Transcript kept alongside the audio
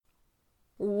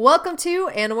Welcome to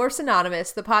Animorphs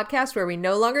Anonymous, the podcast where we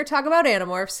no longer talk about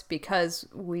Animorphs because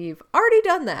we've already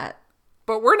done that.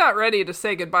 But we're not ready to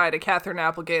say goodbye to Katherine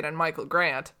Applegate and Michael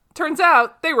Grant. Turns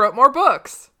out they wrote more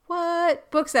books. What?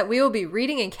 Books that we will be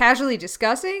reading and casually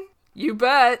discussing? You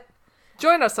bet.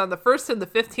 Join us on the 1st and the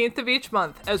 15th of each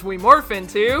month as we morph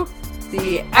into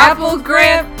the Apple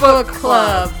Grant Book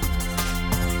Club.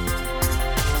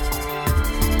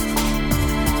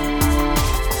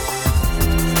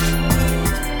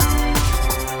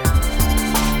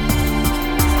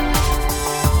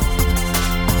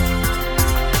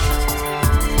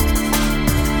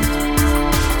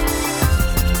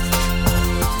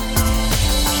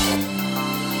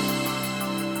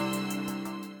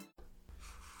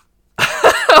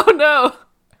 Oh no!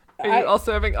 Are you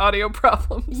also having audio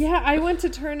problems? Yeah, I went to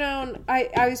turn down...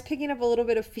 I was picking up a little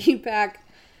bit of feedback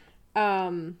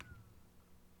on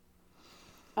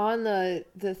the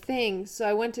thing, so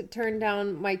I went to turn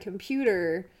down my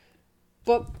computer,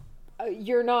 but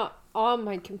you're not on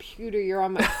my computer, you're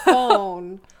on my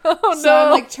phone. Oh so no!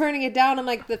 I'm like turning it down, I'm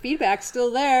like, the feedback's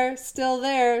still there, still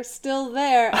there, still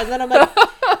there, and then I'm like,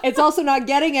 it's also not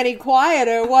getting any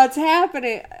quieter, what's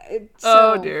happening?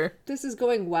 Oh dear. This is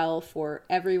going well for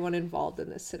everyone involved in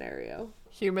this scenario.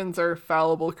 Humans are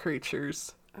fallible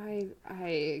creatures.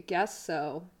 I guess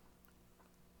so.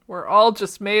 We're all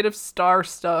just made of star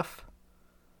stuff.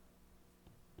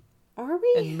 Are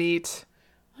we? And meat.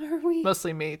 Are we?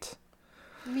 Mostly meat.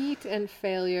 Meat and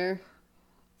failure.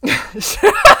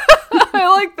 I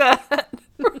like that.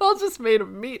 We're all just made of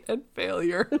meat and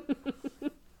failure.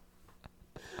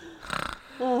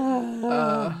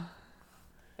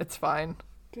 It's fine.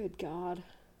 Good God.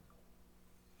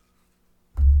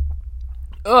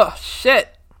 Ugh,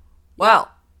 shit. Well.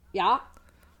 Yeah.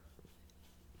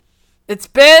 It's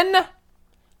been a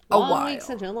Long while. weeks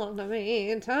until long to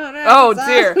me. Oh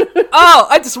dear. Oh,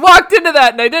 I just walked into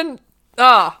that and I didn't.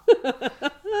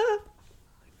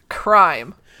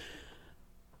 Crime.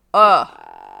 I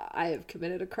have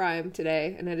committed a crime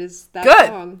today, and it is that Good.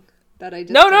 song that I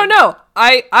just No.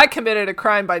 I committed a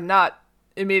crime by not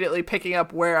immediately picking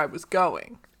up where I was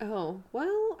going. Oh,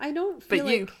 well, I don't feel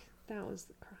like that was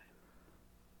the crime.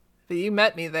 But you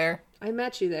met me there. I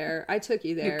met you there. I took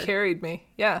you there. You carried me.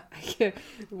 Yeah.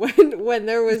 When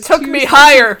there was took two me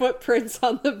higher. footprints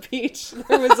on the beach,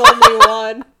 there was only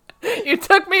one. You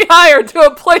took me higher to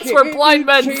a place where blind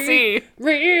men see.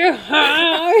 Me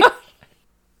high.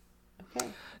 Okay.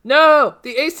 No,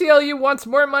 the ACLU wants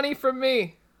more money from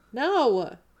me.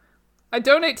 No. I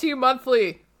donate to you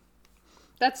monthly.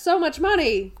 That's so much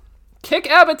money. Kick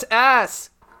Abbott's ass.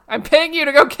 I'm paying you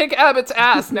to go kick Abbott's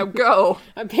ass. Now go.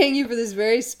 I'm paying you for this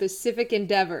very specific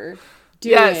endeavor. Do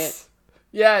Yes.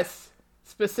 Yes.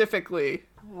 Specifically. it.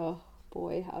 Oh,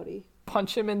 boy, howdy.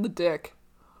 Punch him in the dick.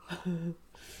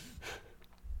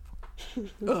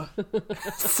 Ugh.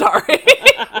 Sorry.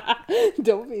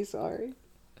 Don't be sorry.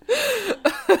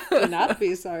 Do not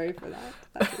be sorry for that.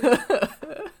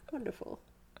 That is wonderful.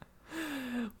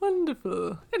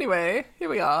 Wonderful. Anyway, here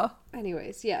we are.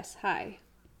 Anyways, yes, hi.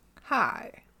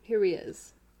 Hi. Here he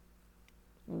is.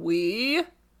 We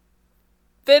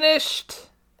finished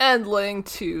Endling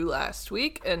 2 last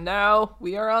week, and now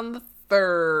we are on the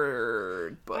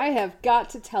third book. I have got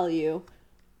to tell you.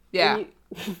 Yeah.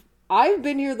 I've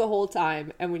been here the whole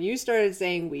time, and when you started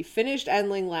saying we finished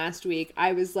Endling last week,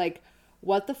 I was like,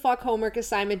 what the fuck homework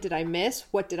assignment did I miss?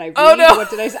 What did I read? Oh, no. What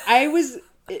did I was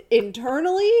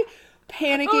internally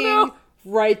panicking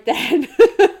right then.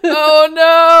 Oh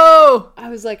no! I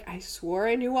was like, I swore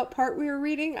I knew what part we were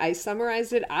reading. I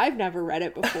summarized it. I've never read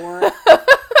it before.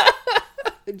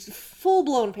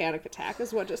 Full-blown panic attack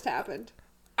is what just happened.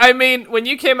 I mean, when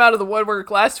you came out of the woodwork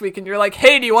last week and you're like,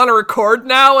 hey, do you want to record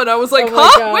now? And I was like, Oh my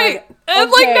huh? God. Wait,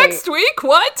 and Okay. like next week?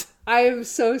 What? I am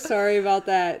so sorry about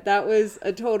that. That was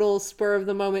a total spur of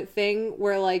the moment thing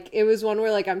where like, it was one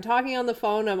where like, I'm talking on the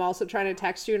phone. I'm also trying to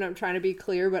text you and I'm trying to be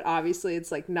clear, but obviously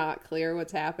it's like not clear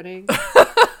what's happening.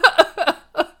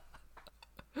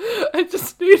 I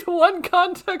just need one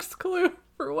context clue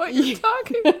for what you're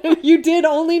talking. You did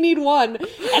only need one, and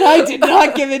I did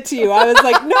not give it to you. I was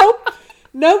like,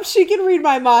 nope, she can read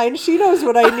my mind. She knows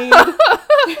what I need.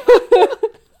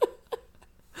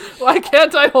 Why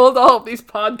can't I hold all of these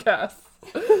podcasts?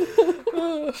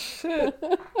 Oh, shit.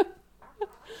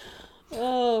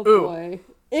 Oh, Ooh. boy.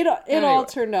 It Anyway. all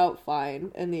turned out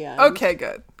fine in the end. Okay,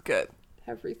 good.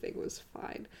 Everything was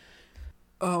fine.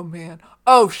 Oh, man.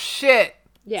 Oh, shit.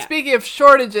 Yeah. Speaking of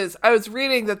shortages, I was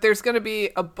reading that there's going to be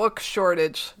a book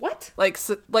shortage. What?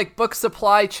 Like book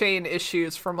supply chain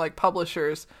issues from, like,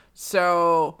 publishers.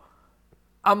 So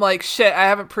I'm like, shit, I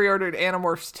haven't pre-ordered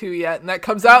Animorphs 2 yet, and that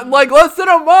comes out in like less than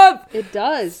a month. It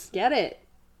does. Get it.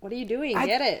 What are you doing?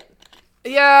 Get it.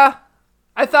 Yeah.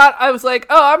 I was like,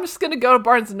 oh, I'm just going to go to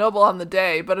Barnes & Noble on the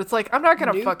day, but it's like, I'm not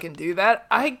going to fucking do that.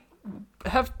 I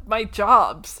have my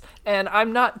jobs, and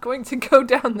I'm not going to go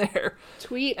down there.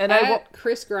 Tweet and at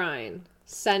Chris Grine.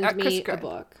 Send me a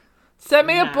book. Send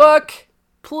me a book.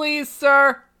 Please,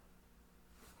 sir.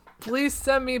 Please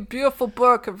send me a beautiful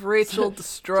book of Rachel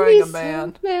destroying a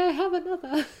man. May I have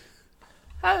another?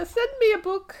 Send me a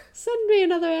book. Send me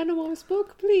another Animorphs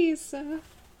book, please, sir.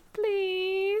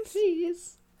 Please.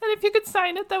 Please. And if you could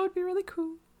sign it, that would be really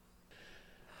cool.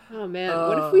 Oh, man.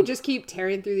 What if we just keep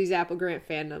tearing through these Apple Grant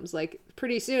fandoms? Like,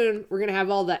 pretty soon, we're going to have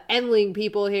all the Endling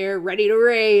people here ready to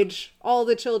rage. All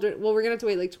the children. Well, we're going to have to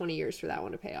wait like 20 years for that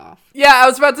one to pay off. Yeah, I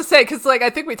was about to say, because like I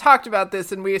think we talked about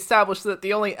this and we established that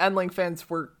the only Endling fans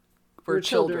were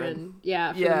children.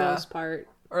 Yeah, for the most part.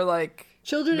 Or like...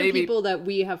 Children and people that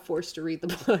we have forced to read the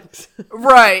books.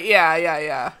 Right,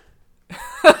 yeah.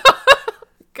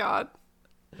 God.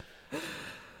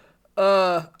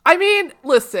 I mean,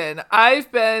 listen,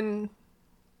 I've been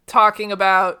talking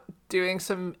about doing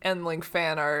some Endling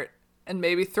fan art and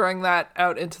maybe throwing that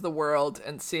out into the world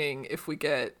and seeing if we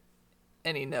get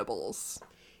any nibbles.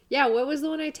 Yeah, what was the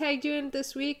one I tagged you in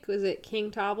this week? Was it King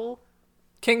Tobble?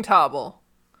 King Tobble.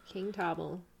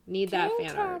 Need that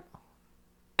fan art.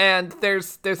 And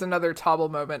there's another Tobble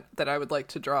moment that I would like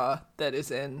to draw that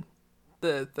is in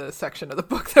the section of the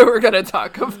book that we're going to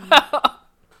talk about.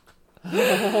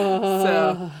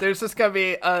 So there's just going to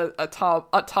be a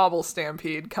Tobble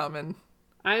stampede coming.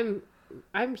 I'm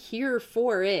here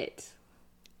for it.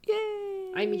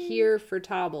 Yay! I'm here for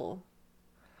Tobble.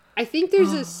 I think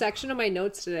there's a section of my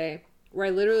notes today where I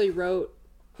literally wrote,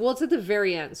 well, it's at the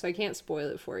very end, so I can't spoil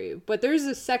it for you. But there's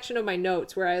a section of my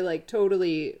notes where I like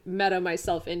totally meta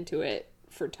myself into it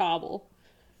for Tobble.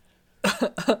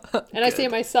 And I say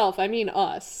myself, I mean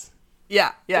us.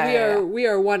 Yeah. We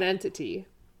are one entity.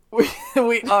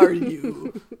 We are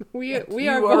you. we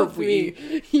are both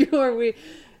we. You are we.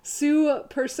 Su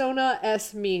persona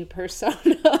es mi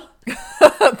persona.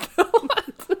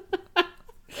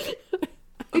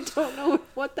 I don't know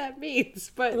what that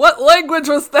means, but... What language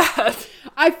was that?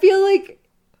 I feel like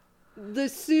the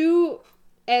Su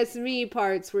es mi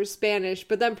parts were Spanish,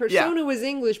 but then persona was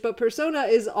English, but persona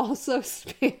is also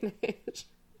Spanish.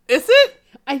 Is it?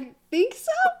 I think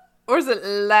so. Or is it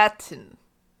Latin?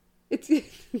 It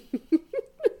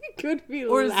could be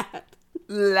Latin.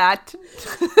 Latin?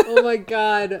 Oh my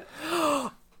god.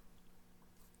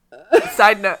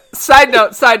 Side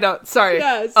note. Sorry.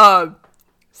 Yes.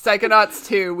 Psychonauts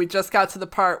 2, we just got to the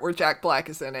part where Jack Black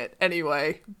is in it.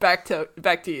 Anyway, back to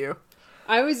you.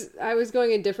 I was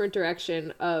going a different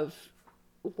direction of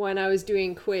when I was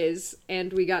doing quiz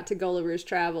and we got to Gulliver's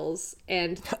Travels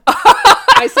and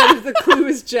I said if the clue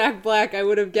was Jack Black, I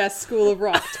would have guessed School of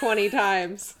Rock 20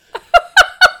 times.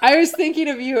 I was thinking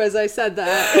of you as I said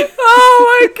that.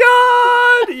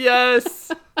 Oh my god!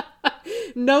 Yes.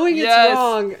 Knowing it's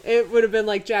wrong, it would have been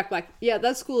like Jack Black. Yeah,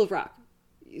 that's School of Rock.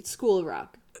 It's School of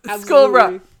Rock. Absolutely. School of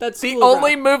Rock. That's the School of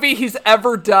only Rock. movie he's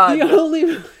ever done. The only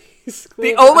movie.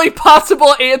 The only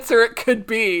possible answer it could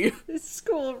be. It's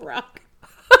School of Rock.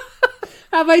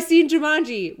 Have I seen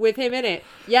Jumanji with him in it?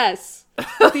 Yes.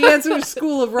 But the answer is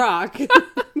School of Rock.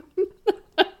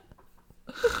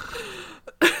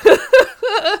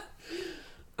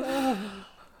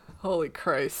 Holy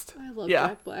Christ. I love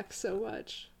Jack Black so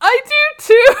much. I do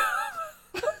too.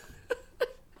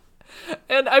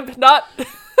 And I'm not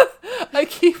I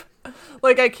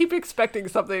keep expecting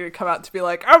something to come out to be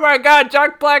like, oh my god,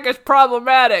 Jack Black is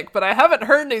problematic, but I haven't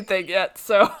heard anything yet,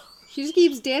 so he just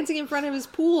keeps dancing in front of his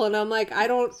pool and I'm like,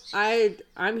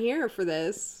 I'm here for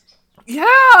this.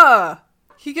 Yeah.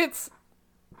 He gets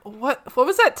what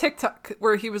was that TikTok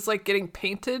where he was like getting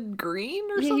painted green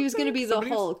or something? He was gonna be the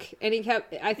Hulk and he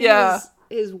kept I think it was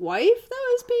his wife that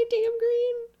was painting him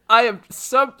green.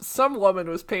 Some woman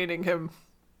was painting him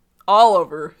all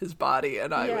over his body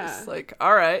and I was like,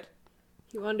 all right.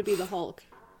 He wanted to be the Hulk.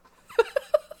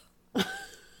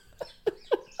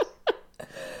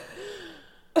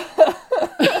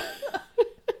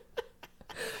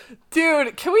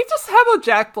 Dude, can we just have a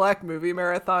Jack Black movie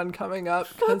marathon coming up?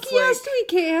 Fuck yes, we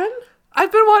can.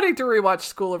 I've been wanting to rewatch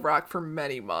School of Rock for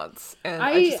many months, and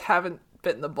I just haven't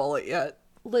bitten the bullet yet.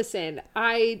 Listen,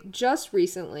 I just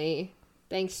recently,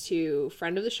 thanks to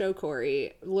friend of the show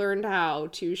Corey, learned how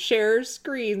to share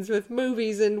screens with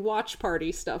movies and watch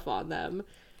party stuff on them.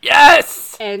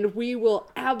 Yes! And we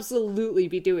will absolutely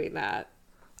be doing that.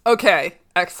 Okay,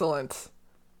 excellent.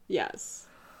 Yes.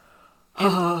 And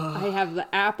I have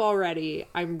the app already.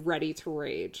 I'm ready to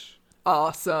rage.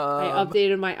 Awesome. I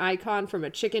updated my icon from a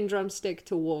chicken drumstick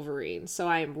to Wolverine, so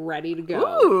I am ready to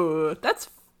go. Ooh,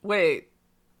 wait.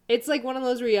 It's like one of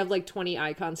those where you have like 20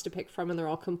 icons to pick from and they're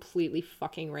all completely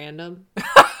fucking random.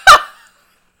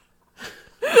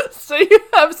 So you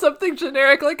have something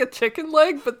generic like a chicken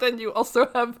leg, but then you also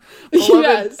have beloved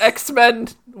Yes. X-Men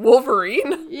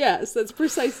Wolverine? Yes, that's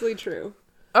precisely true.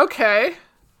 Okay.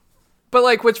 But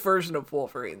like which version of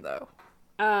Wolverine though?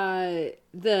 The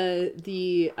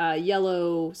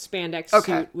yellow spandex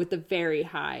Okay. suit with the very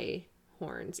high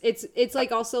horns. It's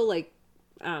like also like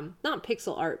not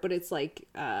pixel art, but it's like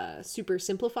super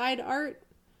simplified art.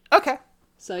 Okay.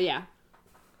 So yeah,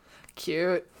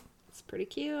 Cute. it's pretty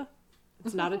cute.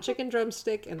 It's not a chicken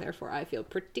drumstick, and therefore I feel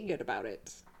pretty good about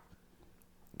it.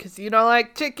 Because you don't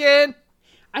like chicken.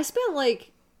 I spent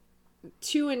like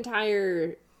 2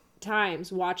 entire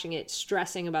times watching it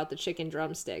stressing about the chicken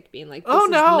drumstick, being like, this Oh,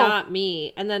 is no. not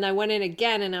me. And then I went in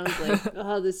again and I was like,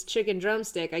 oh, this chicken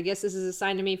drumstick, I guess this is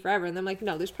assigned to me forever. And then I'm like,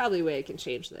 no, there's probably a way I can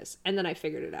change this. And then I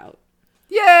figured it out.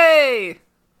 Yay!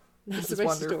 That's is my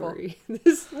wonderful. story.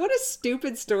 What a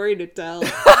stupid story to tell.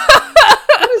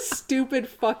 What a stupid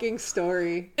fucking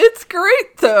story. It's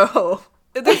great though.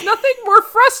 There's nothing more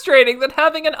frustrating than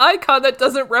having an icon that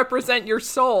doesn't represent your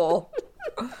soul.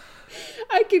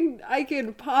 I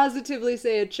can positively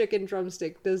say a chicken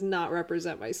drumstick does not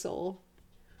represent my soul.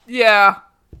 Yeah.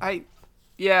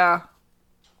 Yeah.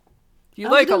 You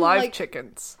also like didn't alive like-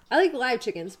 chickens. I like live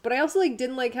chickens, but I also like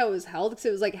didn't like how it was held because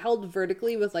it was like held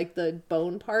vertically with like the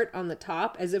bone part on the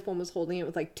top as if one was holding it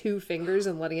with like 2 fingers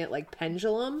and letting it like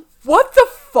pendulum. What the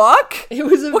fuck? It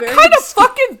was a What very kind of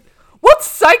fucking... What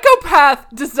psychopath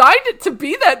designed it to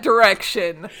be that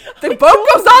direction? The bone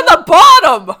goes on the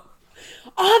bottom!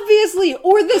 Obviously,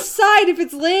 or the side if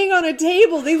it's laying on a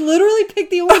table. They literally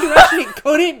picked the only direction it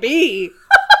couldn't be.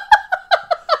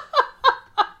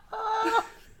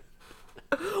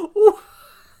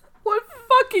 What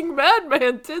fucking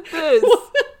madman did this?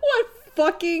 What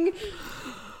fucking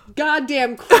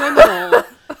goddamn criminal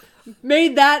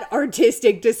made that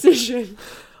artistic decision?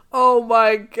 Oh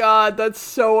my god, that's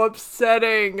so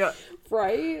upsetting.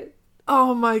 Right?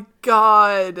 Oh my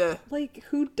god. Like,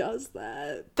 who does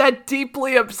that? That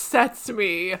deeply upsets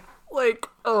me. Like,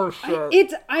 oh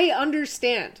shit. I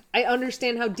understand. I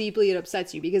understand how deeply it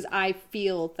upsets you because I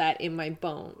feel that in my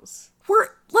bones. We're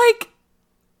like...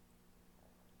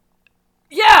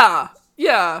 Yeah.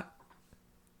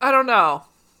 I don't know.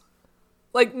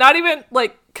 Like, not even,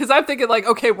 like, because I'm thinking, like,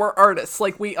 okay, we're artists.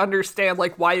 Like, we understand,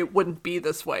 like, why it wouldn't be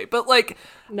this way. But, like,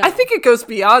 No. I think it goes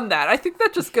beyond that. I think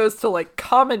that just goes to, like,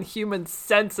 common human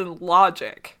sense and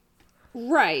logic.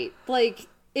 Right. Like,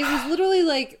 it was literally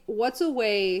like, what's a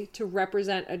way to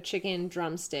represent a chicken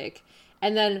drumstick?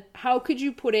 And then how could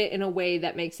you put it in a way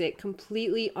that makes it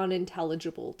completely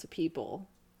unintelligible to people?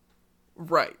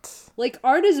 Right. Like,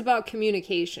 art is about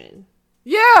communication.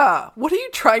 Yeah. What are you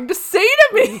trying to say to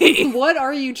me? What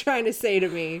are you trying to say to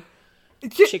me,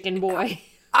 You- chicken boy?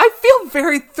 I feel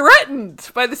very threatened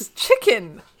by this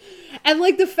chicken. And,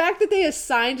 like, the fact that they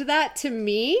assigned that to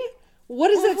me, what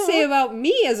does that say about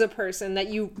me as a person that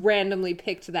you randomly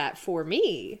picked that for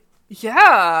me?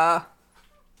 Yeah.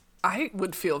 I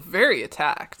would feel very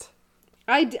attacked.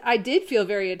 I did feel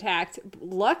very attacked.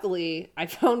 Luckily, I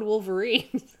found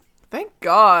Wolverine. Thank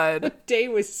God. Day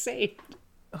was saved.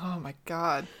 Oh my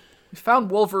God. We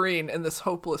found Wolverine in this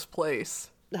hopeless place.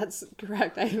 That's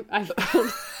correct. I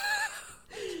found...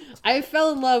 I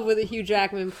fell in love with a Hugh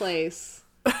Jackman place.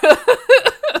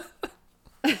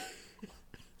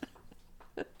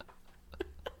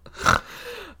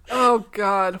 Oh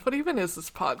God. What even is this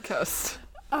podcast?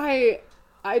 I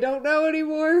don't know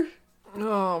anymore.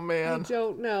 Oh I man.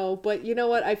 don't know. But you know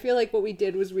what? I feel like what we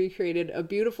did was we created a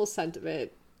beautiful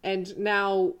sentiment. And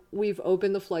now we've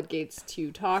opened the floodgates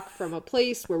to talk from a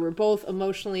place where we're both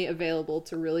emotionally available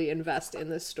to really invest in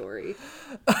this story.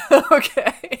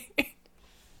 Okay.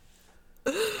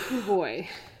 Oh boy.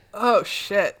 Oh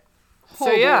shit. Oh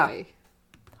So yeah. boy.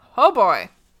 Oh boy.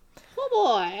 Oh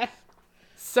boy.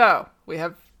 So we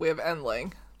have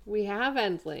Endling. We have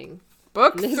Endling.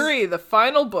 Book This- 3, the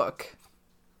final book.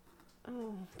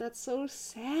 Oh, that's so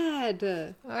sad.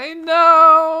 I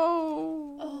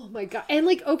know. Oh my god. And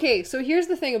like, okay, so here's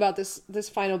the thing about this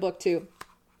final book too.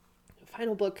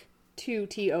 Final book 2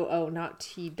 TOO, not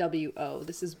TWO.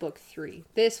 This is book 3.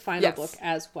 This final Yes. book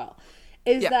as well.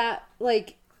 Is Yeah. that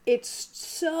like it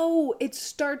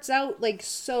starts out like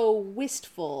so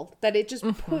wistful that it just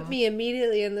put me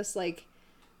immediately in this like,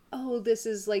 oh, this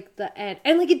is like the end.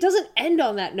 And like it doesn't end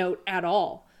on that note at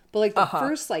all. But like the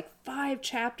first like 5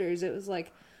 chapters, it was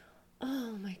like,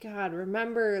 oh my god,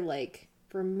 remember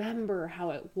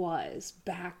how it was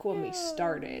back when we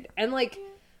started. And like,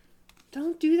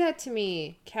 don't do that to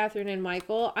me, Catherine and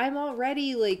Michael. I'm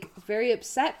already like very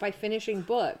upset by finishing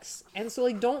books. And so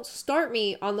like, don't start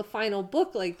me on the final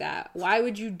book like that. Why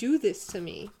would you do this to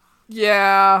me?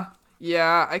 Yeah,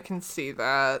 I can see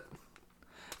that.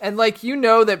 And like, you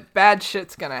know that bad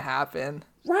shit's gonna happen.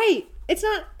 Right.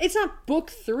 It's not book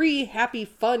 3, happy,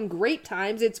 fun, great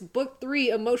times. It's book 3,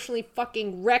 emotionally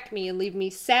fucking wreck me and leave me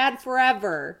sad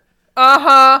forever.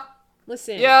 Uh-huh.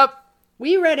 Listen. Yep.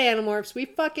 We read Animorphs. We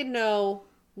fucking know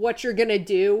what you're gonna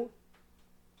do.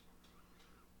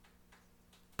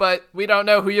 But we don't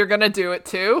know who you're gonna do it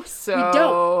to, so... We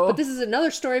don't. But this is another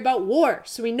story about war,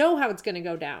 so we know how it's gonna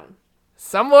go down.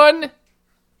 Someone.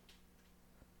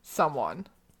 Someone's.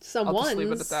 I'll just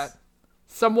leave it at that.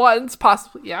 Someone's,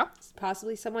 possibly, yeah.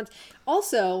 Possibly someone's.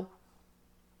 Also,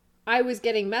 I was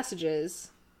getting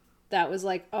messages that was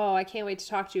like, oh, I can't wait to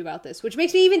talk to you about this, which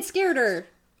makes me even scareder.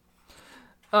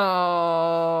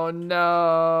 Oh,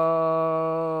 no.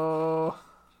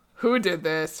 Who did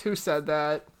this? Who said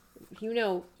that? You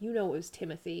know it was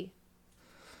Timothy.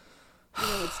 You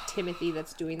know it's Timothy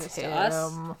that's doing this to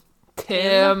us.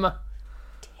 Tim.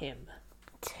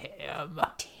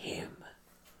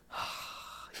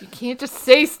 You can't just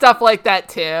say stuff like that,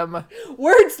 Tim.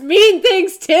 Words mean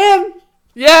things, Tim!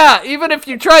 Yeah, even if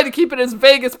you try to keep it as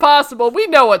vague as possible, we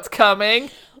know what's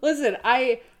coming. Listen,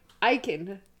 I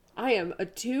am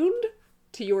attuned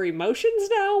to your emotions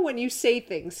now when you say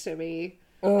things to me.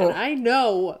 Oh. And I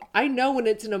know when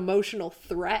it's an emotional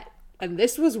threat. And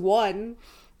this was one.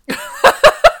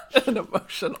 An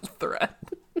emotional threat.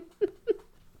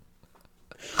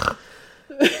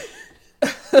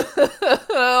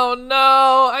 Oh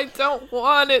no, I don't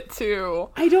want it to.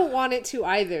 I don't want it to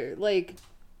either. Like,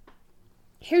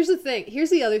 here's the thing. Here's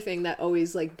the other thing that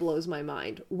always, like, blows my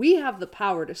mind. We have the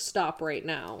power to stop right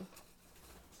now.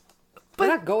 But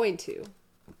we're not going to.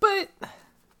 But,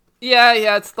 yeah,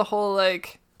 it's the whole,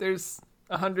 like, there's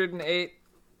 108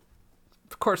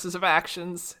 courses of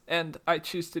actions, and I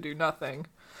choose to do nothing.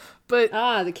 But...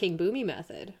 the King Boomy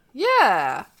method.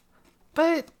 Yeah.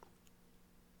 But...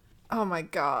 Oh my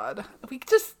god. We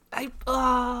just... I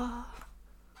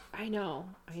know.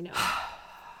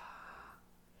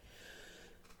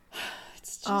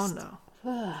 It's just... Oh no.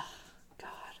 God.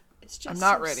 It's just I'm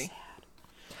not so ready. sad.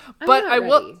 But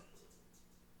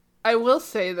I will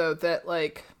say, though, that,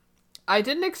 like, I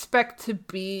didn't expect to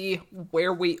be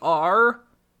where we are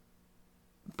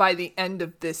by the end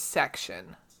of this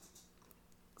section.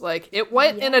 Like, it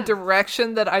went in a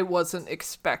direction that I wasn't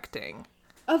expecting.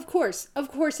 Of course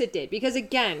it did. Because,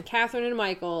 again, Catherine and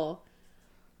Michael...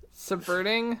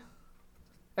 Subverting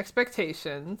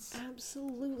expectations.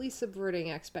 Absolutely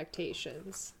subverting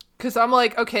expectations. Because I'm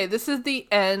like, okay, this is the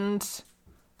end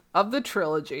of the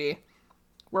trilogy.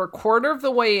 We're a quarter of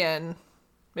the way in.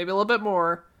 Maybe a little bit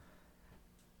more.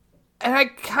 And I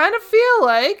kind of feel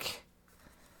like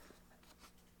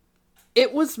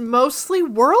it was mostly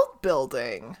world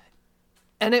building.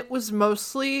 And it was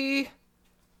mostly...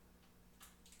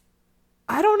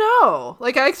 I don't know.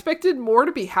 Like, I expected more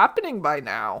to be happening by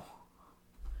now.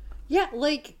 Yeah,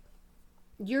 like,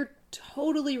 you're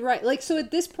totally right. Like, so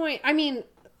at this point, I mean,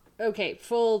 okay,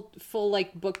 full,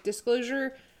 like, book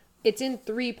disclosure, it's in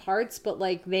 3 parts, but,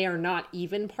 like, they are not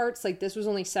even parts. Like, this was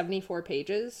only 74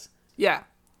 pages. Yeah.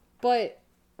 But,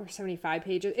 or 75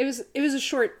 pages. It was a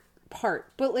short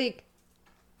part. But, like,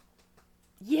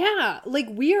 yeah, like,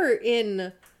 we are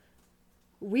in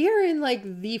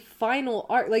like the final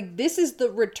arc. Like, this is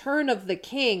the return of the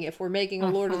king, if we're making a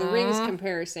Lord of the Rings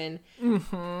comparison.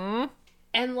 Mm-hmm.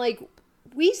 And like,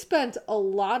 we spent a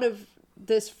lot of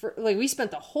this we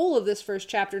spent the whole of this first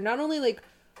chapter not only like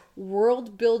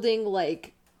world building,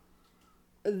 like,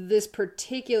 this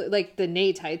particular, like, the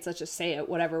Natites, let's just say it,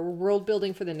 whatever, world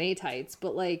building for the Natites,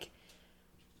 but like,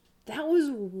 that was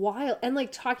wild. And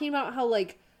like, talking about how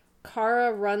like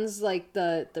Kara runs like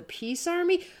the peace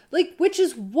army, like, which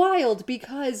is wild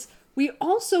because we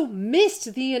also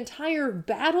missed the entire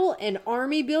battle and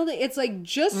army building. It's like,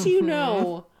 just so you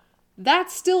know,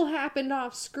 that still happened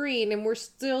off screen, and we're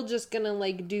still just gonna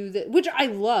like do that, which I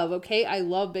love. Okay, I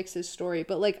love Bix's story,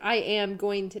 but like, I am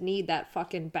going to need that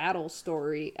fucking battle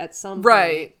story at some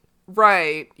point.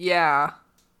 Right, yeah.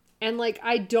 And like,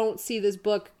 I don't see this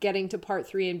book getting to part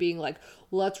 3 and being like,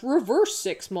 let's reverse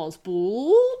 6 months.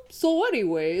 So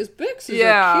anyways, Bix is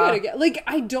a kid again. Like,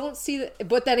 I don't see that.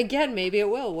 But then again, maybe it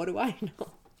will. What do I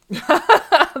know?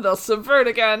 They'll subvert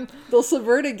again.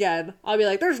 I'll be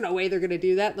like, there's no way they're going to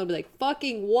do that. And they'll be like,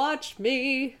 fucking watch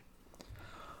me.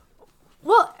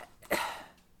 Well,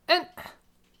 and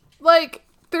like,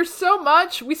 there's so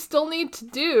much we still need to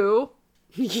do.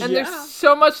 Yeah. And there's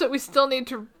so much that we still need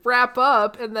to wrap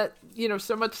up, and that, you know,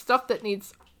 so much stuff that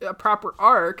needs a proper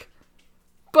arc.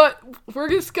 But we're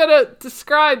just gonna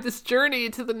describe this journey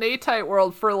to the Natite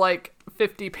world for, like,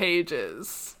 50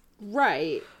 pages.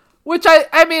 Right. Which,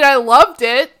 I mean, I loved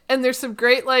it, and there's some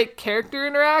great, like, character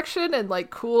interaction and,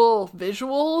 like, cool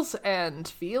visuals and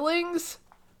feelings.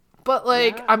 But,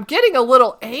 like, Yeah. I'm getting a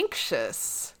little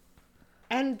anxious.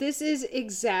 And this is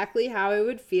exactly how I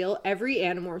would feel every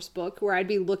Animorphs book, where I'd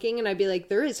be looking and I'd be like,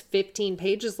 there is 15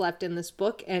 pages left in this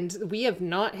book, and we have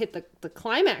not hit the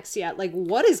climax yet. Like,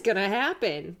 what is gonna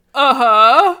happen?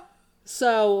 Uh-huh.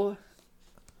 So,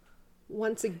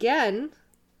 once again,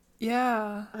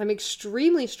 Yeah. I'm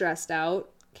extremely stressed out,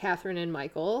 Catherine and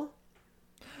Michael.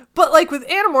 But, like, with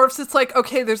Animorphs, it's like,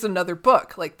 okay, there's another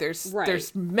book. Like,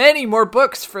 there's many more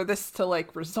books for this to,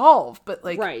 like, resolve. But,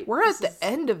 like, we're at the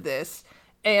end of this,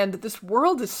 and this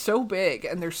world is so big,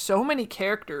 and there's so many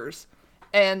characters,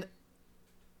 and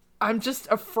I'm just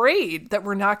afraid that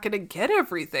we're not going to get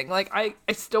everything. Like, I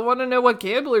still want to know what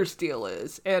Gambler's deal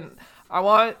is, and I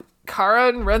want Kara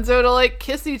and Renzo to, like,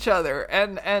 kiss each other,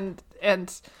 and I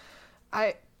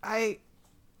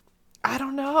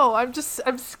don't know. I'm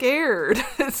scared.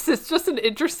 It's just an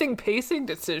interesting pacing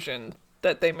decision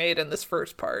that they made in this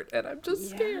first part, and I'm just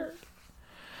scared.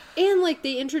 And, like,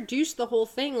 they introduced the whole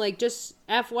thing, like, just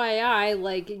FYI,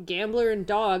 like, Gambler and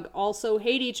Dog also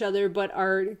hate each other, but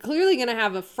are clearly gonna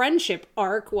have a friendship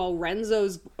arc while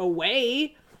Renzo's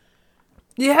away.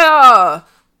 Yeah.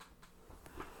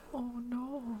 Oh,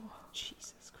 no.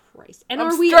 Jesus Christ. And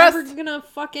I'm are we stressed. ever gonna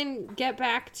fucking get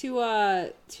back to,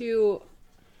 oh,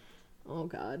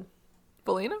 God.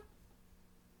 Belina?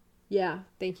 Yeah,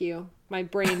 thank you. My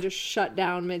brain just shut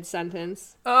down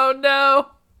mid-sentence. Oh,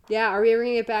 no. Yeah, are we ever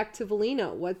gonna get back to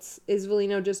Volino? Is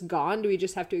Volino just gone? Do we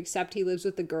just have to accept he lives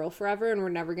with the girl forever and we're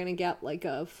never gonna get, like,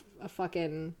 a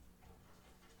fucking...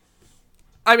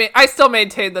 I mean, I still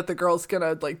maintain that the girl's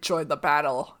gonna, like, join the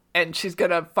battle, and she's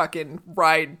gonna fucking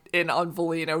ride in on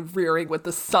Volino, rearing with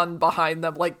the sun behind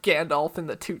them, like Gandalf in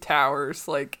the Two Towers.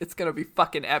 Like, it's gonna be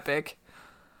fucking epic.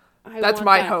 That's want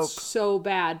my that hope. so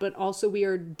bad, but also we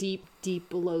are deep, deep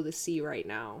below the sea right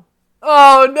now.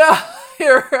 Oh, no.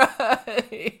 You're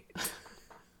right.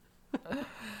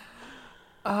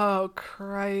 Oh,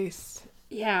 Christ.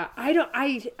 Yeah,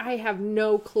 I have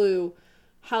no clue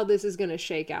how this is gonna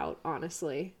shake out,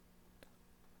 honestly.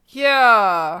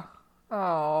 Yeah.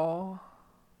 Oh.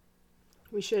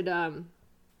 We should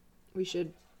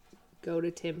go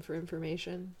to Tim for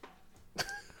information.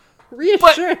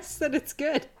 Reassure us that it's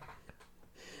good.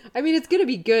 I mean, it's gonna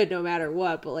be good no matter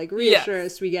what, but, like, reassure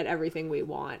us we get everything we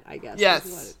want, I guess.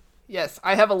 Yes. Yes,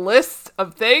 I have a list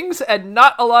of things, and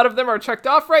not a lot of them are checked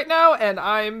off right now, and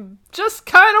I'm just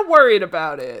kind of worried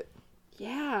about it.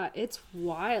 Yeah, it's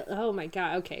wild. Oh my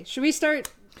god. Okay, should we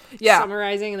start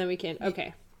summarizing and then we can...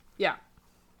 Okay. Yeah.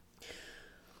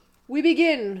 We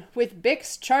begin with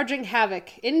Bix charging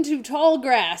havoc into tall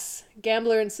grass,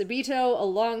 Gambler and Sabito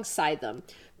alongside them.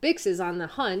 Bix is on the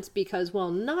hunt because, while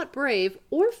not brave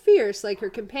or fierce like her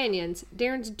companions,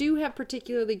 Darrens do have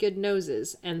particularly good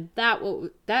noses, and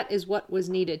that is what was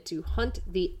needed to hunt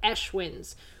the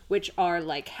Eshwins, which are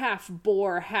like half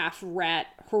boar, half rat,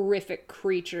 horrific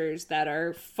creatures that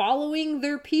are following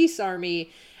their peace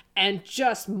army and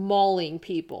just mauling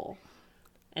people.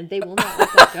 And they will not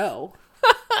let that go.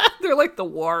 They're like the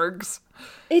wargs.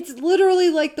 It's literally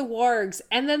like the wargs.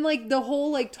 And then, like, the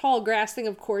whole, like, tall grass thing,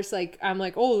 of course, like, I'm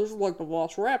like, oh, this is like the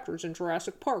velociraptors in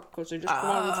Jurassic Park, because they just come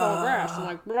out of the tall grass and,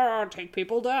 like, blah, take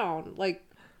people down. Like,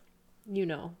 you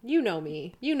know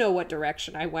me. You know what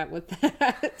direction I went with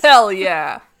that. Hell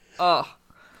yeah. Ugh.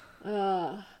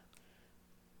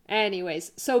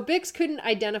 Anyways, so Bix couldn't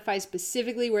identify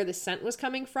specifically where the scent was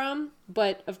coming from,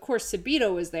 but of course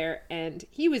Sabito was there, and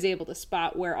he was able to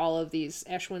spot where all of these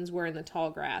Eshwins were in the tall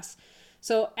grass.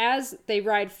 So as they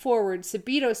ride forward,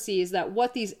 Sabito sees that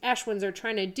what these Eshwins are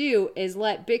trying to do is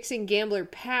let Bix and Gambler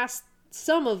pass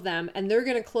some of them, and they're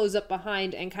going to close up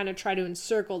behind and kind of try to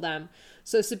encircle them.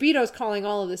 So Sabito's calling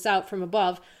all of this out from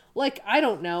above, like, I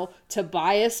don't know,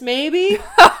 Tobias maybe?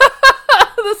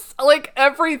 This, like,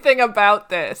 everything about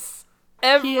this.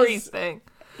 Everything.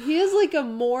 He is like a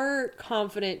more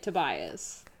confident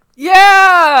Tobias.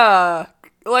 Yeah!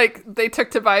 Like, they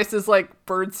took Tobias's, like,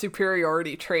 bird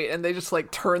superiority trait and they just, like,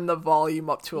 turned the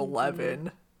volume up to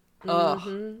 11. Mm-hmm.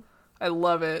 Ugh. I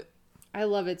love it. I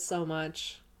love it so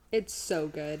much. It's so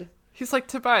good. He's like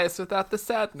Tobias without the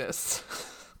sadness.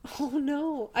 Oh,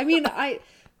 no. I mean, I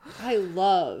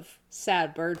love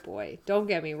Sad Bird Boy. Don't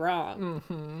get me wrong.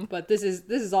 Mm-hmm. But this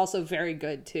is also very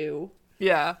good, too.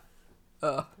 Yeah.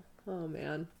 Ugh. Oh,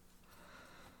 man.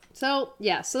 So,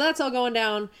 yeah, so that's all going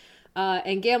down.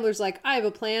 And Gambler's like, I have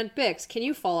a plan. Bix, can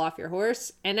you fall off your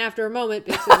horse? And after a moment,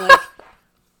 Bix is like,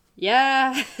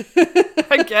 yeah.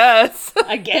 I guess.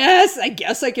 I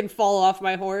guess I can fall off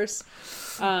my horse.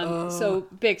 So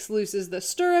Bix looses the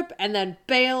stirrup and then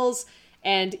bails.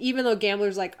 And even though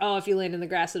Gambler's like, oh, if you land in the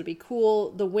grass, it'll be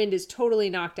cool, the wind is totally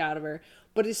knocked out of her.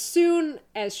 But as soon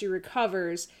as she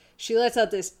recovers, she lets out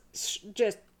this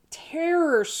just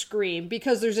terror scream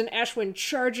because there's an Ashwind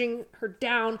charging her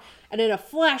down, and in a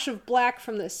flash of black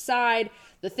from the side,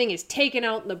 the thing is taken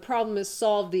out and the problem is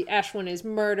solved. The Ashwind is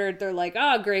murdered. They're like,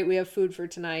 oh, great, we have food for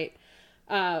tonight.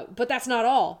 But that's not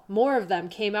all. More of them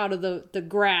came out of the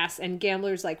grass, and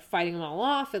Gambler's like fighting them all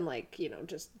off and like, you know,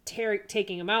 just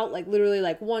taking them out, like literally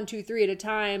like 1, 2, 3 at a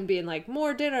time, being like,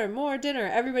 more dinner,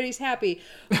 everybody's happy.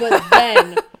 But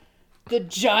then the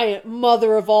giant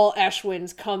mother of all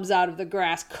Ashwinds comes out of the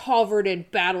grass covered in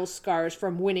battle scars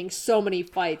from winning so many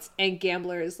fights, and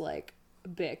Gambler is like,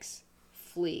 Bix,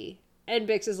 flee. And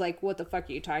Bix is like, what the fuck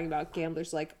are you talking about?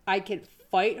 Gambler's like, I can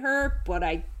fight her, but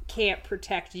I can't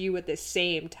protect you at the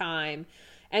same time.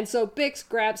 And so Bix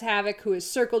grabs Havoc, who is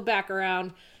circled back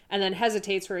around, and then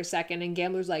hesitates for a second, and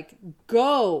Gambler's like,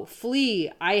 go,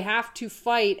 flee, I have to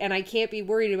fight, and I can't be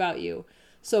worried about you.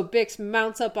 So Bix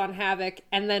mounts up on Havoc,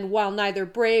 and then while neither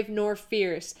brave nor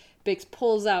fierce, Bix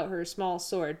pulls out her small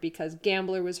sword because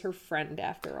Gambler was her friend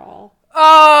after all. Oh!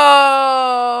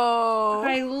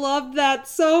 I love that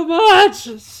so much!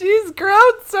 She's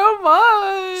grown so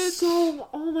much!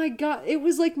 Oh my god, it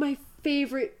was like my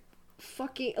favorite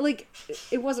fucking, like,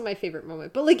 it wasn't my favorite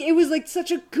moment, but like, it was like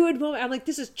such a good moment. I'm like,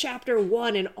 this is chapter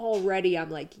 1, and already I'm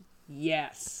like,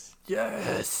 yes.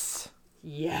 Yes!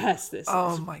 Yes, this is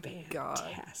fantastic. God.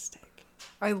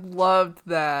 I loved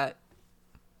that.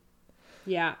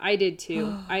 Yeah, I did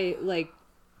too. I like,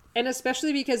 and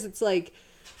especially because it's like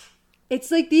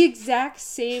the exact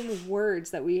same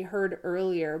words that we heard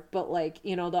earlier, but like,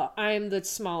 you know, I'm the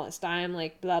smallest, I'm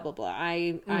like blah blah blah,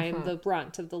 I'm the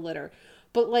brunt of the litter.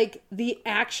 But like the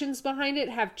actions behind it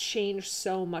have changed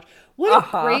so much. What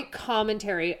a great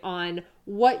commentary on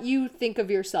what you think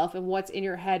of yourself and what's in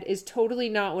your head is totally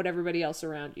not what everybody else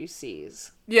around you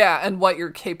sees. Yeah, and what you're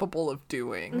capable of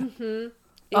doing. Mm-hmm.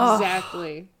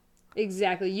 Exactly.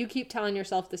 Exactly. You keep telling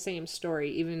yourself the same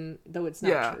story, even though it's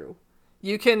not true.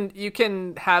 You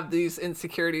can have these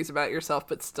insecurities about yourself,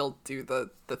 but still do the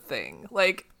thing.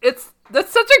 Like, that's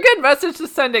such a good message to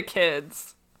send to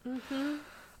kids. Mm-hmm.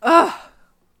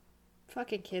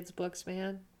 Fucking kids' books,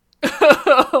 man.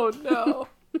 Oh, no.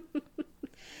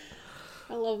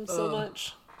 I love them so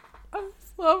much. I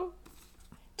love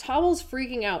Tobble's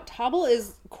freaking out. Tobble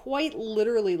is quite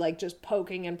literally like just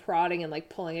poking and prodding and like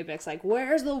pulling at Bix, like,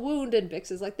 where's the wound? And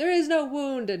Bix is like, there is no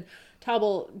wound. And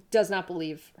Tobble does not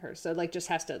believe her, so like just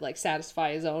has to like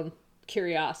satisfy his own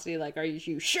curiosity, like, are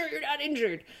you sure you're not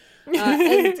injured?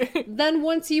 And then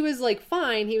once he was like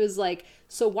fine, he was like,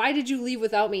 so why did you leave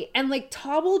without me? And like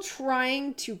Tobble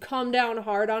trying to come down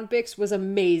hard on Bix was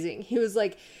amazing. He was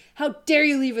like, how dare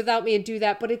you leave without me and do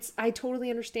that? But I totally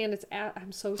understand.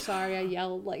 I'm so sorry I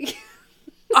yelled, like.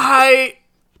 I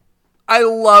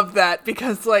love that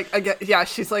because, like, again, yeah,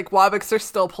 she's like, Wobbix are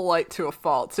still polite to a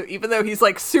fault. So even though he's,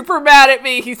 like, super mad at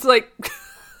me, he's, like, trying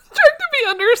to be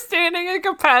understanding and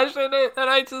compassionate. And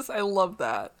I love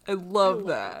that. I love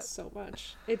that so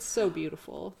much. It's so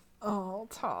beautiful. Oh,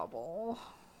 Tobble.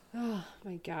 Oh,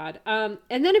 my God. And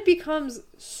then it becomes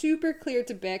super clear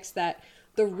to Bix that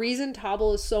the reason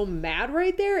Tobble is so mad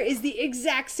right there is the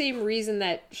exact same reason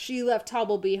that she left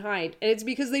Tobble behind. And it's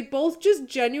because they both just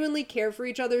genuinely care for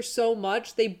each other so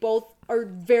much. They both are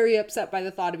very upset by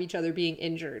the thought of each other being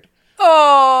injured.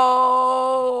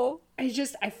 Oh!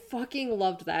 I fucking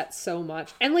loved that so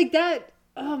much. And like that,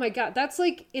 oh my God, that's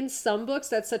like in some books,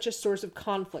 that's such a source of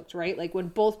conflict, right? Like when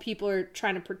both people are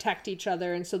trying to protect each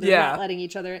other and so they're not letting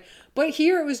each other. But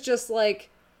here it was just like,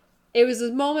 it was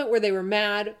a moment where they were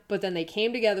mad, but then they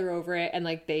came together over it and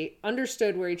like they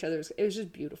understood where each other was. It was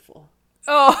just beautiful.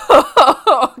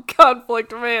 Oh,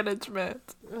 conflict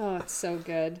management. Oh, it's so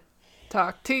good.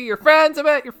 Talk to your friends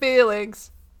about your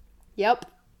feelings. Yep.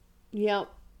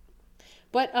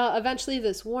 But eventually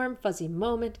this warm, fuzzy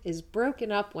moment is broken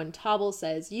up when Tobble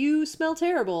says, you smell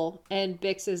terrible. And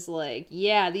Bix is like,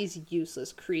 yeah, these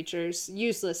useless,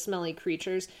 smelly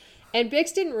creatures. And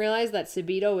Bix didn't realize that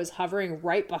Sabito was hovering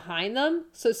right behind them.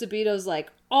 So Sabito's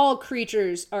like, all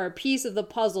creatures are a piece of the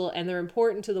puzzle and they're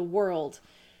important to the world.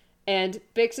 And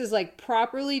Bix is like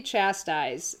properly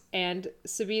chastised. And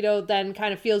Sabito then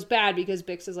kind of feels bad because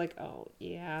Bix is like, oh,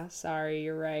 yeah, sorry,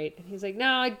 you're right. And he's like,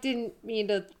 no, I didn't mean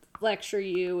to lecture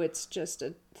you. It's just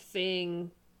a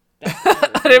thing.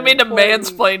 I didn't mean to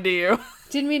mansplain to you.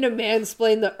 Didn't mean to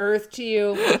mansplain the earth to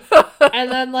you.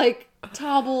 And then, like,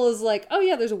 Tobble is like, oh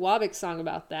yeah, there's a Wabix song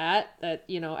about that,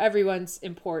 you know, everyone's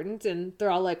important. And they're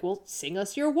all like, well, sing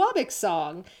us your Wabix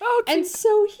song. Oh, and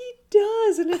so he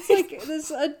does. And it's like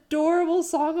this adorable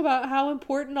song about how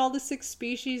important all the 6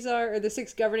 species are, or the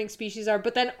 6 governing species are.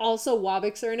 But then also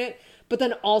Wabix are in it. But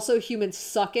then also humans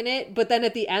suck in it. But then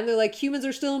at the end, they're like, humans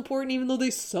are still important even though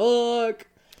they suck.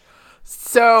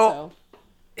 So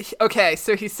okay,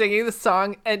 so he's singing the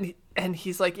song, and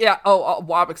he's like, yeah,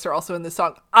 Wabix are also in this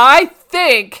song. I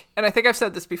think I've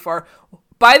said this before,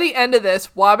 by the end of this,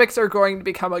 Wabix are going to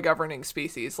become a governing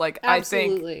species. Like,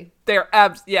 absolutely. I think they're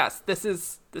yes, this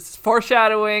is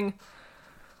foreshadowing.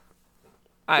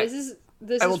 This is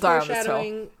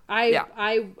foreshadowing.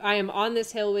 I am on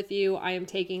this hill with you. I am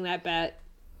taking that bet.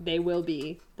 They will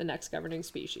be the next governing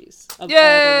species of all the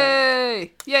land.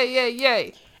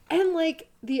 Yay! And, like,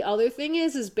 the other thing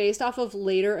is based off of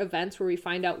later events where we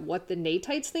find out what the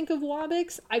Natites think of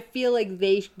Wabix, I feel like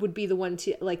they would be the one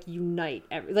to, like, unite.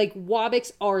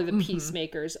 Wabix are the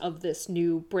peacemakers of this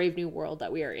brave new world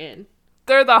that we are in.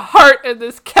 They're the heart in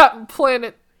this Captain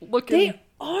Planet looking... They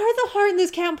are the heart in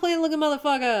this Captain Planet looking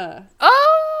motherfucker!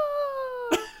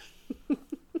 Oh!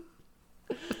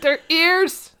 With their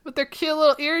ears! With their cute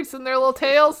little ears and their little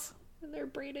tails. Their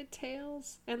braided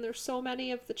tails, and there's so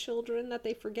many of the children that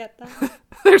they forget that.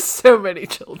 There's so many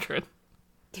children.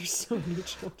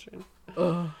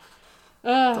 So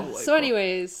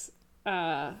anyways,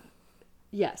 so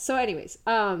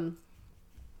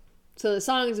the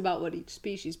song is about what each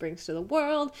species brings to the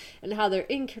world and how they're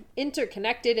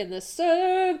interconnected in the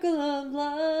circle of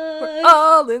life. We're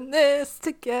all in this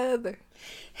together.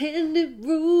 And it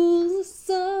rules us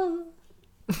all.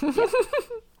 Yeah.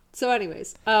 So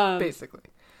anyways,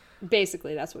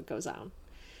 basically that's what goes on.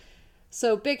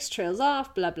 So Bix trails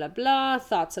off, blah, blah, blah,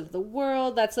 thoughts of the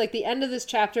world. That's like the end of this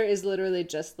chapter is literally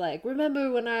just like, remember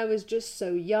when I was just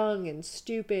so young and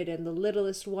stupid and the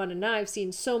littlest one, and now I've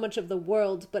seen so much of the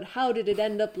world, but how did it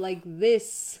end up like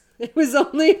this? It was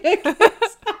only a kiss.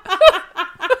 That's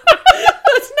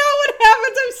not what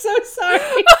happened. I'm so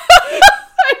sorry.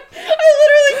 I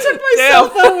literally took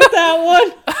myself out with that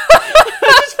one.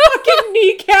 I just fucking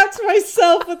kneecapped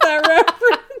myself with that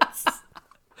reference.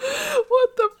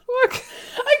 What the fuck?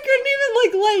 I couldn't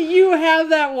even, let you have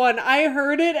that one. I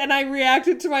heard it and I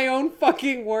reacted to my own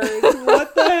fucking words.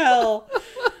 What the hell?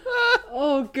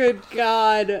 Oh, good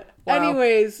God. Wow.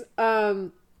 Anyways,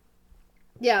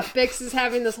 yeah, Bix is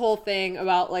having this whole thing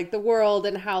about, the world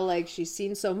and how, she's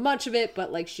seen so much of it,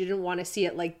 but, she didn't want to see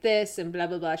it like this and blah,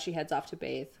 blah, blah. She heads off to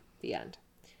bathe. The end.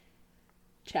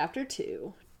 Chapter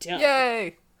 2. Done.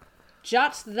 Yay!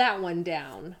 Jot that one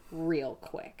down real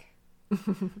quick.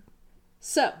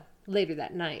 So, later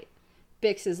that night,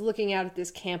 Bix is looking out at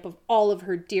this camp of all of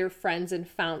her dear friends and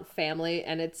found family,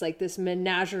 and it's like this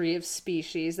menagerie of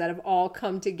species that have all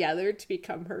come together to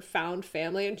become her found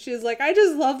family, and she's like, I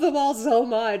just love them all so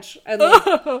much. And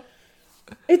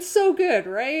it's so good,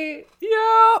 right?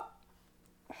 Yeah.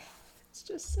 It's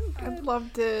just so good. I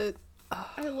loved it.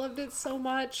 I loved it so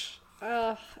much.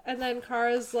 And then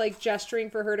Kara's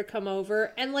gesturing for her to come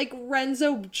over, and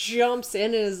Renzo jumps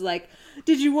in and is like,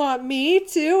 did you want me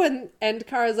too? And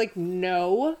Kara's like,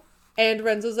 no. And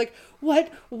Renzo's like,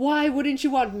 what? Why wouldn't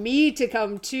you want me to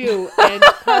come too? And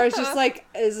Kara's just like,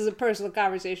 this is a personal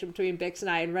conversation between Bix and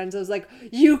I. And Renzo's like,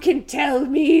 you can tell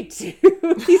me too.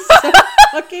 He's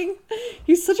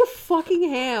such a fucking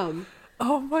ham.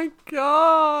 Oh my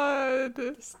God.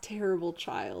 This terrible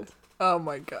child. Oh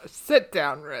my gosh. Sit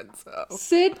down, Renzo.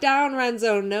 Sit down,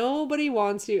 Renzo. Nobody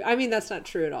wants you. I mean, that's not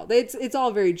true at all. It's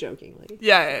all very jokingly.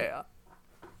 Yeah.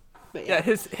 But yeah,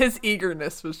 his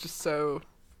eagerness was just so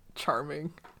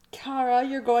charming. Kara,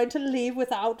 you're going to leave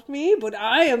without me, but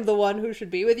I am the one who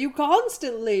should be with you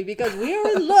constantly because we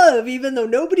are in love, even though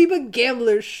nobody but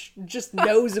gamblers just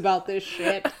knows about this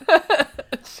shit.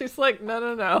 She's like,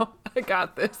 no, I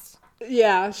got this.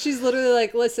 Yeah, she's literally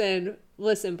like, listen,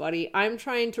 buddy, I'm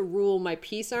trying to rule my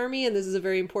peace army, and this is a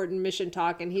very important mission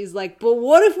talk. And he's like, but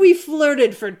what if we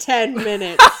flirted for 10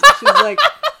 minutes? She's like,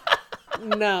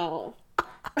 no.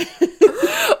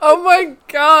 Oh my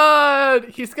God.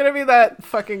 He's gonna be that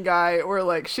fucking guy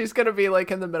where she's gonna be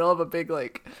in the middle of a big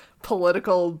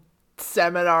political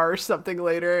seminar or something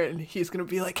later, and he's gonna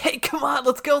be like, hey, come on,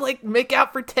 let's go make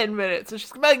out for 10 minutes. And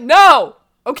she's gonna be like, no.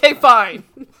 Okay, fine.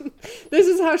 This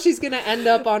is how she's gonna end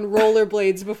up on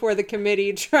rollerblades before the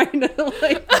committee, trying to do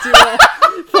a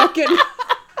fucking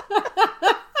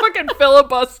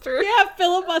filibuster. Yeah,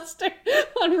 filibuster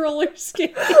on roller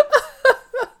skates.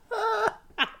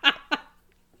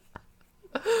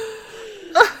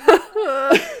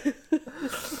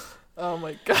 Oh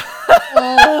my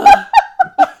god.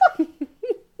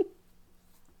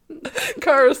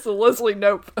 Kara's the Leslie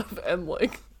Knope of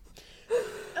Endling.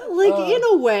 In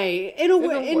a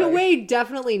way,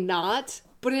 definitely not.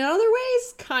 But in other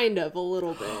ways, kind of a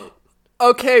little bit.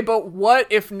 Okay, but what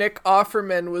if Nick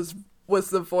Offerman was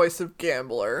the voice of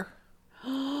Gambler?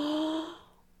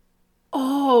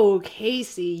 Oh,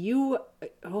 Casey, you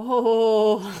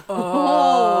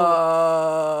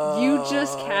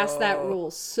just cast that role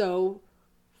so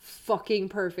fucking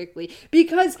perfectly,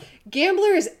 because Gambler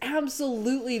is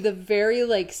absolutely the very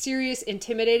like serious,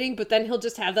 intimidating, but then he'll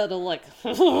just have that little like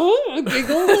giggle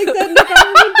like that Nick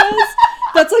Offerman does.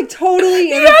 That's like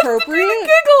totally inappropriate.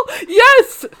 Giggle.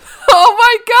 Yes. Oh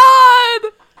my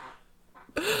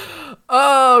god.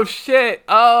 Oh shit.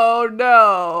 Oh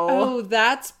no. Oh,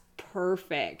 that's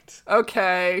perfect.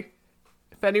 Okay.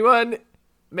 If anyone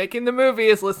making the movie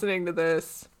is listening to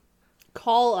this,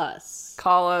 Call us.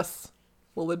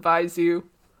 We'll advise you.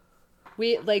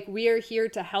 We are here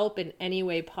to help in any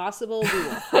way possible. We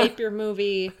will hype your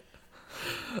movie.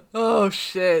 Oh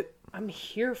shit. I'm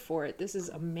here for it. This is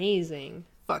amazing.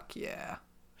 Fuck yeah.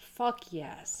 Fuck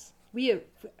yes. You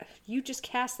just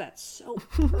cast that so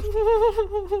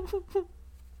perfect.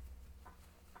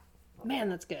 Man,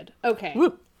 that's good. Okay.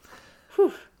 Woo.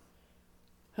 Whew.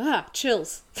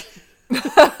 Chills.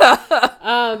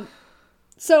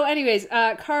 So anyways,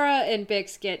 Kara and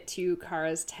Bix get to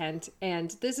Kara's tent,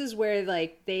 and this is where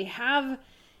like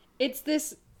it's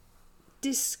this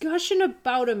discussion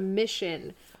about a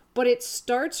mission, but it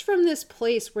starts from this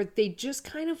place where they just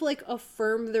kind of like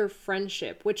affirm their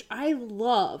friendship, which I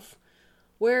love,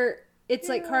 where it's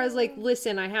like Kara's like,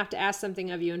 listen, I have to ask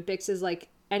something of you, and Bix is like,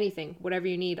 anything, whatever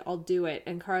you need, I'll do it.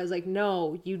 And Kara's like,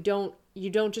 no, you don't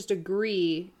just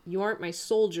agree. You aren't my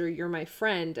soldier, you're my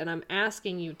friend, and I'm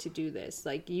asking you to do this.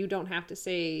 Like, you don't have to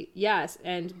say yes.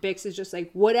 And Bix is just like,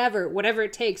 whatever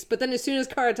it takes. But then as soon as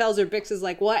Kara tells her, Bix is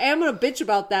like, well, I am gonna bitch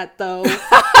about that though.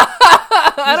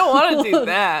 I don't want to do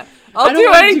that. I'll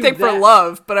do anything for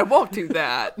love, but I won't do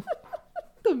that.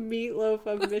 The meatloaf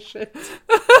of missions.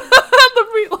 The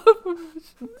meatloaf of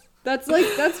missions. That's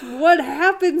what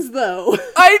happens though.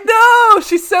 I know!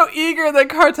 She's so eager that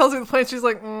Kara tells her the plan. She's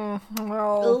like, well,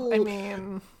 Ooh. I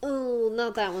mean... Oh,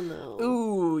 not that one though.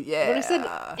 Ooh, yeah. When I said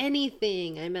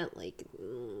anything, I meant like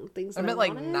things that I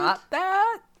like wanted. not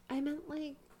that? I meant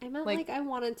like I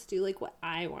wanted to do like what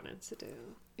I wanted to do.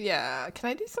 Yeah.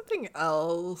 Can I do something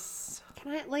else?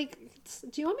 Can I like?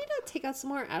 Do you want me to take out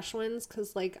some more Eshwins?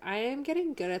 Because like I am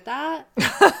getting good at that.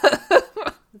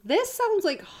 This sounds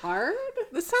like hard.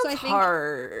 This sounds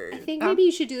hard. I think maybe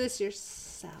you should do this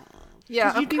yourself.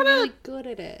 Yeah, you'd be really good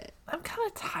at it. I'm kind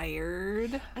of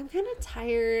tired.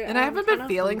 And I haven't been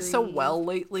feeling so well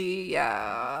lately.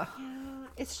 Yeah. Yeah.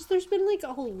 It's just there's been like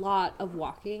a whole lot of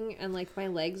walking, and like my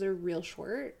legs are real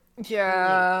short.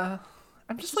 Yeah.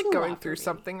 I'm just like going through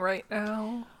something right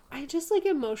now. I just like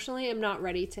emotionally am not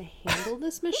ready to handle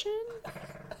this mission.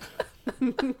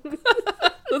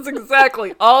 That's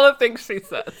exactly all the things she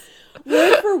says.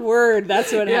 Word for word,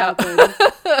 that's what happened.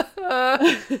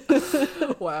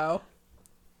 Wow.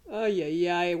 Oh,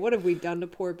 yeah. What have we done to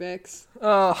poor Bix?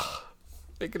 Oh,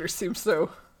 making her seem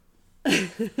so...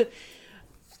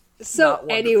 So,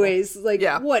 anyways, like,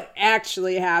 what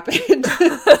actually happened?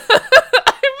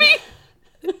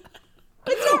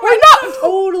 We're not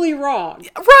totally wrong.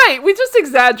 Right, we just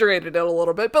exaggerated it a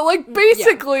little bit, but like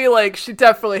basically like she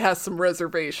definitely has some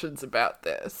reservations about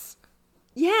this.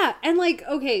 Yeah, and like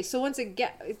okay, so once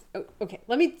again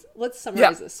let's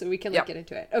summarize this so we can like get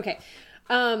into it. Okay.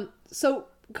 So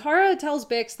Kara tells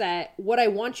Bix that what I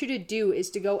want you to do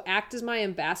is to go act as my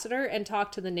ambassador and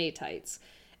talk to the Natites.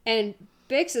 And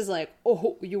Bix is like,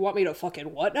 "Oh, you want me to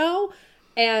fucking what now?"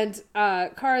 And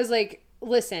Kara's like,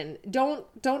 listen, don't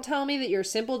tell me that you're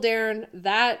simple, Darren.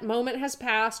 That moment has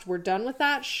passed. We're done with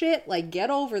that shit. Like, get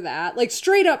over that. Like,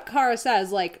 straight up, Kara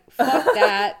says, like, fuck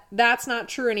that. That's not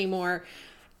true anymore.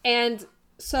 And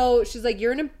so she's like,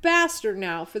 you're an ambassador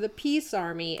now for the peace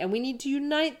army, and we need to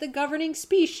unite the governing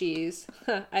species.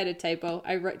 I had a typo.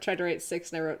 I tried to write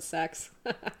 6 and I wrote sex.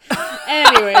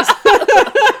 Anyways.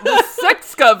 The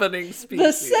sex governing species.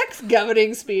 The sex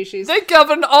governing species. They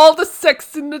govern all the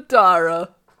sex in Nadara.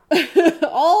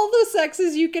 All the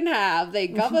sexes you can have. They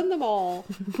govern them all.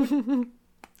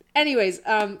 Anyways,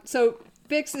 so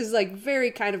Bix is like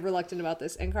very kind of reluctant about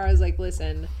this. And Kara's like,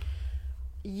 listen,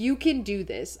 you can do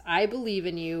this. I believe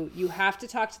in you. You have to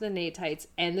talk to the Natites.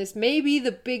 And this may be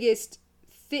the biggest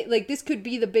this could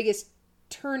be the biggest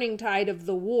turning tide of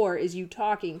the war is you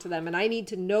talking to them. And I need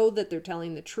to know that they're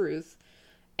telling the truth.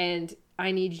 And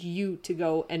I need you to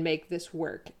go and make this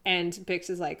work. And Bix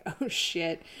is like, oh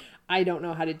shit. I don't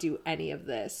know how to do any of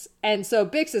this. And so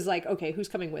Bix is like, okay, who's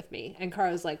coming with me? And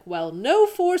Kara's like, well, no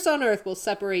force on earth will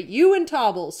separate you and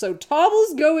Tobble, so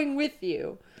Tobble's going with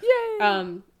you.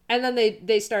 Yay! And then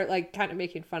they start like kind of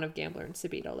making fun of Gambler and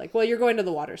Sabito. Like, well, you're going to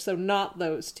the water, so not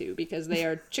those two because they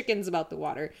are chickens about the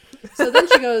water. So then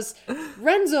she goes,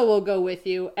 Renzo will go with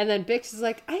you. And then Bix is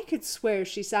like, I could swear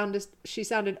she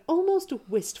sounded almost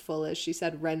wistful as she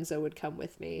said Renzo would come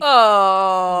with me.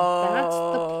 Oh. That's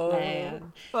the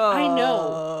plan. I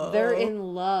know. They're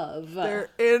in love. They're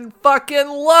in fucking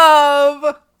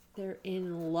love. They're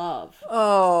in love.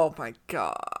 Oh my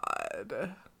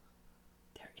god.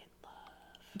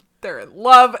 They're in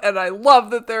love, and I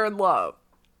love that they're in love.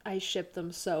 I ship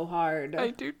them so hard. I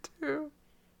do too.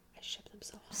 I ship them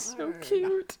so hard. So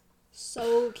cute.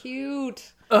 So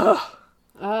cute.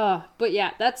 Ugh. But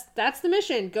yeah, that's the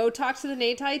mission. Go talk to the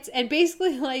Natites and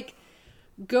basically like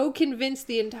go convince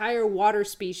the entire water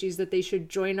species that they should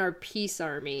join our peace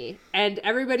army. And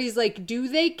everybody's like, do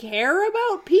they care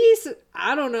about peace?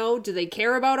 I don't know. Do they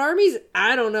care about armies?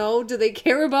 I don't know. Do they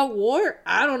care about war?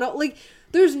 I don't know. Like,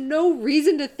 there's no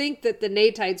reason to think that the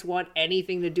Natites want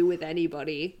anything to do with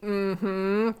anybody.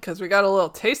 Mm-hmm. Because we got a little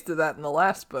taste of that in the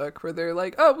last book where they're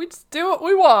like, oh, we just do what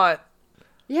we want.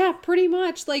 Yeah, pretty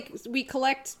much. Like, we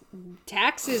collect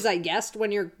taxes, I guess,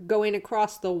 when you're going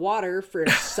across the water for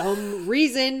some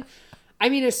reason. I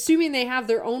mean, assuming they have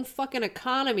their own fucking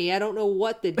economy. I don't know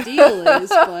what the deal is,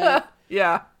 but...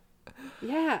 Yeah.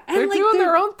 Yeah. And They're like, doing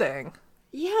their own thing.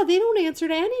 Yeah, they don't answer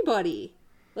to anybody.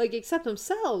 Like, except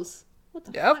themselves. What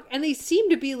the Yep. fuck? And they seem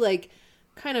to be, like,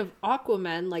 kind of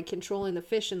Aquaman, like, controlling the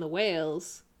fish and the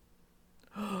whales.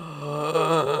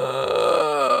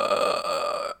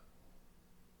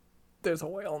 There's a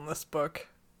whale in this book.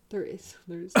 There is.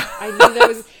 I knew that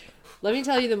was... Let me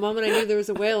tell you, the moment I knew there was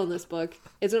a whale in this book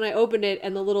is when I opened it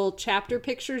and the little chapter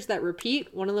pictures that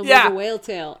repeat, one of them was a whale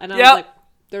tail. And I was like,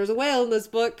 there's a whale in this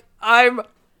book.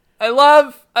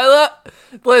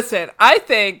 Listen, I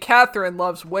think Catherine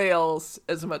loves whales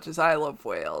as much as I love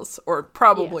whales, or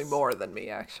probably more than me,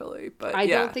 actually. But I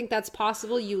don't think that's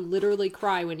possible. You literally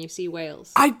cry when you see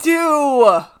whales. I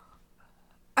do.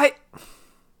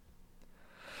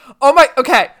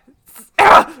 Okay.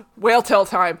 Whale tail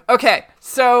time. Okay,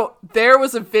 so there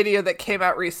was a video that came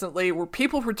out recently where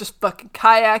people were just fucking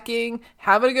kayaking,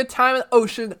 having a good time in the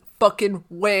ocean, fucking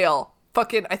whale.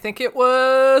 Fucking, I think it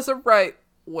was a right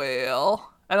whale.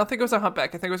 I don't think it was a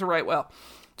humpback. I think it was a right whale.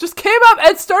 Just came up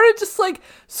and started just like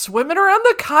swimming around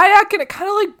the kayak, and it kind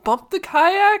of like bumped the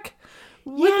kayak.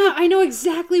 Yeah, I know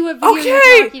exactly what video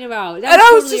you're talking about. That's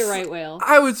totally a right whale.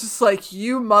 I was just like,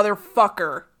 you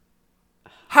motherfucker.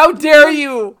 How dare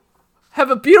you have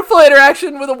a beautiful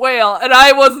interaction with a whale, and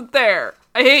I wasn't there.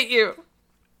 I hate you.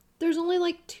 There's only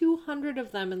like 200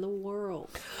 of them in the world.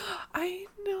 I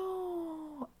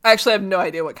know. I actually have no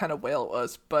idea what kind of whale it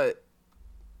was, but...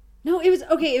 No, it was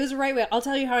a right whale. I'll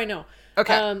tell you how I know.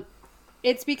 Okay.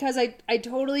 It's because I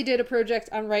totally did a project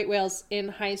on right whales in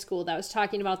high school that was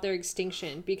talking about their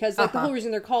extinction. Because like, the whole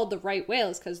reason they're called the right whale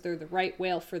is because they're the right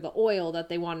whale for the oil that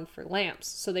they wanted for lamps.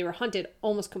 So they were hunted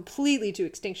almost completely to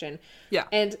extinction. Yeah.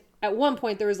 And at one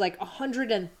point there was like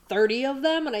 130 of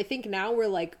them. And I think now we're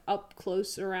like up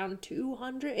close around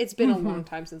 200. It's been a long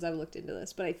time since I've looked into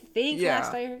this. But I think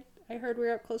last I heard we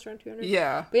were up close around 200.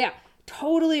 Yeah. But yeah,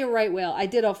 totally a right whale. I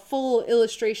did a full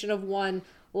illustration of one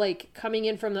like coming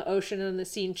in from the ocean and the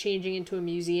scene changing into a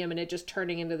museum and it just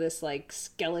turning into this like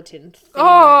skeleton thing with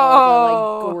all the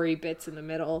like gory bits in the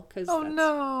middle because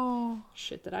that's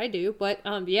shit that I do. But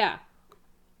yeah,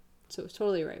 so it's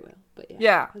totally a right whale. But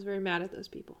yeah, I was very mad at those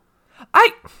people.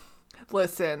 I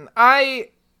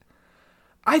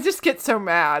just get so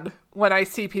mad when I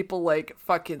see people like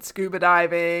fucking scuba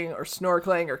diving or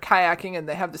snorkeling or kayaking and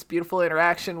they have this beautiful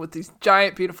interaction with these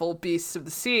giant beautiful beasts of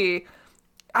the sea.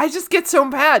 I just get so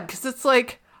mad because it's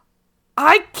like,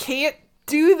 I can't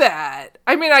do that.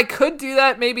 I mean, I could do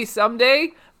that maybe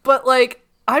someday, but like,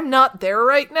 I'm not there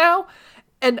right now,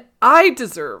 and I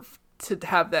deserve to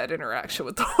have that interaction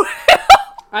with the whale.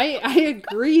 I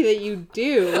agree that you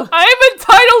do. I'm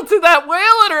entitled to that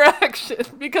whale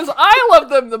interaction because I love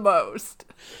them the most.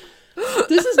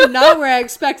 This is not where I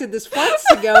expected this flex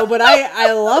to go, but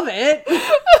I love it.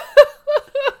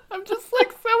 I'm just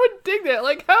like so indignant.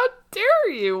 Like, how dare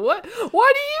you? Why do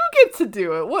you get to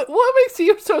do it? What makes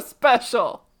you so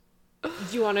special? Do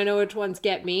you want to know which ones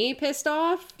get me pissed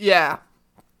off? Yeah.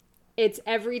 It's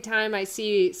every time I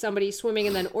see somebody swimming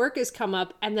and then orcas come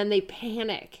up and then they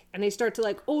panic and they start to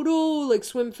like, oh no, like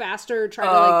swim faster. Try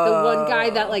to like the one guy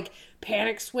that like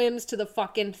panic swims to the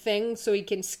fucking thing so he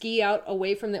can ski out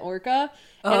away from the orca.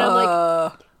 And I'm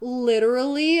like,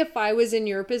 literally, if I was in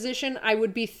your position, I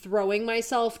would be throwing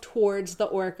myself towards the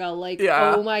orca. Like,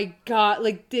 Yeah. oh my God,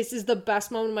 like, this is the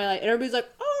best moment of my life. And everybody's like,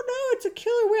 oh no, it's a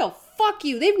killer whale. Fuck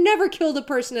you. They've never killed a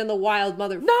person in the wild,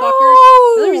 motherfucker.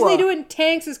 No! The only reason they do it in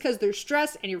tanks is because they're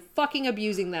stressed and you're fucking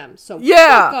abusing them. So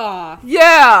Yeah. fuck off.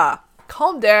 Yeah.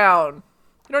 Calm down.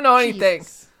 You don't know anything.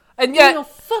 Jesus. And You yet, know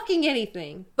fucking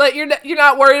anything. like, you're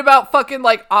not worried about fucking,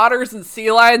 like, otters and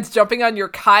sea lions jumping on your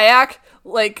kayak?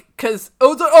 Like, cause,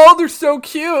 they're so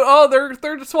cute. Oh,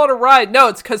 they're just want to ride. No,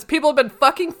 it's cause people have been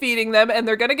fucking feeding them and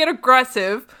they're gonna get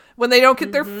aggressive when they don't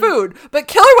get their food. But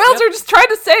killer whales are just trying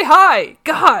to say hi.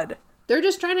 God. They're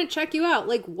just trying to check you out.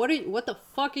 Like, what the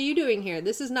fuck are you doing here?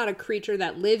 This is not a creature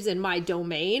that lives in my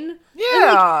domain.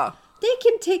 Yeah.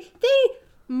 And, like,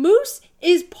 moose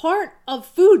is part of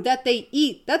food that they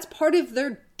eat. That's part of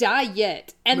their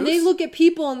diet. And they Moose? look at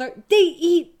people and they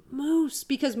eat moose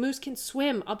because moose can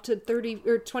swim up to 30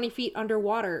 or 20 feet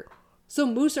underwater. So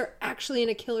moose are actually in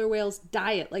a killer whale's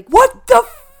diet. Like, What the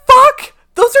fuck?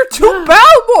 Those are two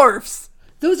battle morphs.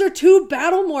 those are two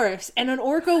battle morphs, and an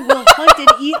orca will hunt and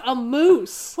eat a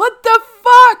moose. What the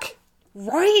fuck?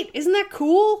 Right? Isn't that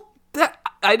cool?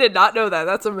 I did not know that.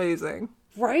 That's amazing.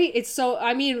 Right? It's so,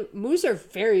 I mean, moose are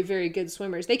very, very good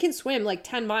swimmers. They can swim like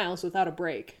 10 miles without a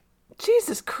break.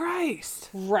 Jesus Christ.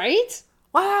 Right?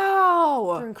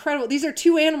 Wow. They're incredible. These are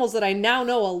two animals that I now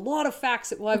know a lot of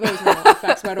facts. Well, I've always known a lot of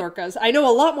facts about orcas. I know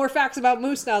a lot more facts about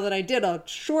moose now than I did a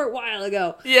short while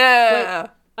ago. Yeah.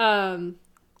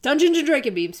 Dungeons and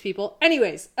Dragon beams, people.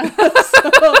 Anyways.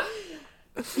 So,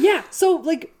 yeah. So,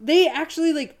 like, they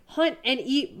actually, like, hunt and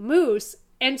eat moose.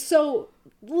 And so,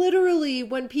 literally,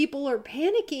 when people are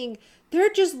panicking, they're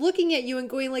just looking at you and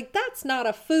going, like, that's not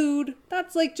a food.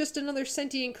 That's, like, just another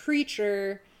sentient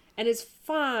creature. And it's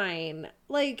fine.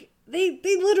 Like, they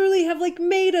literally have, like,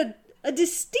 made a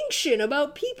distinction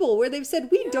about people where they've said,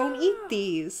 we don't eat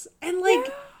these. And,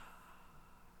 like,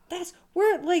 that's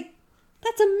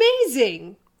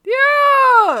amazing.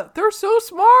 Yeah. They're so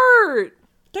smart.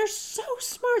 They're so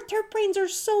smart. Their brains are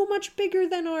so much bigger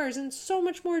than ours and so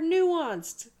much more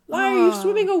nuanced. Why are you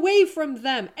swimming away from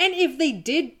them? And if they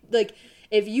did, like,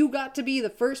 if you got to be the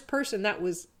first person that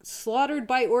was slaughtered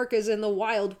by orcas in the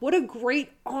wild, what a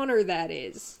great honor that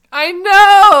is. I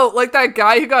know. Like that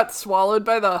guy who got swallowed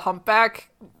by the humpback,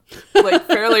 like,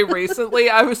 fairly recently.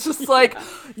 I was just like,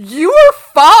 you are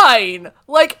fine.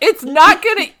 Like, it's not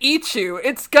gonna eat you.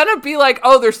 It's gonna be like,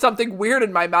 oh, there's something weird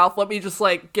in my mouth. Let me just,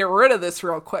 like, get rid of this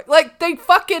real quick. Like, they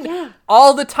fucking,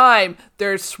 all the time,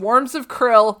 there's swarms of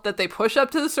krill that they push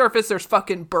up to the surface. There's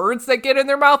fucking birds that get in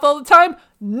their mouth all the time.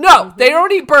 No, they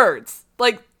don't eat birds.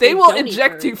 Like, they will don't eat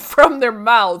inject you birds. from their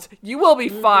mouths. You will be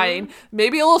fine.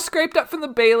 Maybe a little scraped up from the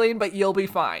baleen, but you'll be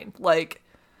fine. Like,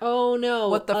 Oh no,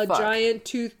 What the a fuck? giant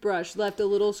toothbrush left a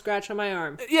little scratch on my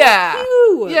arm. yeah.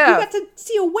 Ew, Yeah. You got to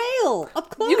see a whale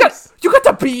up close. You got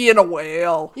to be in a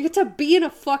whale. You get to be in a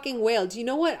fucking whale. Do you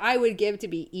know what I would give to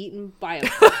be eaten by a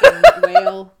fucking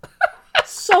whale?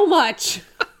 So much.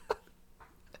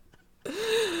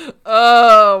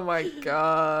 Oh my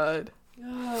god.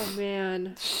 Oh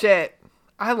man. Shit.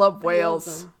 I love I whales.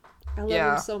 love them. I love Yeah.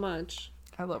 them so much.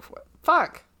 I love whales.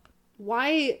 Fuck.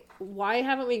 Why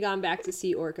haven't we gone back to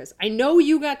see orcas? I know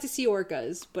you got to see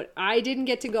orcas, but I didn't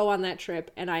get to go on that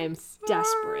trip and I am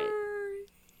desperate.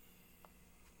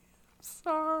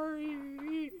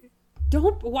 Sorry.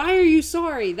 Why are you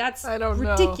sorry? That's I don't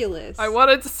know. ridiculous. I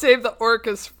wanted to save the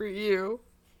orcas for you.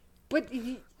 But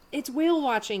it's whale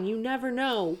watching. You never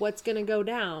know what's going to go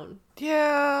down.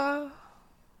 Yeah.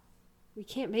 We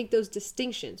can't make those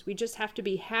distinctions. We just have to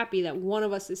be happy that one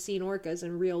of us has seen orcas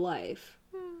in real life.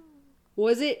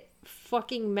 Was it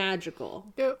fucking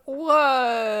magical? It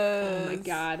was. Oh my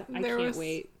god, I can't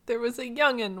wait. There was a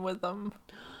youngin' with them.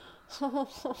 A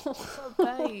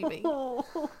baby.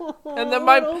 And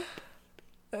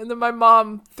then my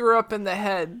mom threw up in the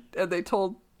head, and they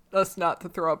told us not to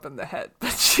throw up in the head,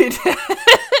 but she did.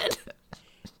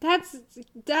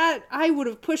 That I would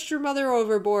have pushed your mother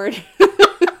overboard.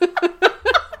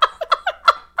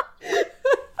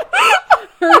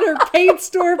 Her in her paint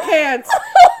store pants.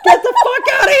 Get the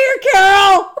fuck out of here,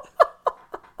 Carol!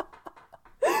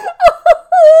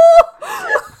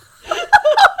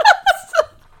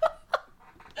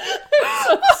 I'm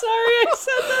so sorry I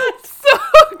said that. So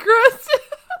aggressive.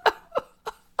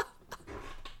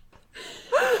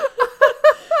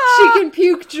 She can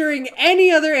puke during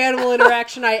any other animal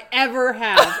interaction I ever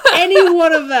have. Any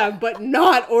one of them, but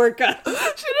not orcas. She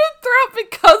didn't throw up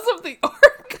because of the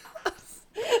orcas.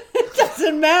 It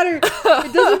doesn't matter.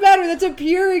 It doesn't matter. That's a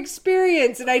pure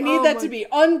experience, and I need that to be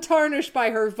untarnished by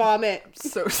her vomit.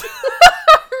 So sorry.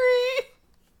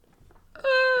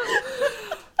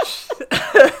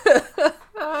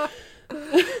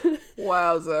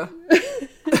 Wowza.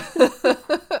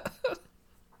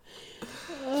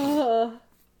 Oh,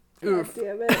 God Oof.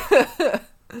 damn it.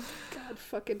 God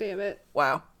fucking damn it.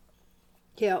 Wow.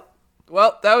 Yep.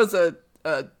 Well, that was a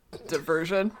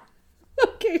diversion.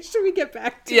 Okay, should we get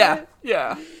back to Yeah. it?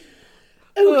 Yeah.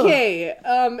 Okay,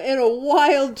 in a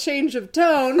wild change of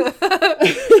tone,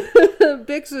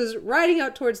 Bix was riding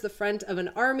out towards the front of an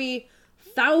army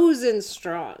 1,000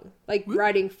 strong. Like,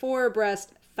 riding 4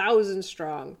 abreast, 1,000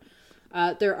 strong.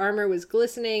 Their armor was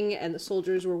glistening, and the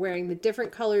soldiers were wearing the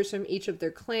different colors from each of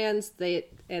their clans. They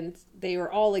were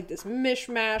all like this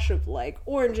mishmash of like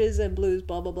oranges and blues,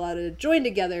 blah blah blah, to join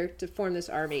together to form this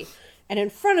army. And in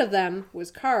front of them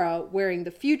was Kara wearing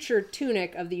the future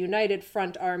tunic of the United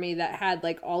Front Army that had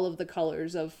like all of the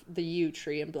colors of the yew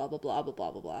tree and blah blah blah blah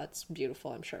blah blah blah. It's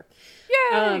beautiful, I'm sure.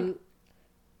 Yay!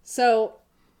 So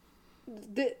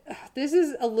this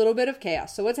is a little bit of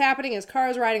chaos. So what's happening is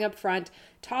Kara's riding up front.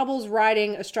 Tobble's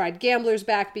riding astride Gambler's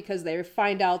back because they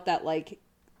find out that like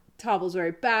Tobble's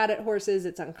very bad at horses.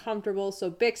 It's uncomfortable. So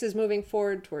Bix is moving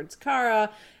forward towards Kara,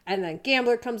 and then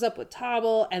Gambler comes up with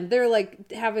Tobble, and they're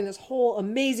like having this whole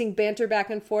amazing banter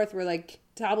back and forth where like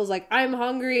Tobble's like, I'm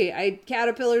hungry.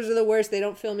 Caterpillars are the worst. They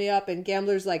don't fill me up. And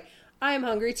Gambler's like, I'm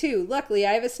hungry too. Luckily,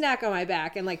 I have a snack on my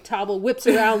back. And like Tobble whips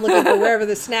around looking for wherever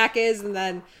the snack is, and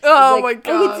then Oh he's like, my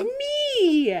God. Oh, it's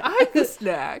me. I'm the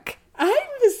snack. I'm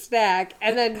the snack.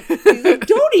 And then he's like,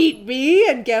 don't eat me.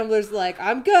 And Gambler's like,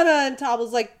 I'm gonna. And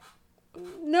Tobble's like,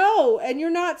 no. And you're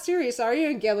not serious, are you?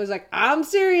 And Gambler's like, I'm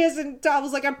serious. And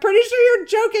Tobble's like, I'm pretty sure you're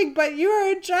joking, but you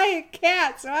are a giant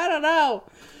cat, so I don't know.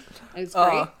 And it's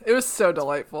great. It was so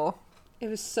delightful. It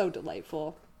was so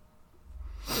delightful.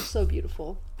 It was so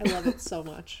beautiful. I love it so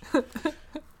much.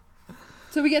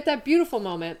 So we get that beautiful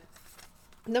moment.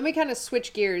 And then we kind of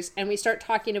switch gears and we start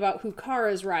talking about who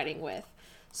Kara's riding with.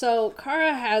 So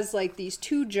Kara has like these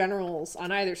 2 generals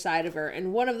on either side of her,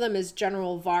 and one of them is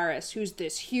General Varus, who's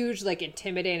this huge, like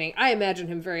intimidating, I imagine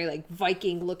him very like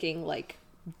Viking looking, like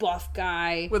buff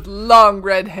guy. With long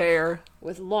red hair.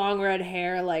 With long red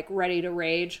hair, like ready to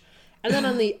rage. And then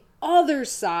on the other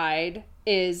side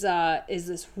is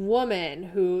this woman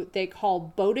who they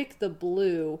call Bodic the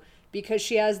Blue, because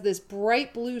she has this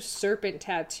bright blue serpent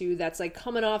tattoo that's like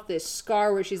coming off this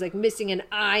scar where she's like missing an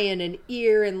eye and an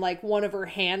ear, and like one of her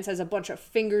hands has a bunch of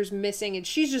fingers missing, and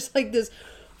she's just like this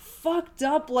fucked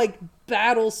up like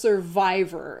battle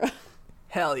survivor.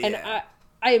 Hell yeah. And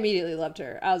I immediately loved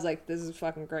her. I was like, this is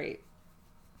fucking great.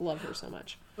 Love her so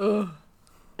much. Ugh.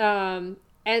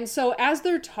 And so as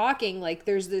they're talking, like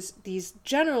there's these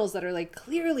generals that are like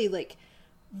clearly like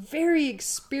very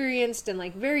experienced and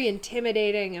like very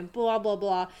intimidating and blah blah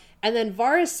blah, and then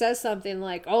Varus says something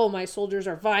like, oh, my soldiers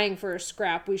are vying for a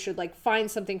scrap, we should like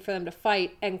find something for them to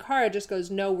fight. And Kara just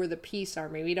goes, no, we're the peace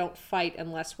army, we don't fight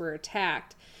unless we're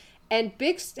attacked. And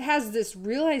Bix has this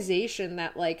realization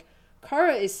that like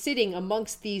Kara is sitting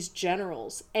amongst these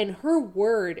generals, and her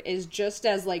word is just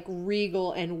as like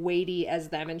regal and weighty as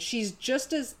them, and she's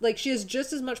just as like, she has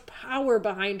just as much power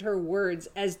behind her words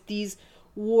as these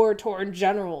war-torn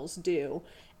generals do.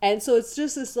 And so it's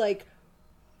just this like,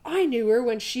 I knew her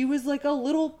when she was like a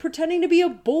little pretending to be a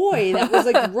boy that was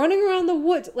like running around the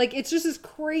woods. Like it's just this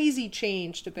crazy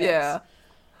change to Bix. Yeah.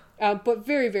 But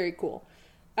very, very cool.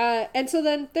 And so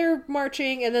then they're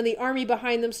marching, and then the army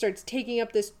behind them starts taking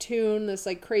up this tune, this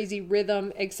like crazy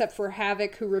rhythm, except for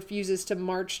Havoc, who refuses to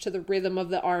march to the rhythm of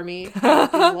the army. He's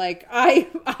like, I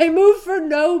move for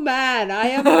no man. I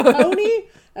am a pony,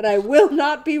 and I will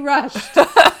not be rushed.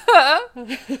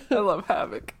 I love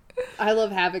Havoc. I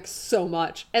love Havoc so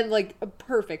much. And like a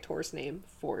perfect horse name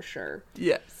for sure.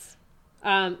 Yes.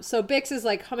 So Bix is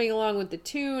like humming along with the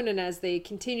tune, and as they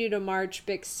continue to march,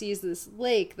 Bix sees this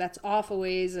lake that's off a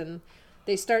ways, and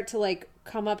they start to like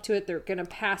come up to it. They're gonna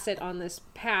pass it on this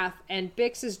path, and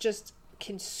Bix is just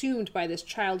consumed by this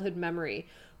childhood memory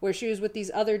where she was with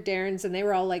these other Darrens, and they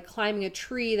were all like climbing a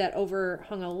tree that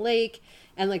overhung a lake,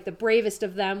 and like the bravest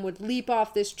of them would leap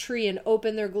off this tree and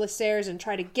open their glissairs and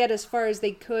try to get as far as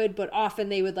they could, but often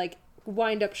they would like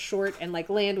wind up short and like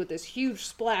land with this huge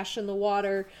splash in the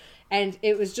water. And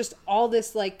it was just all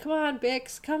this like, come on,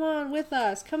 Bix, come on with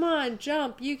us. Come on,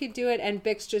 jump, you can do it. And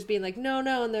Bix just being like, no.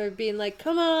 And they're being like,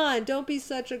 come on, don't be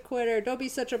such a quitter. Don't be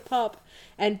such a pup.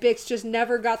 And Bix just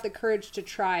never got the courage to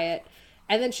try it.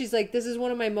 And then she's like, this is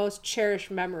one of my most cherished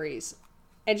memories.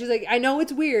 And she's like, I know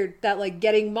it's weird that like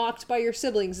getting mocked by your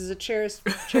siblings is a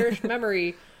cherished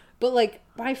memory, but like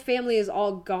my family is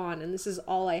all gone and this is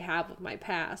all I have of my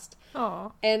past.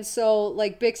 Aw. And so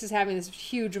like Bix is having this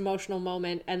huge emotional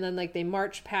moment, and then like they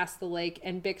march past the lake,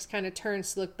 and Bix kind of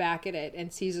turns to look back at it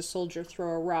and sees a soldier throw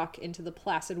a rock into the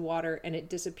placid water, and it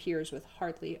disappears with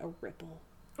hardly a ripple.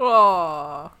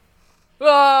 Aw.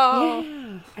 Oh.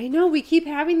 Yeah, I know, we keep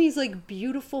having these like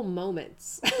beautiful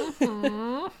moments.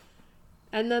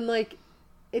 And then like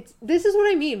this is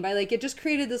what I mean by like it just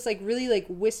created this like really like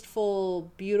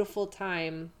wistful, beautiful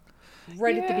time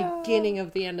right at the beginning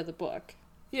of the end of the book.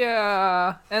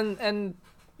 Yeah. And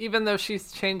even though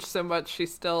she's changed so much, she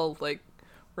still like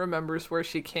remembers where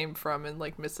she came from and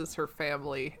like misses her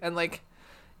family. And like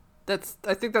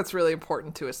I think that's really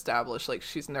important to establish. Like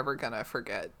she's never gonna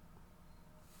forget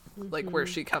like where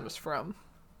she comes from.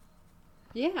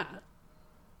 Yeah.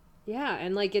 Yeah,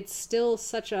 and like it's still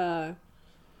such a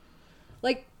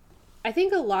like I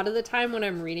think a lot of the time when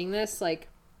I'm reading this, like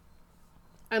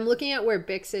I'm looking at where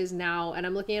Bix is now, and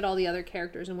I'm looking at all the other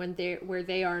characters and where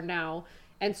they are now.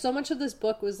 And so much of this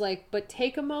book was like, but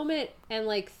take a moment and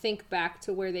like think back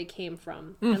to where they came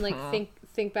from, and like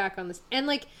think back on this. And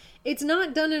like it's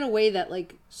not done in a way that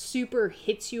like super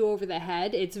hits you over the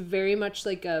head. It's very much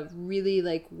like a really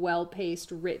like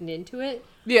well-paced written into it.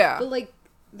 Yeah. But like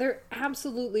they're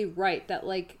absolutely right that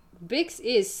like Bix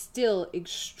is still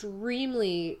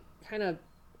extremely kind of,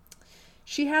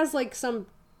 she has like some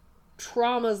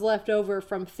traumas left over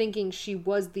from thinking she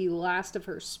was the last of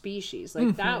her species.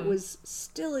 Like that was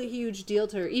still a huge deal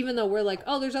to her, even though we're like,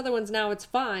 oh, there's other ones now, it's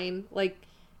fine. Like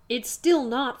it's still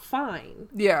not fine.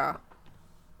 Yeah.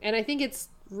 And I think it's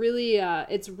really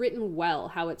it's written well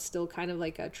how it's still kind of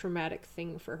like a traumatic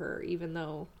thing for her, even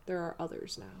though there are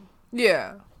others now.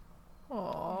 Yeah.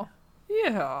 Aw.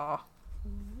 Yeah.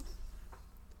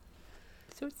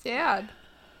 So sad.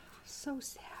 So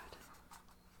sad.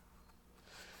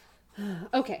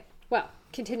 Okay, well,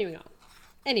 continuing on.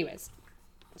 Anyways,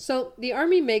 so the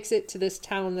army makes it to this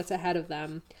town that's ahead of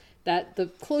them, that the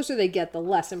closer they get, the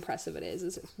less impressive it is.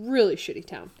 It's a really shitty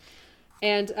town.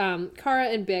 And Kara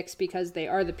and Bix, because they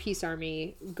are the peace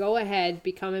army, go ahead,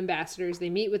 become ambassadors. They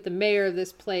meet with the mayor of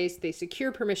this place. They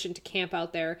secure permission to camp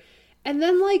out there. And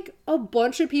then, like, a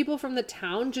bunch of people from the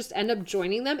town just end up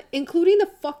joining them, including the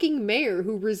fucking mayor,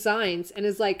 who resigns and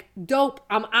is like, dope,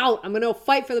 I'm out. I'm gonna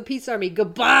fight for the peace army.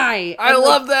 Goodbye. I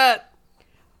love that.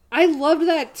 I loved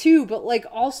that too, but, like,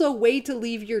 also way to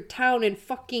leave your town in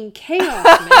fucking chaos,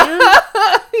 man.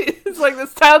 It's like,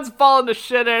 this town's falling to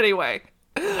shit anyway.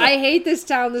 I hate this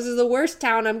town. This is the worst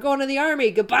town. I'm going to the army.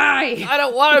 Goodbye. I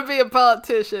don't want to be a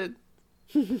politician.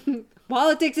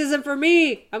 Politics isn't for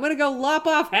me. I'm going to go lop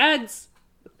off heads.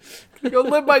 Go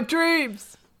live my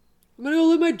dreams. I'm going to go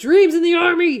live my dreams in the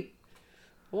army.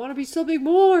 I want to be something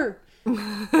more.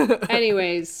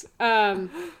 Anyways,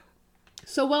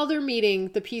 so while they're meeting,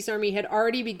 the peace army had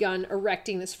already begun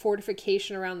erecting this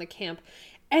fortification around the camp.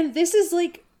 And this is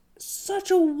like such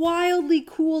a wildly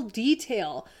cool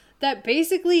detail that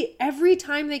basically every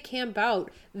time they camp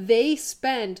out, they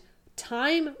spend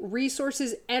time,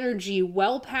 resources, energy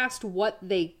well past what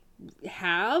they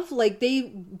have. Like they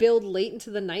build late into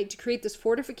the night to create this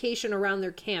fortification around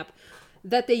their camp,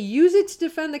 that they use it to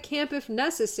defend the camp if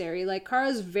necessary. Like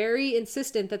Kara's very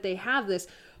insistent that they have this,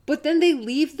 but then they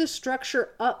leave the structure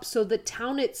up so the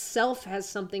town itself has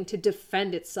something to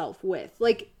defend itself with.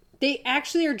 Like they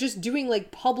actually are just doing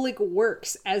like public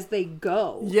works as they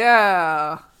go.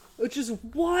 Yeah. Which is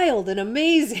wild and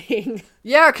amazing.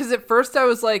 Yeah, because at first I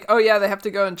was like, oh yeah, they have to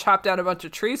go and chop down a bunch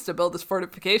of trees to build this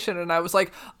fortification. And I was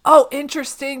like, oh,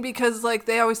 interesting, because like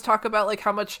they always talk about like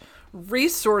how much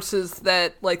resources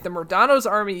that like the Mordano's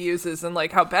army uses and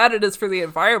like how bad it is for the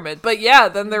environment. But yeah,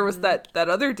 then there was that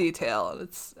other detail. And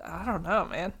it's, I don't know,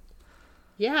 man.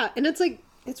 Yeah, and it's like,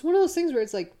 it's one of those things where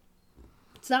it's like,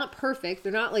 it's not perfect.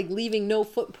 They're not like leaving no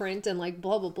footprint and like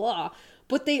blah, blah, blah.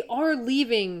 But they are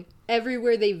leaving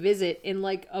everywhere they visit in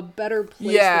like a better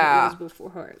place than it was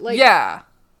before. Like, yeah,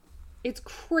 it's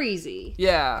crazy.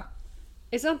 Yeah,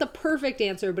 it's not the perfect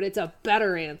answer, but it's a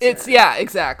better answer. It's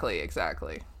exactly.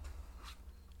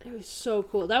 It was so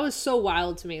cool. That was so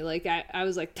wild to me. Like I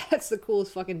was like, that's the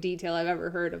coolest fucking detail I've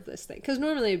ever heard of this thing. Because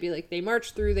normally it'd be like they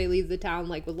march through, they leave the town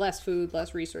like with less food,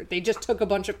 less resource. They just took a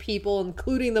bunch of people,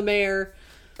 including the mayor.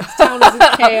 This town is in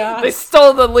chaos. They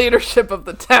stole the leadership of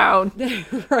the town.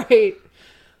 Right.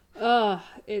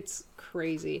 It's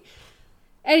crazy.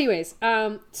 Anyways,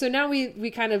 so now we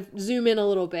kind of zoom in a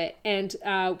little bit, and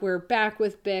we're back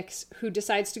with Bix, who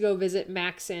decides to go visit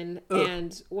Maxon. Ugh.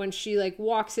 And when she like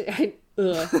walks it,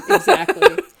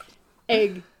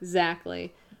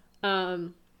 exactly.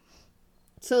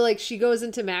 So, like, she goes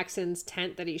into Maxon's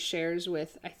tent that he shares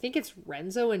with, I think it's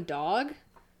Renzo and Dog.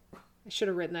 I should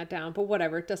have written that down, but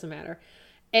whatever, it doesn't matter.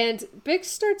 And Bix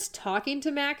starts talking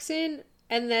to Maxon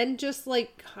and then just,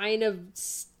 like, kind of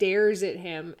stares at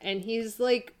him. And he's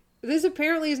like, this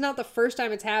apparently is not the first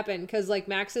time it's happened, because, like,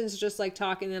 Maxon's just, like,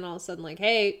 talking, and then all of a sudden, like,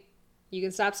 hey, you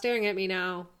can stop staring at me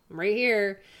now. I'm right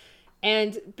here.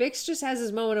 And Bix just has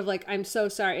this moment of, like, I'm so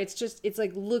sorry. It's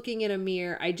like looking in a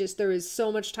mirror. There was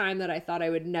so much time that I thought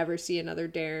I would never see another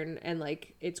Darren. And,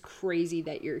 like, it's crazy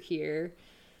that you're here.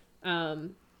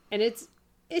 And it's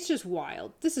just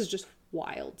wild. This is just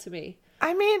wild to me.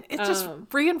 I mean, it just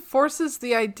reinforces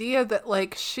the idea that,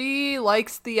 like, she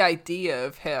likes the idea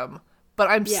of him. But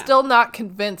I'm still not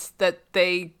convinced that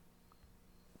they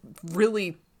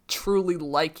really, truly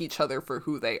like each other for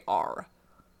who they are.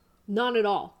 Not at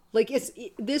all. Like,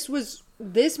 this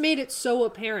made it so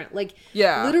apparent. Like,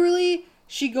 yeah, literally,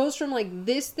 she goes from, like,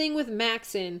 this thing with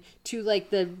Maxon to, like,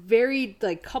 the very,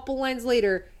 like, couple lines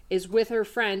later is with her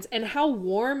friends. And how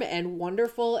warm and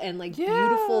wonderful and, like,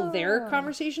 beautiful their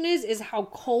conversation is how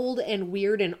cold and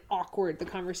weird and awkward the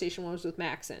conversation was with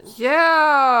Maxon.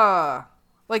 Yeah.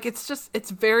 Like,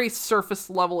 it's very surface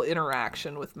level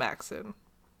interaction with Maxon.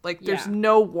 Like, there's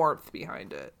no warmth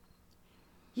behind it.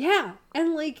 Yeah.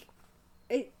 And, like,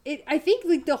 I think,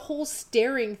 like, the whole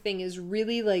staring thing is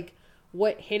really, like,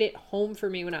 what hit it home for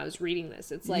me when I was reading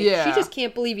this. It's like, she just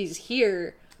can't believe he's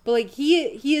here. But, like,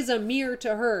 he is a mirror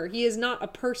to her. He is not a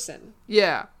person.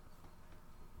 Yeah.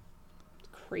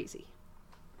 Crazy.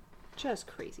 Just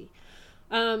crazy.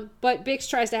 But Bix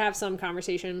tries to have some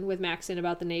conversation with Maxon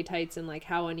about the Natites and, like,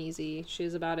 how uneasy she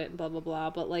is about it and blah, blah,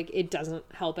 blah. But, like, it doesn't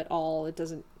help at all. It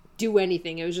doesn't do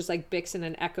anything. It was just, like, Bix in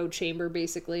an echo chamber,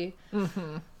 basically.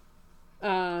 Mm-hmm.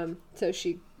 So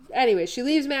she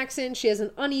leaves Maxon. She has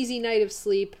an uneasy night of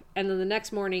sleep. And then the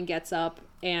next morning gets up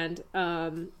and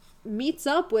meets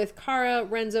up with Kara,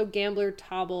 Renzo, Gambler,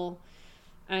 Tobble.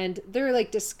 And they're, like,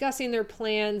 discussing their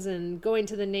plans and going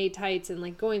to the Natites and,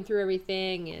 like, going through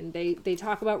everything. And they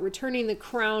talk about returning the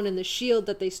crown and the shield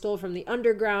that they stole from the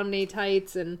underground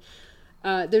Natites. And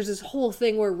there's this whole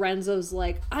thing where Renzo's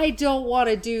like, I don't want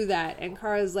to do that. And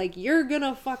Kara's like, you're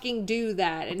gonna fucking do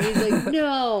that. And he's like,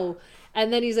 no.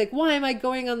 And then he's like, why am I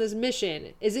going on this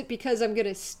mission? Is it because I'm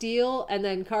gonna steal? And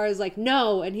then Kara's like,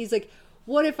 no. And he's like,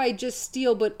 what if I just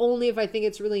steal, but only if I think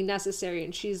it's really necessary?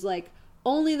 And she's like,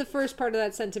 only the first part of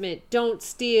that sentiment, don't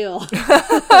steal. And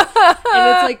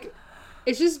it's like,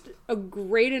 it's just a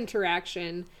great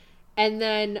interaction. And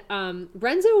then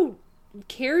Renzo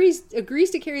agrees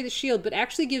to carry the shield, but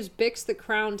actually gives Bix the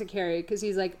crown to carry, because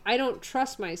he's like, I don't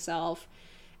trust myself.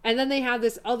 And then they have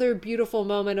this other beautiful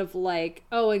moment of, like,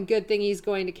 oh, and good thing he's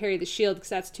going to carry the shield, because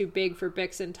that's too big for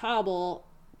Bix and Tobble,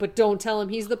 but don't tell him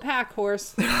he's the pack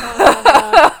horse.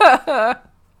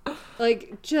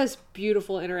 Like, just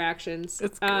beautiful interactions.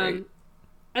 It's great.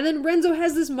 And then Renzo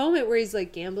has this moment where he's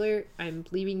like, Gambler, I'm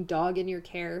leaving Dog in your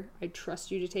care. I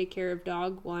trust you to take care of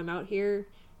Dog while I'm out here.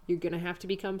 You're going to have to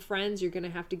become friends. You're going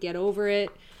to have to get over it.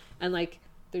 And, like,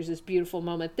 there's this beautiful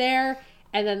moment there.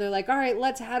 And then they're like, all right,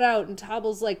 let's head out. And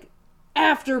Tobble's like,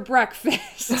 after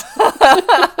breakfast.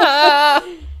 I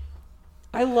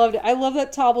loved it. I love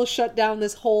that Tobble shut down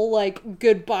this whole, like,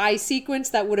 goodbye sequence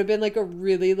that would have been, like, a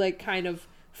really, like, kind of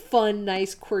fun,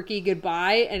 nice, quirky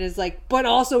goodbye. And is like, but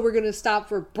also we're going to stop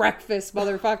for breakfast,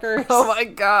 motherfuckers. Oh my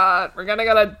god. We're gonna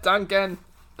go to Dunkin'.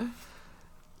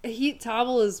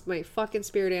 Tobble is my fucking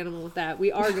spirit animal with that.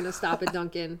 We are going to stop at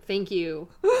Dunkin'. Thank you.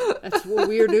 That's what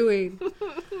we are doing.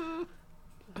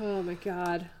 Oh my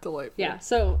god. Delightful. Yeah,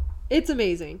 so it's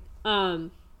amazing.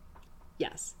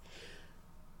 Yes.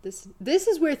 This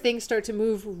is where things start to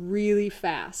move really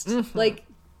fast. Mm-hmm. Like,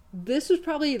 this was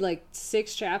probably like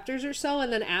 6 chapters or so,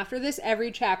 and then after this,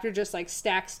 every chapter just like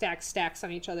stacks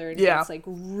on each other, and it's like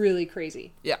really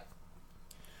crazy. Yeah.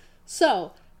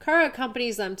 So Kara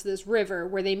accompanies them to this river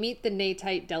where they meet the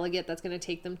Natite delegate that's going to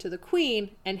take them to the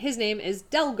queen, and his name is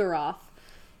Delgaroth.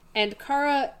 And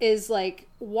Kara is, like,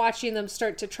 watching them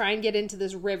start to try and get into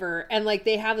this river. And, like,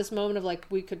 they have this moment of, like,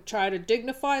 we could try to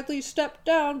dignifiedly step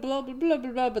down, blah, blah, blah,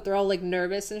 blah, blah. But they're all, like,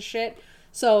 nervous and shit.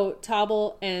 So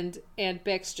Tobble and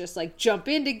Bix just, like, jump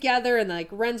in together. And, like,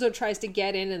 Renzo tries to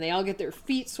get in. And they all get their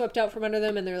feet swept out from under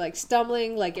them. And they're, like,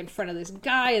 stumbling, like, in front of this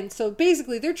guy. And so,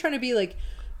 basically, they're trying to be, like,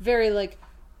 very, like,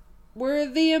 we're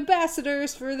the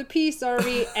ambassadors for the peace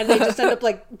army, and they just end up,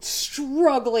 like,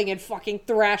 struggling and fucking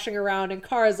thrashing around, and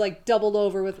Kara's, like, doubled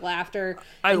over with laughter,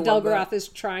 and Delgaroth is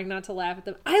trying not to laugh at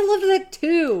them. I loved that,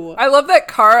 too! I love that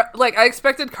Kara, like, I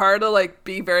expected Kara to, like,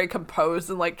 be very composed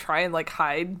and, like, try and, like,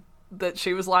 hide that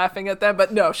she was laughing at them,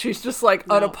 but no, she's just like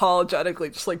No.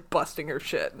 unapologetically just like busting her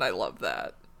shit, and I love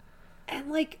that.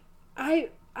 And like I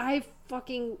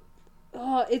fucking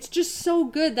it's just so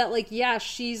good that like, yeah,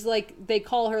 she's like, they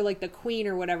call her like the queen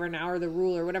or whatever now, or the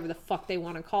ruler, whatever the fuck they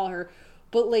want to call her,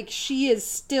 but like she is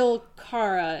still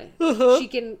Kara. She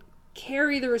can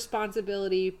carry the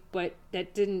responsibility, but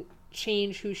that didn't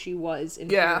change who she was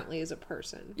inherently as a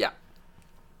person. Yeah.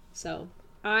 So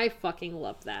I fucking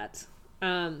love that.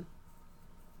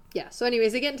 Yeah, so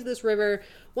anyways, they get into this river.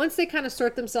 Once they kind of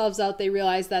sort themselves out, they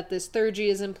realize that this Theurgy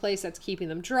is in place that's keeping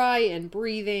them dry and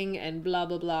breathing and blah,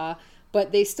 blah, blah.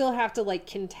 But they still have to, like,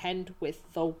 contend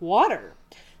with the water.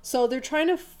 So they're trying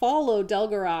to follow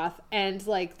Delgaroth, and,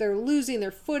 like, they're losing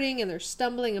their footing and they're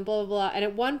stumbling and blah, blah, blah. And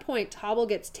at one point, Tobble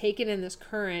gets taken in this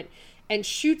current and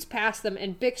shoots past them,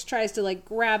 and Bix tries to, like,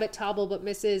 grab at Tobble but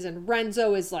misses, and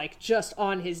Renzo is, like, just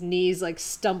on his knees, like,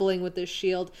 stumbling with his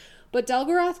shield. But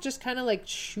Delgaroth just kind of, like,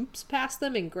 shoops past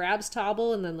them and grabs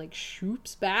Tobble and then, like,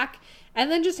 shoops back. And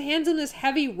then just hands him this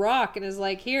heavy rock and is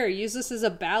like, here, use this as a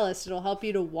ballast. It'll help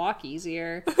you to walk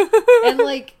easier. And,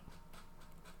 like,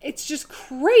 it's just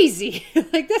crazy.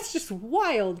 Like, that's just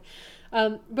wild.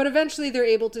 But eventually they're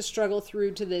able to struggle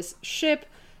through to this ship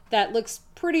that looks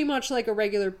pretty much like a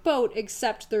regular boat,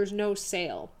 except there's no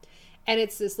sail. And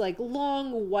it's this, like,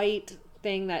 long white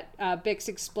thing that Bix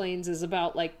explains is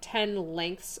about, like, 10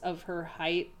 lengths of her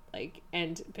height. Like,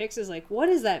 and Bix is like, what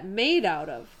is that made out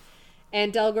of?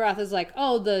 And Delgaroth is like,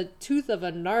 oh, the tooth of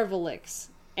a Narvalix.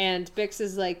 And Bix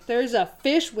is like, there's a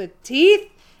fish with teeth?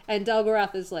 And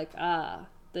Delgaroth is like,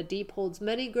 the deep holds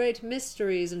many great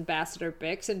mysteries, Ambassador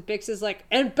Bix. And Bix is like,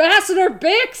 Ambassador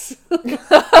Bix?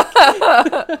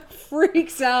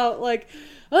 Freaks out, like,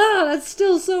 that's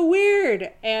still so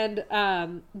weird. And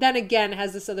then again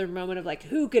has this other moment of like,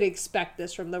 who could expect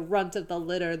this from the runt of the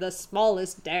litter, the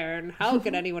smallest Darn? How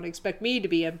could anyone expect me to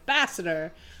be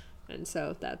ambassador? And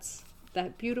so that's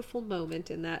that beautiful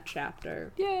moment in that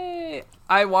chapter. Yay!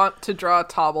 I want to draw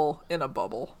Tobble in a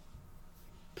bubble.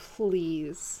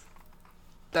 Please.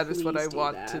 That is what I Please do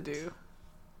want that. to do.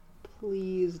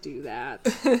 Please do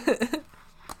that.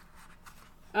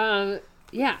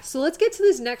 Yeah, so let's get to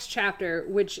this next chapter,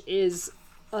 which is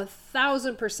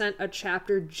 1,000% a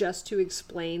chapter just to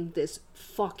explain this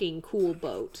fucking cool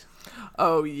boat.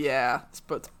 Oh yeah, this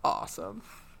boat's awesome.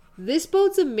 This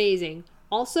boat's amazing.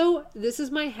 Also, this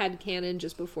is my headcanon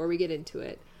just before we get into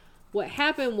it. What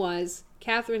happened was,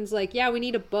 Catherine's like, yeah, we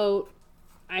need a boat.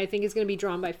 I think it's going to be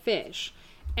drawn by fish.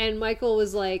 And Michael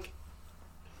was like,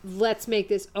 let's make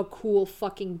this a cool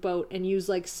fucking boat and use,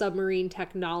 like, submarine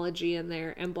technology in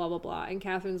there and blah, blah, blah. And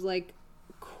Catherine's like,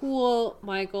 cool,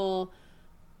 Michael.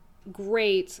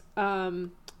 Great.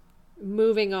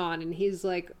 Moving on. And he's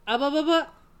like,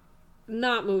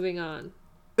 not moving on.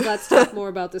 Let's talk more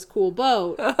about this cool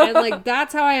boat. And, like,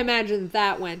 that's how I imagine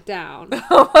that went down.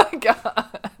 Oh my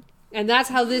god. And that's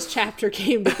how this chapter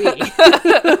came to be.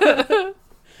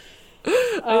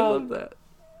 I love that.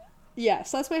 Yeah,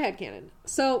 so that's my headcanon.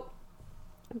 So,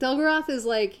 Delgaroth is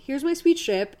like, here's my sweet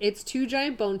ship. It's 2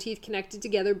 giant bone teeth connected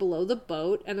together below the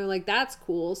boat. And they're like, that's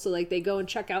cool. So, like, they go and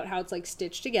check out how it's, like,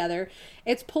 stitched together.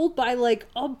 It's pulled by, like,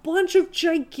 a bunch of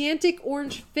gigantic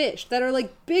orange fish that are,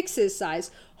 like, Bix's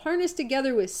size, harnessed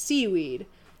together with seaweed.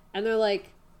 And they're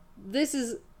like, this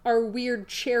is our weird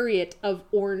chariot of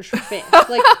orange fish.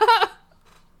 Like,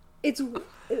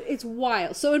 it's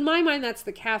wild. So in my mind, that's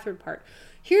the Catherine part.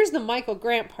 Here's the Michael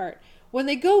Grant part. When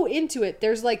they go into it,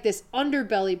 there's like this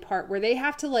underbelly part where they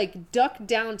have to like duck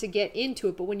down to get into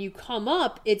it. But when you come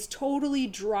up, it's totally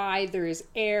dry. There's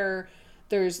air.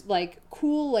 There's like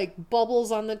cool like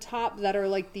bubbles on the top that are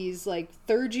like these like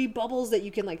Theurgy bubbles that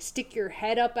you can like stick your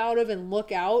head up out of and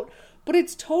look out. But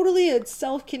it's totally a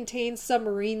self-contained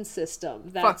submarine system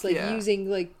that's like using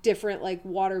like different like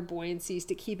water buoyancies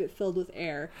to keep it filled with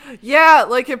air. Yeah,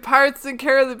 like in Pirates and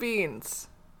Caribbeans.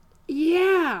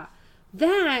 Yeah,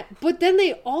 that. But then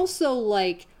they also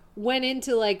like went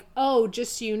into like, oh,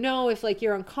 just so you know, if like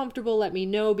you're uncomfortable, let me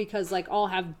know, because like I'll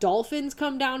have dolphins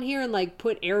come down here and like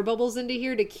put air bubbles into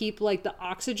here to keep like the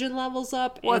oxygen levels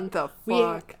up. What and the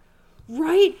fuck?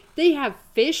 Right? They have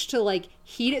fish to like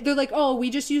heat it. They're like, oh, we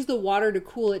just use the water to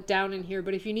cool it down in here,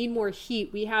 but if you need more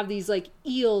heat, we have these like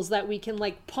eels that we can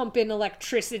like pump in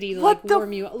electricity to like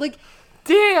warm you up. Like,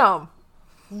 damn.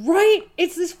 Right?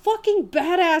 It's this fucking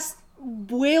badass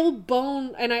whale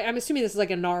bone, and I'm assuming this is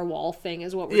like a narwhal thing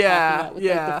is what we're talking about with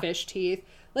like the fish teeth.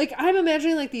 Like, I'm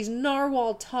imagining like these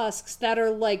narwhal tusks that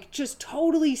are like just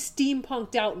totally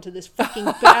steampunked out into this fucking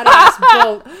badass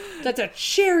boat that's a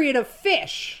chariot of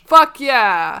fish. Fuck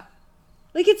yeah.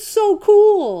 Like, it's so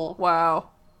cool. Wow.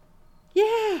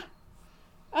 Yeah.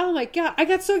 Oh my god, I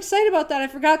got so excited about that. I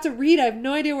forgot to read. I have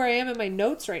no idea where I am in my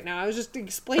notes right now. I was just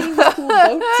explaining this cool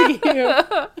boat to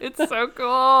you. It's so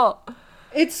cool.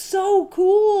 It's so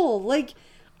cool. Like,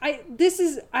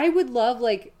 I would love,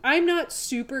 like, I'm not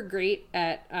super great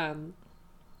at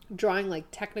drawing, like,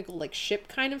 technical, like, ship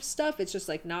kind of stuff. It's just,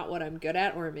 like, not what I'm good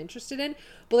at or I'm interested in.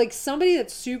 But, like, somebody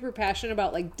that's super passionate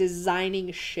about, like,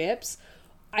 designing ships,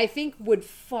 I think would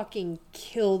fucking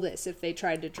kill this if they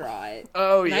tried to draw it.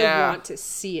 Oh, and yeah. I want to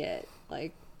see it.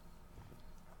 Like,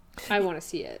 I want to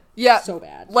see it. Yeah. So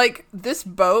bad. Like, this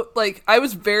boat, like, I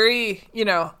was very, you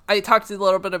know, I talked a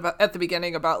little bit about at the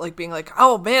beginning about, like, being like,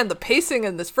 oh, man, the pacing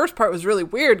in this first part was really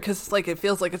weird because, like, it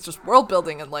feels like it's just world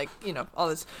building and, like, you know, all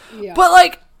this. Yeah. But,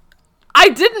 like, I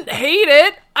didn't hate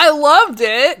it. I loved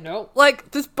it. Nope.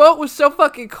 Like, this boat was so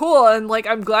fucking cool, and, like,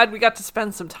 I'm glad we got to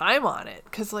spend some time on it,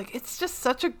 because, like, it's just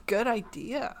such a good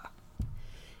idea.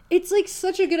 It's, like,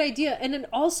 such a good idea. And then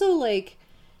also, like,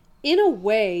 in a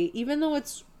way, even though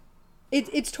it's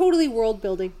totally world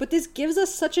building, but this gives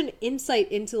us such an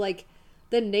insight into, like,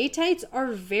 the Natites are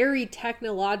very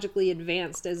technologically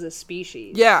advanced as a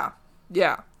species. Yeah.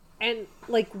 Yeah. And,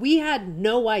 like, we had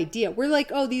no idea. We're like,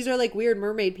 oh, these are, like, weird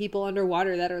mermaid people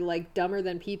underwater that are, like, dumber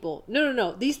than people.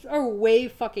 No. These are way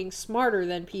fucking smarter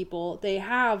than people. They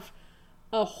have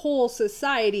a whole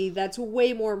society that's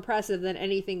way more impressive than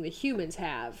anything the humans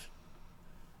have.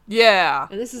 Yeah.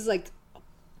 And this is, like,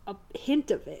 a hint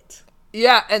of it.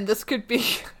 Yeah, and this could be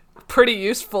pretty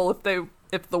useful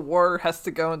if the war has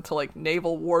to go into, like,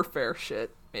 naval warfare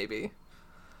shit, maybe.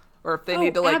 Or if they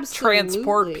need to, like,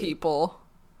 transport absolutely. people.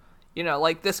 You know,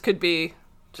 like, this could be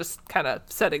just kind of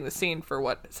setting the scene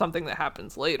for something that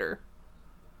happens later.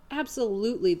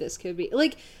 Absolutely, this could be.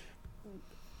 Like,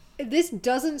 this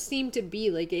doesn't seem to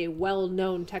be, like, a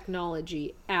well-known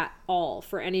technology at all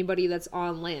for anybody that's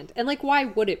on land. And, like, why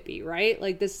would it be, right?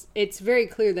 Like, this, it's very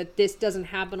clear that this doesn't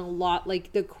happen a lot.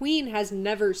 Like, the Queen has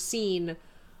never seen,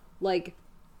 like,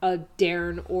 a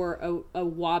Darren or a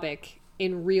Wabik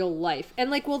in real life.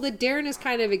 And, like, well, the Darren is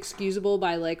kind of excusable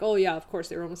by, like, oh yeah, of course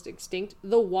they're almost extinct.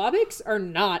 The Wabiks are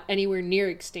not anywhere near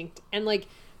extinct. And, like,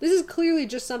 this is clearly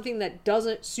just something that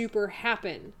doesn't super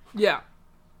happen. Yeah.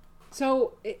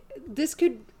 So this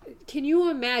could, can you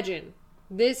imagine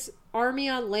this army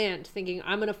on land thinking,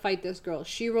 I'm gonna fight this girl?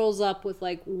 She rolls up with,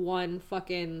 like, one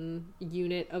fucking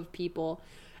unit of people,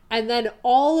 and then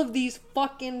all of these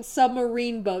fucking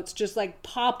submarine boats just, like,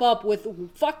 pop up with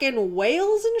fucking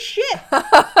whales and shit.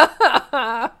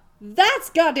 That's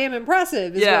goddamn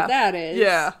impressive, is what that is.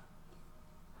 Yeah.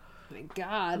 Oh my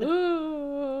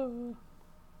god.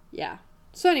 Yeah.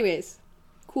 So anyways,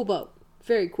 cool boat.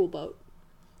 Very cool boat.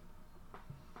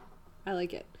 I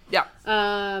like it. Yeah.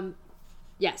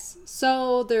 Yes.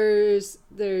 So there's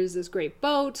this great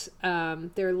boat.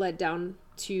 They're led down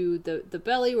to the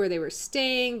belly where they were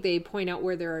staying. They point out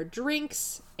where there are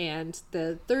drinks and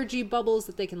the Thurgy bubbles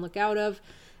that they can look out of.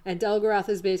 And Delgaroth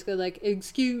is basically like,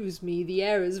 excuse me, the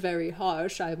air is very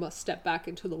harsh. I must step back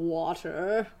into the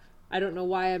water. I don't know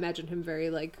why I imagine him very,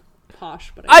 like,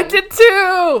 posh, but I did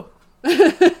too!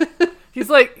 He's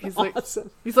like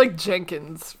awesome. He's like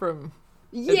Jenkins from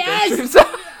Yes! Adventures.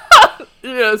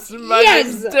 Yes, my Yes!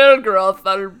 name's Delgaroth.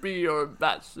 I'll be your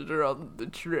ambassador on the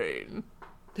train.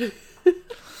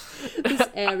 This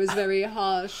air is very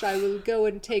harsh. I will go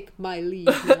and take my leave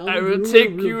now. I will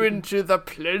take you into the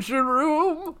pleasure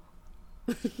room.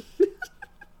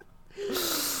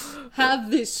 Have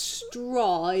this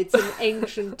straw. It's an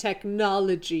ancient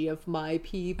technology of my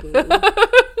people.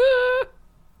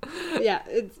 Yeah,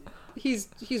 he's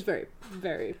very,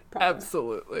 very proper.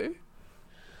 Absolutely.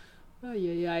 Oh,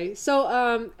 yeah.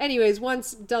 So, anyways,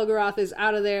 once Delgaroth is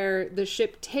out of there, the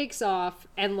ship takes off,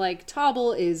 and, like,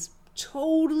 Tobble is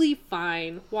totally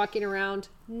fine walking around,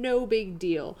 no big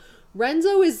deal.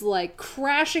 Renzo is, like,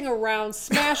 crashing around,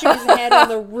 smashing his head on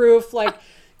the roof, like,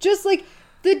 just, like,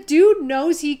 the dude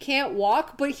knows he can't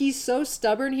walk, but he's so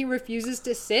stubborn he refuses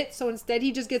to sit, so instead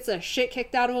he just gets the shit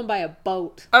kicked out of him by a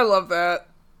boat. I love that.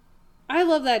 I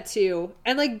love that too.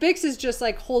 And, like, Bix is just,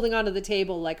 like, holding onto the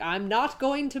table like, I'm not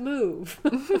going to move.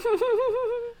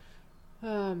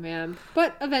 Oh, man.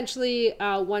 But eventually,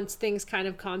 once things kind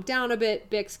of calm down a bit,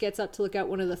 Bix gets up to look at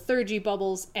one of the Thurgy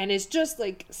bubbles and is just,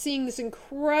 like, seeing this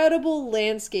incredible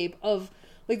landscape of,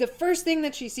 like, the first thing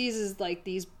that she sees is, like,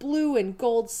 these blue and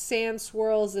gold sand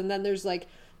swirls, and then there's, like,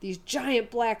 these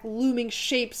giant black looming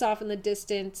shapes off in the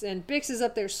distance, and Bix is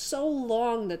up there so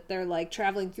long that they're, like,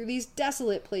 traveling through these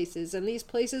desolate places, and these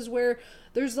places where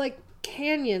there's, like,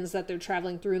 canyons that they're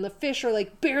traveling through, and the fish are,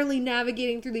 like, barely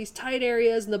navigating through these tight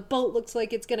areas, and the boat looks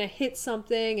like it's gonna hit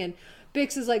something, and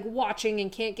Bix is, like, watching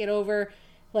and can't get over,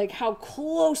 like how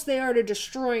close they are to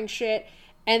destroying shit.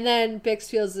 And then Bix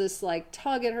feels this like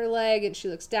tug at her leg, and she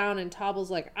looks down, and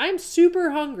Tobble's like, I'm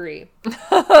super hungry.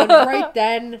 And right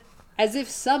then, as if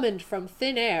summoned from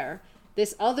thin air,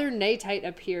 this other Natite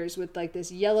appears with like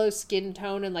this yellow skin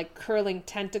tone and like curling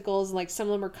tentacles, and like some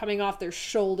of them are coming off their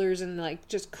shoulders and like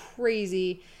just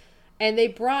crazy. And they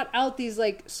brought out these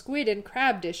like squid and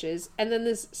crab dishes, and then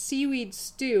this seaweed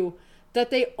stew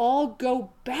that they all go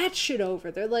batshit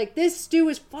over. They're like, this stew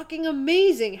is fucking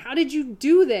amazing. How did you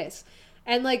do this?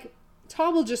 And like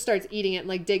Tobble just starts eating it and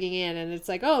like digging in, and it's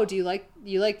like, oh, do you like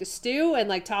the stew? And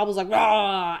like Tobble's like,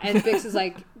 raw, and Bix is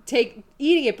like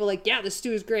eating it, but like, yeah, the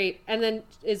stew is great. And then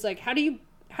it's like, how do you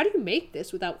make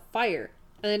this without fire?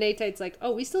 And then Natite's like,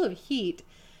 oh, we still have heat.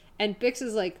 And Bix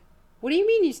is like, what do you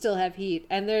mean you still have heat?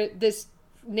 And this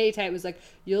Natite was like,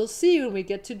 you'll see when we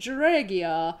get to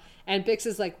Jaragia. And Bix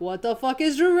is like, what the fuck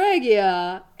is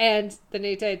Jaragia? And the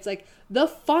Natite's like, the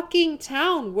fucking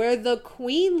town where the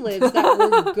queen lives that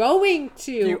we're going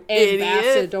to, You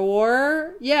ambassador.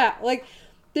 Idiot. Yeah, like,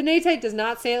 the Natite does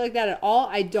not say it like that at all.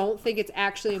 I don't think it's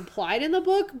actually implied in the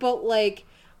book, but, like,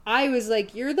 I was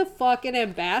like, you're the fucking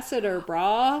ambassador,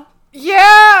 brah.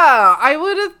 Yeah, I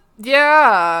would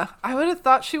have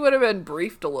thought she would have been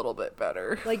briefed a little bit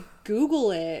better. Like,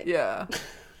 Google it. Yeah.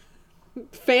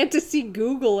 Fantasy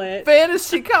Google it.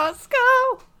 Fantasy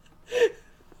Costco.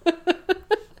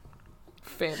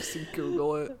 Fantasy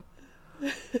Google it.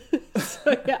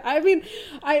 So, yeah, I mean,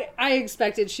 I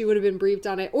expected she would have been briefed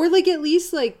on it, or like at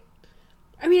least like,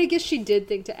 I mean, I guess she did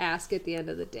think to ask at the end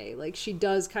of the day. Like, she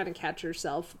does kind of catch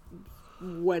herself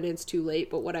when it's too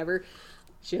late, but whatever.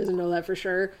 She doesn't know that for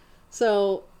sure.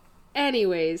 So,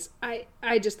 anyways,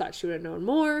 I just thought she would have known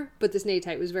more, but this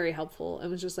Natite was very helpful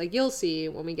and was just like, you'll see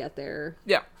when we get there.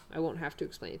 Yeah. I won't have to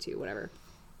explain it to you, whatever.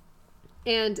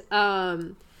 And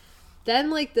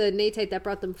then, like, the Natite that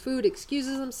brought them food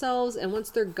excuses themselves, and once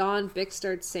they're gone, Bix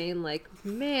starts saying, like,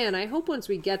 man, I hope once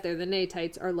we get there, the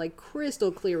Natites are, like,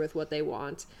 crystal clear with what they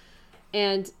want.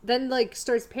 And then, like,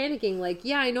 starts panicking, like,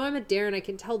 yeah, I know I'm a Darren, I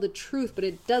can tell the truth, but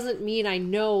it doesn't mean I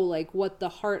know, like, what the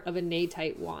heart of a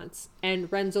Natite wants.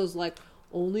 And Renzo's like,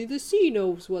 only the sea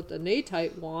knows what the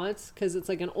Natite wants, because it's,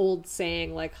 like, an old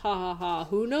saying, like, ha ha ha,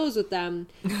 who knows with them?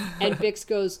 And Bix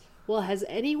goes, well, has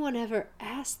anyone ever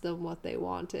asked them what they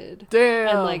wanted? Damn.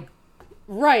 And like,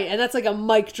 right, and that's like a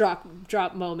mic drop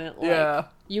moment. Like, yeah.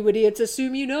 You idiots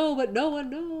assume you know, but no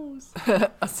one knows.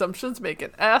 Assumptions make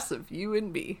an ass of you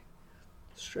and me.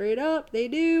 Straight up, they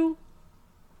do.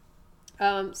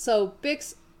 So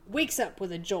Bix wakes up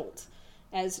with a jolt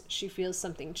as she feels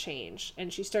something change,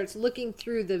 and she starts looking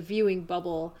through the viewing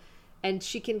bubble, and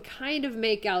she can kind of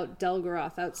make out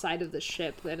Delgaroth outside of the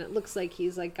ship, and it looks like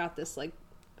he's like got this like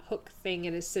hook thing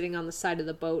and is sitting on the side of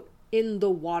the boat in the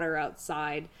water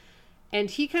outside. And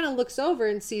he kind of looks over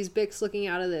and sees Bix looking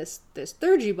out of this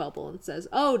Thurgy bubble and says,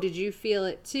 oh, did you feel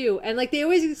it too? And like, they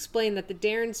always explain that the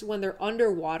Darrens, when they're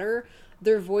underwater,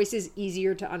 their voice is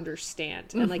easier to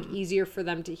understand and like easier for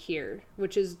them to hear,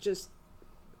 which is just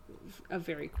a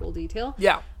very cool detail.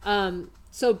 Yeah.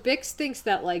 So Bix thinks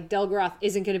that like Delgaroth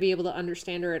isn't going to be able to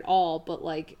understand her at all, but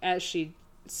like as she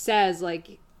says,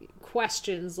 like,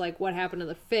 questions like what happened to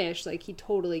the fish, like he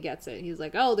totally gets it. He's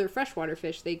like, oh, they're freshwater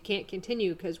fish, they can't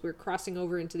continue because we're crossing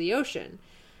over into the ocean.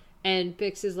 And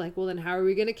Bix is like, well, then how are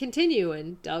we going to continue?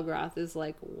 And Delgaroth is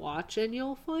like, watch and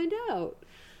you'll find out.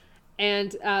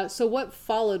 And so what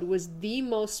followed was the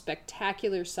most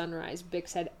spectacular sunrise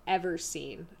Bix had ever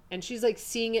seen. And she's like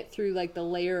seeing it through like the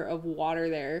layer of water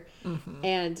there,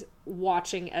 and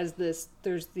watching as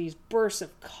there's these bursts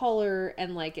of color,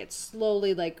 and like it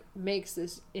slowly like makes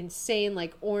this insane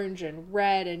like orange and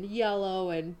red and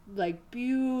yellow and like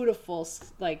beautiful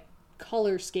like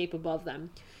colorscape above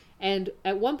them. And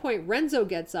at one point Renzo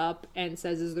gets up and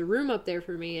says, is the room up there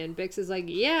for me? And Bix is like,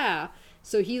 yeah.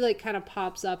 So he like kind of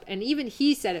pops up, and even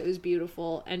he said it was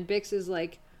beautiful, and Bix is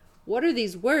like, what are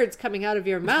these words coming out of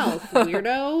your mouth,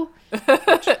 weirdo?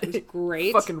 Which was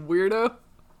great. Fucking weirdo.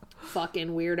 Fucking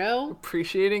weirdo.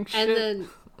 Appreciating shit. And then,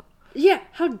 yeah,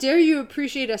 how dare you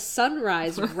appreciate a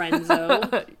sunrise,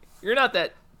 Renzo? You're not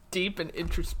that deep and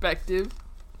introspective.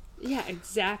 Yeah,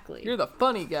 exactly. You're the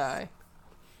funny guy.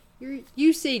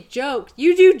 You say joke.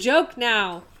 You do joke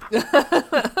now.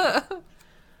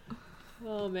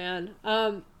 Oh, man.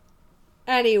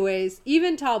 Anyways,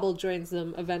 even Tobble joins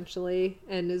them eventually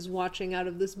and is watching out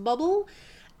of this bubble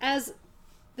as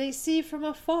they see from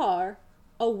afar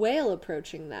a whale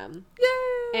approaching them.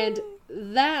 Yay! And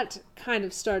that kind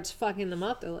of starts fucking them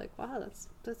up. They're like, wow,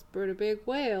 that's a pretty big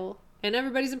whale. And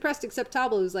everybody's impressed except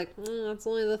Tobble, who's like, that's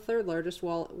only the third largest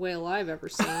whale I've ever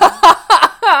seen.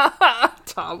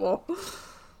 Tobble.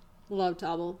 Love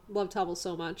Tobble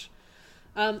so much.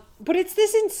 But it's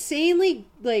this insanely,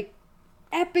 like,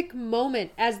 epic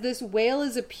moment as this whale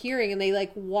is appearing, and they,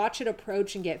 like, watch it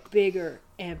approach and get bigger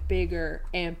and bigger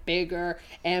and bigger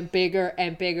and bigger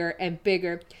and bigger and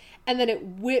bigger. And then it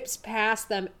whips past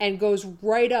them and goes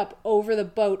right up over the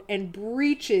boat and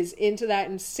breaches into that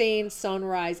insane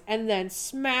sunrise and then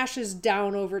smashes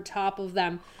down over top of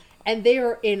them. And they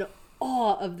are in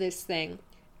awe of this thing.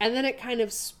 And then it kind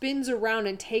of spins around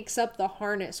and takes up the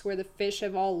harness where the fish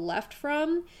have all left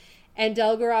from. And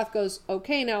Delgaroth goes,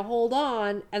 okay, now hold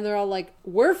on. And they're all like,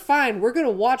 we're fine. We're going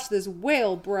to watch this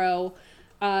whale, bro.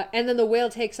 And then the whale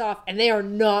takes off, and they are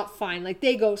not fine. Like,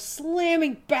 they go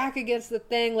slamming back against the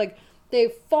thing. Like, they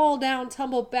fall down,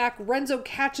 tumble back. Renzo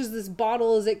catches this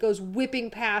bottle as it goes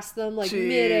whipping past them, like,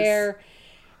 midair.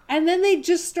 And then they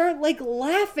just start, like,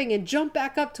 laughing and jump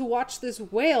back up to watch this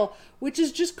whale, which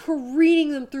is just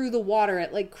careening them through the water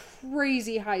at, like,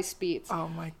 crazy high speeds. Oh,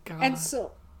 my God. And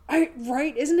so,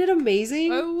 right? Isn't it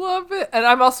amazing? I love it. And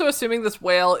I'm also assuming this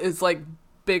whale is, like,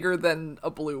 bigger than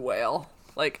a blue whale.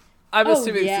 Like, I'm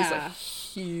assuming this is a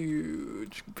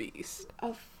huge beast.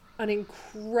 An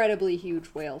incredibly huge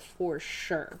whale, for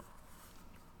sure.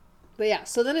 But yeah,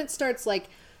 so then it starts, like,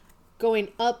 going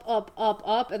up, up, up,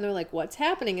 up, and they're like, what's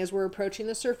happening as we're approaching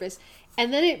the surface?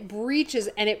 And then it breaches,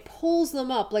 and it pulls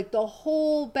them up. Like, the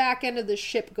whole back end of the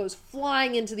ship goes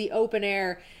flying into the open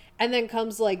air, and then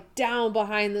comes, like, down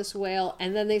behind this whale,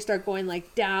 and then they start going,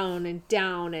 like, down and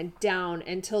down and down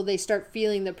until they start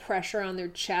feeling the pressure on their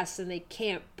chests, and they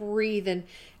can't breathe, and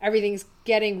everything's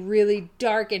getting really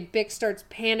dark, and Bix starts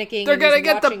panicking. They're gonna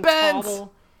get the bends!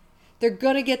 They're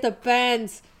gonna get the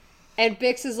bends! And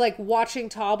Bix is, like, watching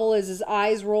Tobble as his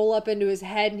eyes roll up into his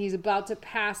head, and he's about to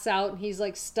pass out, and he's,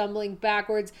 like, stumbling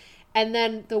backwards. And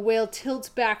then the whale tilts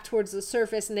back towards the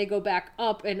surface, and they go back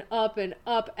up and up and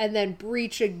up, and then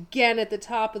breach again at the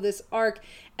top of this arc.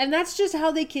 And that's just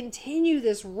how they continue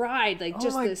this ride. Like,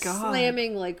 just this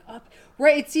slamming, like, up.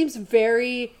 Right, it seems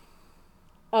very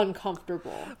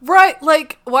uncomfortable. Right,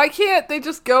 like, why can't they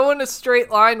just go in a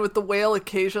straight line with the whale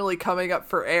occasionally coming up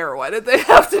for air? Why did they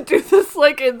have to do this,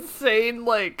 like, insane,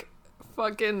 like,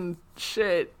 fucking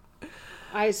shit?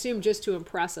 I assume just to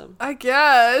impress him. I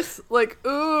guess. Like,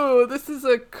 ooh, this is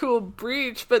a cool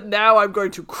breach, but now I'm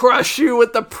going to crush you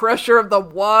with the pressure of the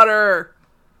water.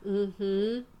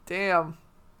 Mm-hmm. Damn.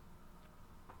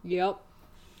 Yep.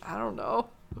 I don't know.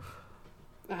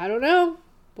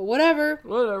 But whatever.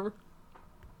 Whatever.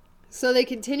 So they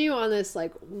continue on this,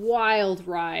 like, wild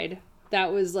ride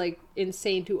that was, like,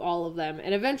 insane to all of them.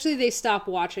 And eventually they stop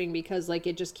watching because, like,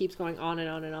 it just keeps going on and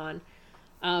on and on.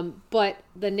 But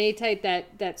the Natite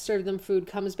that served them food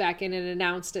comes back in and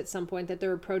announced at some point that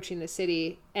they're approaching the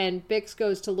city. And Bix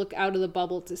goes to look out of the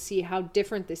bubble to see how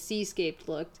different the seascape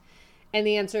looked. And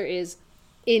the answer is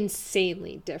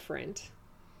insanely different.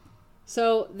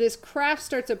 So this craft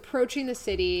starts approaching the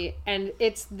city, and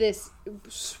it's this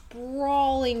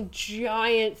sprawling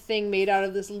giant thing made out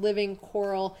of this living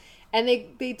coral. And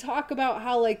they talk about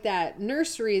how, like, that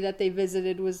nursery that they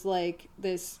visited was, like,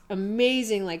 this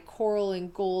amazing, like, coral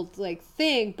and gold, like,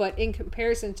 thing. But in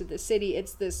comparison to the city,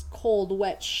 it's this cold,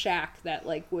 wet shack that,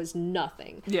 like, was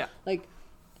nothing. Yeah. Like,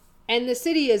 and the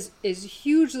city is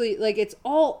hugely, like, it's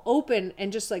all open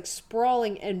and just, like,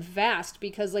 sprawling and vast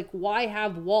because, like, why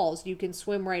have walls? You can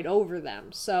swim right over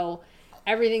them. So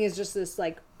everything is just this,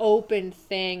 like, open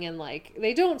thing, and, like,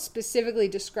 they don't specifically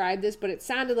describe this, but it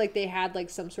sounded like they had, like,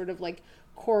 some sort of, like,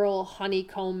 coral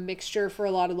honeycomb mixture for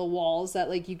a lot of the walls that,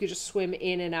 like, you could just swim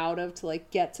in and out of to,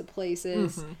 like, get to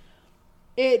places.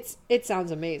 Mm-hmm. It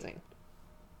sounds amazing.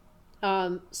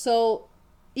 So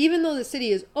even though the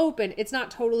city is open, it's not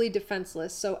totally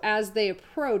defenseless. So as they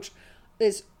approach,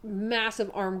 this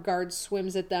massive armed guard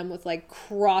swims at them with, like,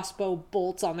 crossbow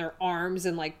bolts on their arms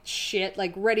and, like, shit,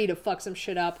 like, ready to fuck some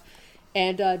shit up.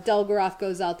 And Delgaroth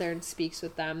goes out there and speaks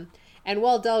with them. And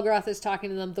while Delgaroth is talking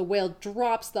to them, the whale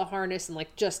drops the harness and,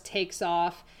 like, just takes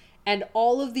off. And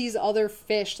all of these other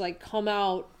fish, like, come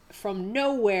out from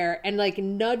nowhere and, like,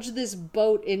 nudge this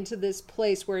boat into this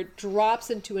place where it drops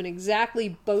into an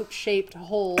exactly boat-shaped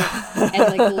hole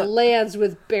and, like, lands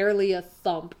with barely a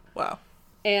thump. Wow.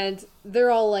 And they're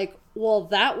all like, well,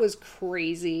 that was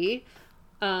crazy.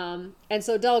 And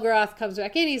so Delgaroth comes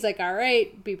back in. He's like, all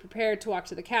right, be prepared to walk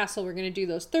to the castle. We're going to do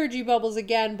those third G bubbles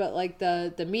again, but, like,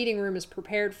 the meeting room is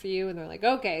prepared for you. And they're like,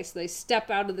 okay. So they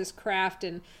step out of this craft,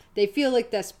 and they feel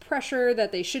like this pressure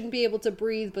that they shouldn't be able to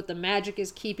breathe, but the magic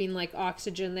is keeping, like,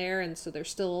 oxygen there, and so they're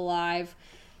still alive.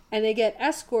 And they get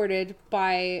escorted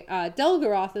by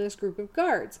Delgaroth and this group of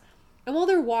guards. And while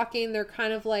they're walking, they're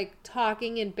kind of, like,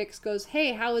 talking, and Bix goes,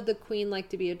 hey, how would the queen like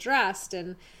to be addressed?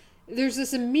 And there's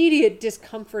this immediate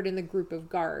discomfort in the group of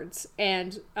guards,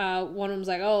 and one of them's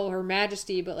like, oh, Her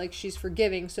Majesty, but like she's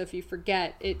forgiving, so if you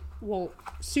forget, it won't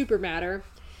super matter.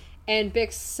 And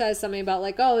Bix says something about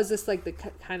like, oh, is this like the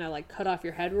kind of like cut off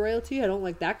your head royalty? I don't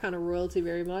like that kind of royalty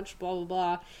very much, blah blah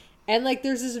blah. And like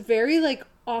there's this very like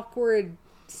awkward,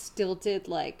 stilted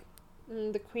like,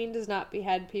 the queen does not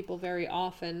behead people very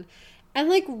often. And,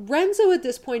 like, Renzo at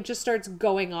this point just starts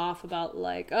going off about,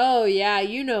 like, oh, yeah,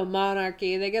 you know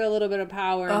monarchy. They get a little bit of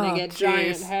power and they get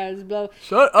giant heads. Blah.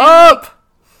 Shut up!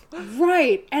 Like,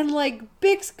 right. And, like,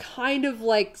 Bix kind of,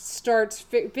 like, starts...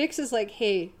 Bix is like,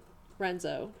 hey,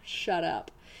 Renzo, shut up.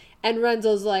 And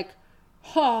Renzo's like,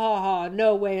 ha, ha, ha,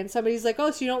 no way. And somebody's like, oh,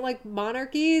 so you don't like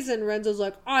monarchies? And Renzo's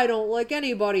like, I don't like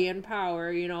anybody in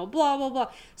power, you know, blah, blah,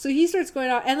 blah. So he starts going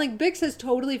out, and, like, Bix has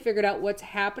totally figured out what's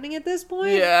happening at this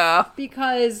point. Yeah.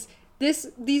 Because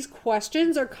these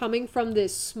questions are coming from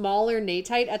this smaller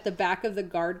Natite at the back of the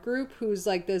guard group, who's,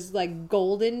 like, this, like,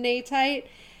 golden Natite.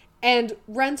 And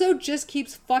Renzo just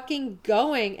keeps fucking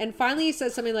going. And finally he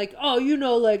says something like, oh, you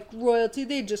know, like, royalty,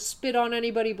 they just spit on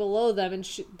anybody below them. And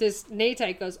this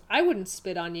Natite goes, I wouldn't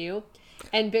spit on you.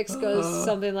 And Bix goes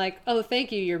something like, oh,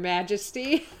 thank you, Your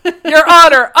Majesty. Your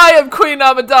Honor, I am Queen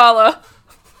Amidala.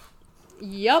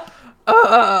 Yup.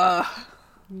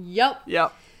 Yup.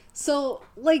 Yep. So,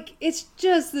 like, it's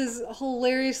just this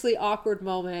hilariously awkward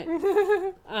moment.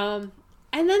 And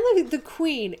then the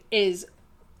queen is...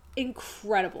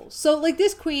 incredible. So, like,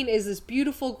 this queen is this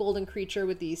beautiful golden creature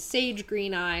with these sage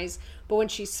green eyes, but when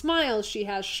she smiles, she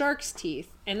has shark's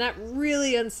teeth, and that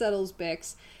really unsettles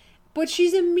Bix. But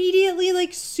she's immediately,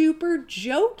 like, super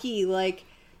jokey. Like,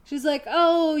 she's like,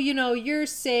 oh, you know, you're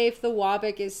safe, the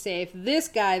Wabik is safe. This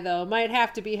guy, though, might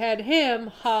have to behead him.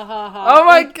 Ha ha ha. Oh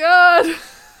my god!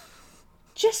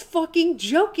 Just fucking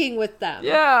joking with them.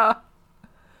 Yeah.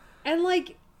 And,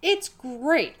 like, it's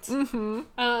great.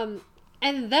 Mm-hmm.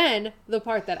 And then, the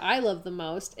part that I love the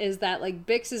most is that, like,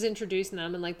 Bix is introducing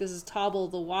them, and, like, this is Tobble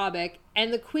the Wabik,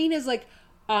 and the queen is like,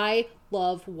 I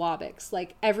love Wabiks.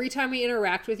 Like, every time we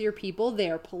interact with your people, they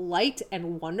are polite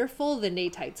and wonderful. The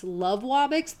Natites love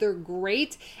Wabiks. They're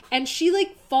great. And she,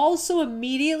 like, falls so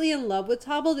immediately in love with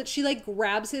Tobble that she, like,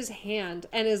 grabs his hand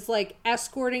and is, like,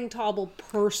 escorting Tobble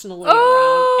personally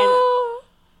around.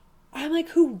 And I'm like,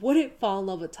 who wouldn't fall in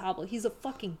love with Tobble? He's a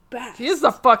fucking best. He is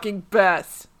the fucking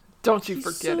best. Don't you He's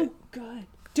forget so it. Good.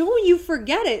 Don't you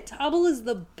forget it. Tobble is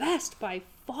the best by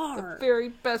far. The very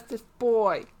bestest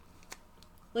boy.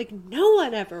 Like, no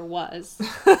one ever was.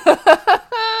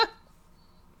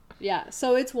 Yeah,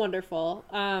 so it's wonderful.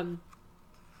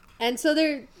 And so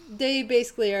they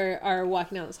basically are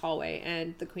walking down this hallway,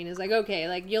 and the queen is like, okay,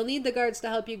 like, you'll need the guards to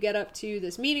help you get up to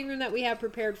this meeting room that we have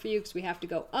prepared for you, because we have to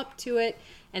go up to it,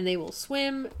 and they will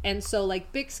swim. And so,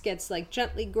 like, Bix gets, like,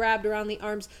 gently grabbed around the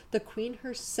arms. The queen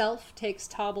herself takes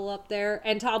Tobble up there,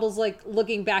 and Tobble's, like,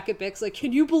 looking back at Bix, like,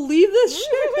 can you believe this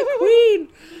shit? The queen!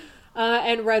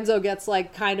 And Renzo gets,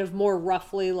 like, kind of more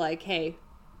roughly, like, hey,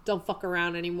 don't fuck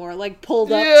around anymore, like,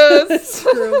 pulled up to this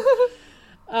room.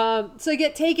 So they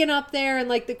get taken up there, and,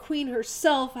 like, the queen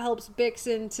herself helps Bix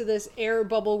into this air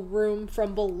bubble room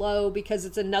from below, because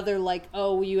it's another, like,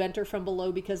 oh, you enter from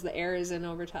below because the air is in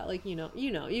over top. Like, you know,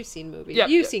 you've seen movies. Yep,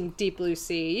 you've seen Deep Blue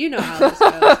Sea. You know how this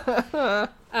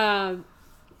goes.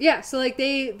 Yeah, so, like,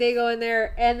 they go in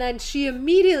there, and then she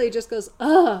immediately just goes,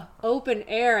 ugh, open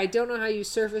air. I don't know how you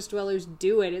surface dwellers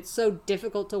do it. It's so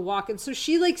difficult to walk. And so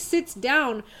she, like, sits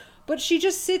down, but she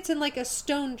just sits in, like, a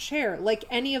stone chair, like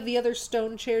any of the other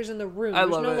stone chairs in the room.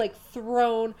 There's no, like,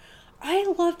 throne. I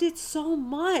loved it so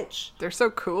much. They're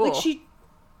so cool. Like,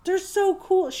 they're so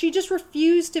cool. She just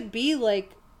refused to be,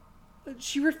 like,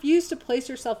 she refused to place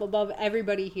herself above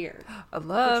everybody here. I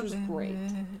love which was great.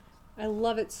 I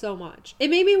love it so much. It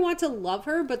made me want to love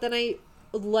her, but then I,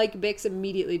 like Bix,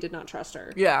 immediately did not trust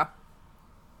her. Yeah.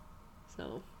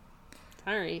 So,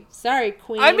 sorry,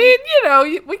 queen. I mean, you know,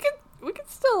 we can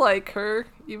still like her,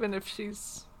 even if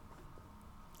she's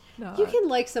not. You can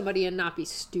like somebody and not be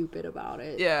stupid about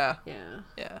it. Yeah. Yeah.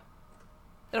 Yeah.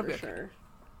 It'll be okay. Sure.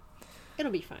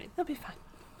 It'll be fine. It'll be fine.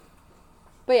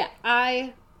 But yeah,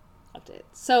 I loved it.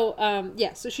 So,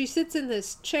 so she sits in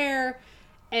this chair,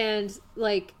 and,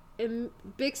 like,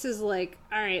 Bix is like,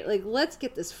 all right, like, let's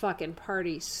get this fucking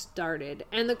party started.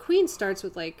 And the queen starts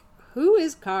with, like, who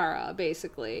is Kara,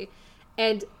 basically?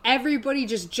 And everybody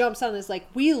just jumps on this, like,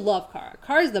 we love Kara.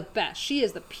 Kara's the best. She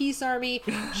is the peace army.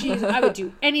 I would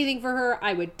do anything for her.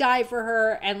 I would die for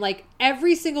her. And, like,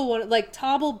 every single one, like,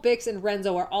 Tobble, Bix, and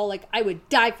Renzo are all like, I would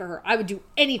die for her. I would do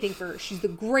anything for her. She's the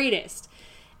greatest.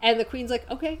 And the queen's like,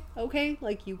 okay,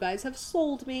 like, you guys have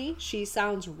sold me. She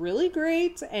sounds really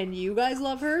great, and you guys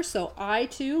love her, so I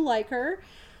too like her.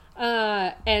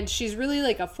 And she's really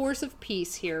like a force of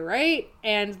peace here, right?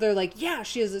 And they're like, yeah,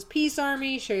 she has this peace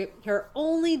army. Her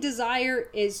only desire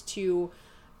is to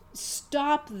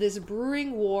stop this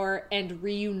brewing war and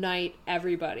reunite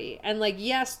everybody. And like,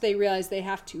 yes, they realize they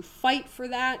have to fight for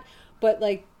that, but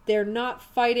like, they're not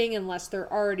fighting unless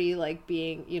they're already like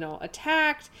being,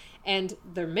 attacked. And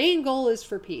their main goal is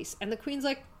for peace. And the queen's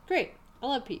like, great, I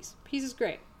love peace. Peace is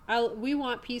great. We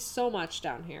want peace so much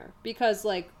down here, because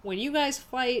like, when you guys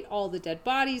fight, all the dead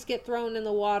bodies get thrown in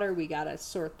the water. We gotta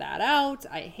sort that out.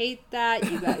 I hate that.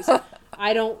 You guys,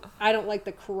 I don't like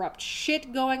the corrupt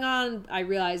shit going on. I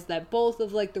realize that both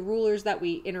of like the rulers that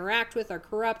we interact with are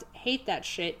corrupt. Hate that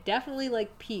shit. Definitely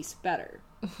like peace better.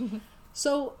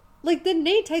 So like, the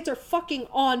Natites are fucking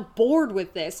on board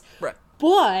with this. Right.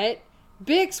 But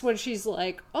Bix, when she's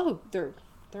like, oh, they're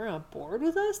on board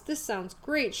with us? This sounds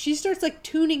great. She starts like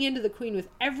tuning into the queen with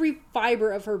every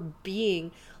fiber of her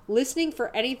being, listening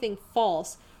for anything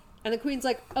false. And the queen's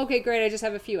like, okay, great, I just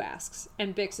have a few asks.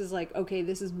 And Bix is like, okay,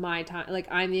 this is my time. Like,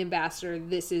 I'm the ambassador.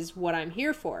 This is what I'm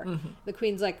here for. Mm-hmm. The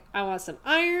queen's like, I want some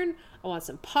iron. I want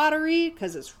some pottery,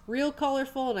 because it's real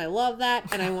colorful and I love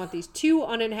that. And I want these 2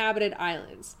 uninhabited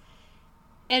islands.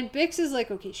 And Bix is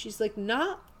like, okay, she's like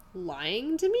not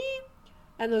lying to me.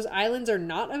 And those islands are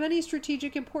not of any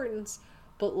strategic importance.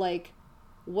 But like,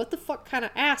 what the fuck kind of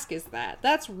ask is that?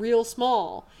 That's real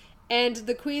small. And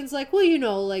the queen's like,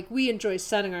 well, like, we enjoy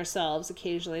sunning ourselves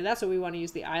occasionally. That's what we want to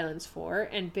use the islands for.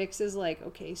 And Bix is like,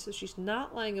 okay, so she's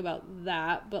not lying about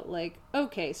that. But like,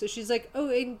 okay. So she's like,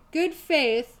 oh, in good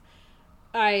faith,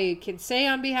 I can say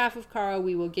on behalf of Kara,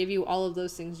 we will give you all of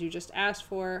those things you just asked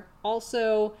for.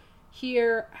 Also,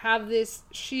 here, have this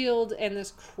shield and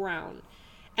this crown.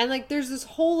 And like, there's this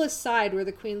whole aside where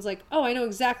the queen's like, oh, I know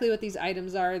exactly what these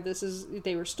items are.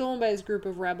 They were stolen by this group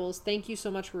of rebels. Thank you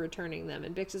so much for returning them.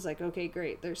 And Bix is like, okay,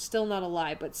 great. There's still not a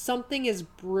lie, but something is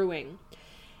brewing.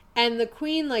 And the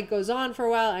queen like goes on for a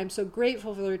while. I'm so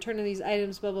grateful for the return of these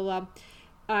items, blah, blah, blah.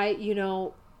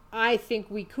 I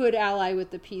think we could ally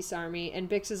with the peace army. And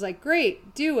Bix is like,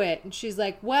 great, do it. And she's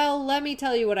like, well, let me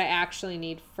tell you what I actually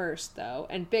need first, though.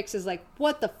 And Bix is like,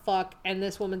 what the fuck? And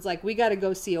this woman's like, we gotta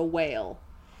go see a whale.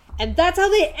 And that's how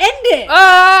they end it.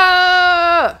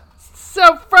 Ah!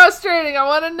 So frustrating. I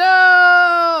want to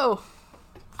know.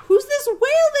 Who's this whale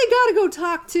they gotta go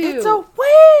talk to? It's a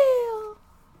whale.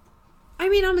 I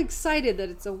mean, I'm excited that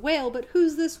it's a whale, but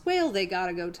who's this whale they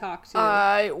gotta go talk to?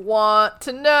 I want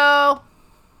to know.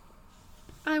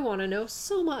 I want to know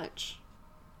so much.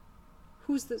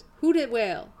 Who's this? Who that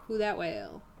whale? Who that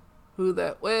whale? Who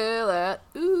that whale at?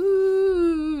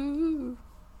 Ooh.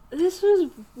 This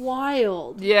was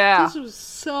wild. Yeah. This was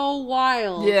so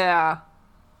wild. Yeah.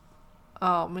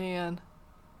 Oh, man.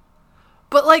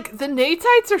 But, like, the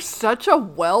Natites are such a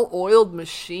well-oiled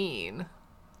machine.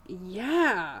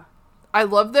 Yeah. I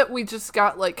love that we just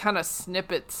got, like, kind of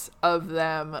snippets of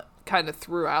them kind of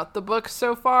throughout the book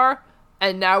so far.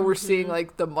 And now we're seeing,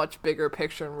 like, the much bigger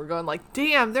picture. And we're going, like,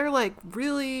 damn, they're, like,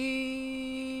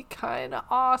 really kind of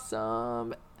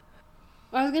awesome.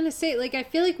 I was gonna say, like, I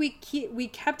feel like we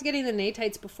kept getting the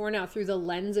Natites before now through the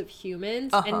lens of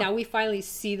humans, and now we finally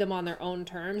see them on their own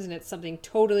terms, and it's something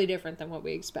totally different than what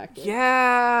we expected.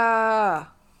 Yeah.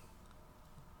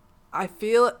 I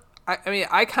mean,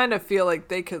 I kind of feel like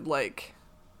they could, like...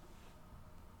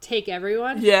 Take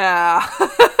everyone? Yeah.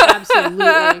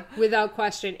 Absolutely. Without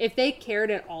question. If they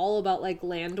cared at all about, like,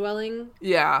 land dwelling...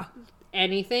 Yeah.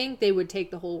 Anything, they would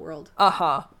take the whole world.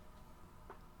 Uh-huh.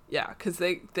 Yeah, because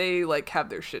they like have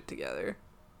their shit together.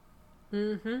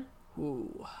 Mm-hmm.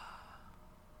 Ooh.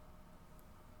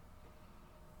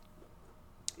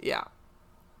 Yeah.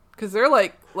 Because they're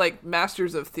like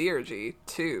masters of theurgy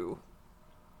too.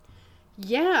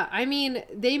 Yeah, I mean,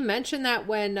 they mentioned that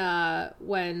when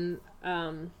the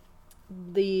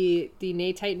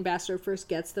Natite ambassador first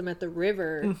gets them at the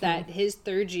river, that his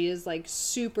theurgy is like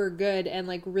super good and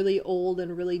like really old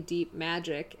and really deep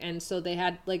magic, and so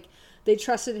they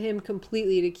trusted him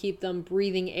completely to keep them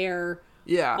breathing air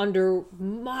under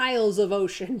miles of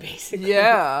ocean, basically.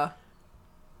 Yeah.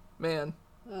 Man.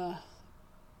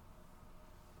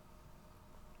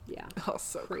 Yeah. Oh,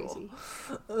 so crazy.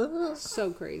 Cool.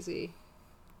 So crazy.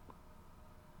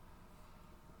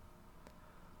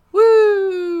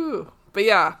 Woo! But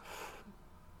yeah.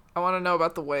 I want to know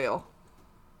about the whale.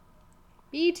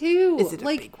 Me too. Is it a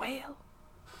big whale?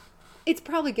 It's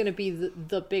probably going to be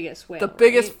the biggest whale. The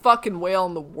biggest fucking whale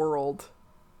in the world.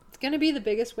 It's going to be the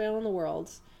biggest whale in the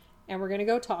world. and we're going to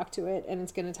go talk to it, and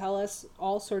it's going to tell us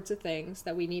all sorts of things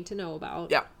that we need to know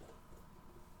about. Yeah.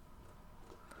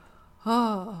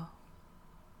 Oh.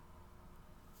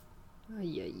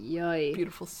 Ay.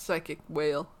 Beautiful psychic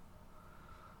whale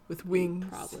with wings.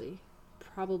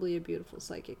 Probably a beautiful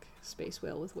psychic space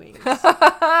whale with wings.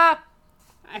 I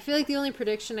feel like the only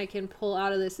prediction I can pull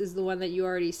out of this is the one that you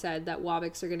already said, that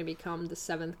Wabix are going to become the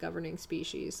 7th governing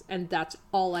species, and that's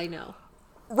all I know.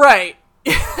 Right.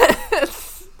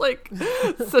 It's like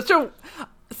such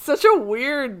a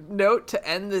weird note to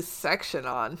end this section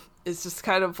on. It's just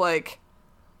kind of like,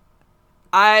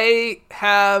 I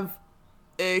have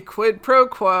a quid pro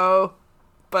quo,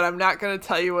 but I'm not going to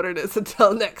tell you what it is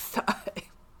until next time.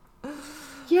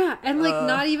 Yeah, and like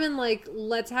not even like,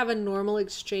 let's have a normal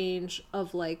exchange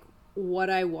of like what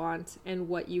I want and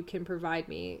what you can provide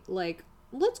me. Like,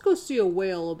 let's go see a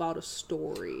whale about a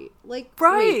story. Like,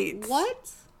 right. Wait,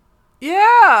 what?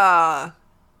 Yeah.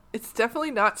 It's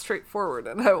definitely not straightforward,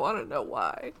 and I want to know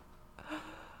why.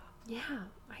 Yeah,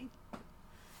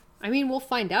 I mean, we'll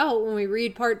find out when we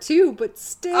read part 2, but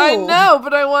still. I know,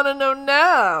 but I want to know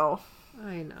now.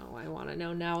 I know, I want to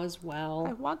know now as well.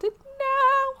 I want it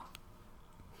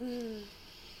now.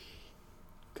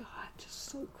 God, just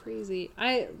so crazy.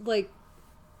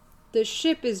 The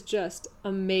ship is just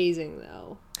amazing,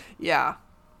 though. Yeah,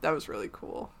 that was really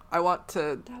cool. I want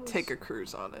to take a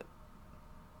cruise on it.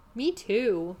 Me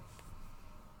too.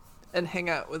 And hang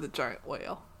out with a giant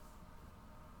whale.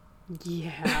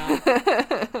 Yeah.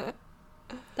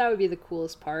 That would be the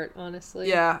coolest part, honestly.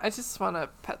 Yeah, I just want to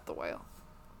pet the whale.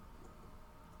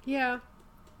 Yeah.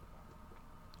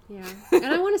 Yeah. And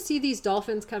I want to see these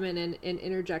dolphins come in and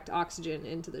interject oxygen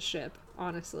into the ship,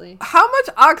 honestly. How much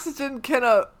oxygen can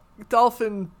a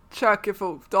dolphin chuck if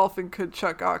a dolphin could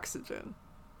chuck oxygen?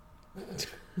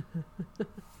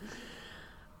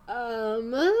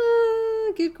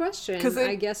 Good question.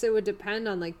 I guess it would depend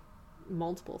on, like,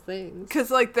 multiple things.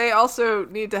 Because, like, they also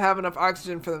need to have enough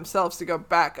oxygen for themselves to go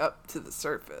back up to the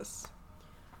surface.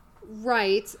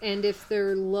 Right, and if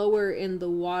they're lower in the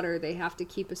water, they have to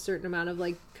keep a certain amount of,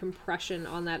 like, compression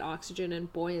on that oxygen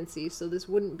and buoyancy, so this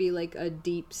wouldn't be, like, a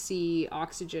deep sea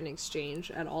oxygen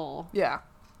exchange at all. Yeah.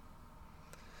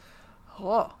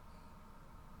 Oh.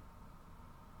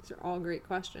 These are all great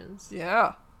questions.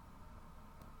 Yeah.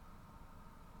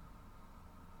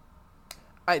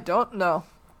 I don't know.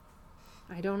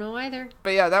 I don't know either.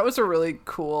 But yeah, that was a really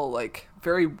cool, like,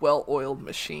 very well-oiled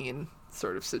machine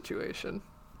sort of situation.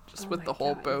 Just with the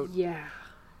whole boat. Yeah.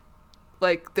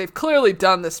 Like, they've clearly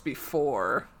done this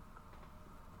before.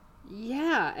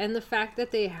 Yeah, and the fact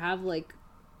that they have, like,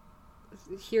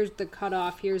 here's the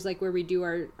cutoff, here's, like, where we do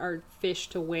our fish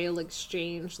to whale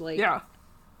exchange, like... Yeah.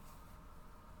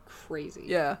 Crazy.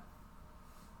 Yeah.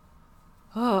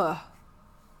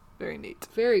 Very neat.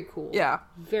 Very cool. Yeah.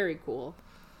 Very cool.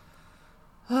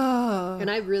 And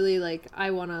I really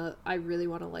want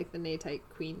to like the Natite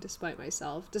Queen despite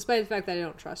myself. Despite the fact that I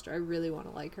don't trust her, I really want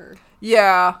to like her.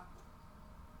 Yeah.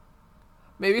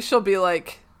 Maybe she'll be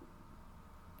like,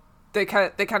 they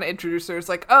kind of introduce her as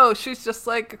like, oh, she's just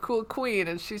like a cool queen,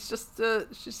 and she's just a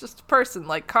person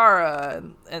like Kara,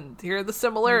 and here are the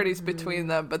similarities between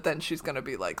them, but then she's gonna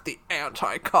be like the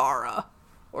anti-Kara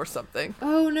or something.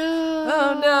 Oh no!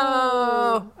 Oh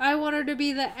no! I want her to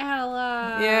be the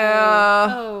ally. Yeah.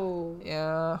 Oh.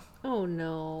 Yeah. Oh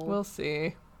no. We'll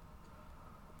see.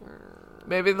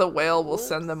 Maybe the whale will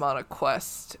send them on a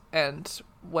quest, and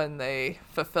when they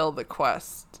fulfill the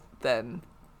quest, then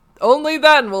only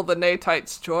then will the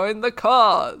Natites join the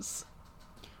cause.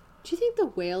 Do you think the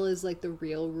whale is like the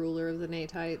real ruler of the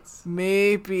Natites?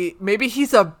 Maybe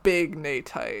he's a big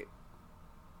Natite.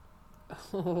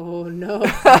 Oh no.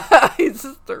 He's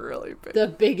just a really big. The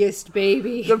biggest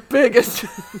baby. The biggest.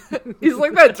 He's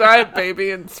like that giant baby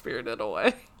in Spirited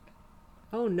Away.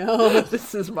 Oh no.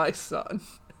 This is my son.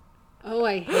 Oh,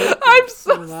 I hate that I'm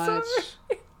so much.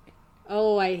 sorry.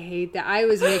 Oh, I hate that. I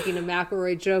was making a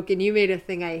McElroy joke and you made a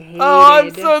thing I hated. Oh,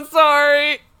 I'm so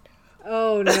sorry.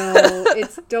 Oh no.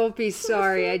 Don't be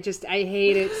sorry. I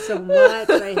hate it so much.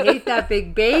 I hate that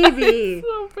big baby. It's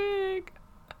so big.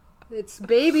 Its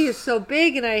baby is so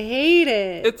big and I hate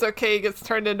it. It's okay, he gets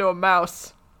turned into a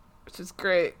mouse, which is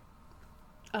great.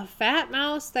 A fat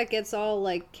mouse that gets all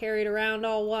like carried around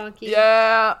all wonky.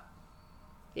 Yeah.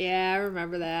 Yeah, I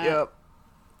remember that. Yep.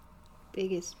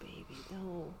 Biggest baby.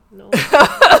 No.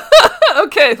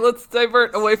 Okay, let's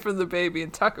divert away from the baby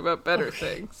and talk about better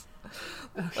things.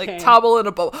 Okay. Like Tobble in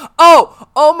a Bubble.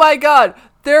 Oh my god.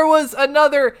 There was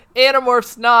another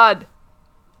Animorphs nod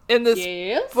in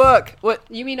this book. What?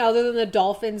 You mean other than the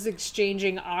dolphins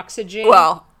exchanging oxygen?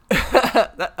 Well,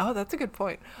 that's a good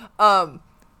point.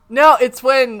 No, it's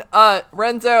when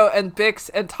Renzo and Bix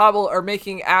and Tobble are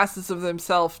making asses of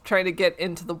themselves trying to get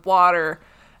into the water,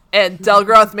 and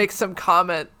Delgroth makes some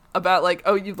comment about, like,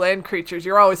 oh, you land creatures,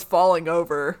 you're always falling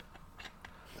over.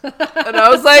 And I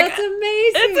was like, that's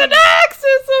amazing. It's an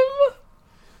axism!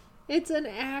 It's an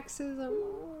axism.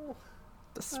 Oh,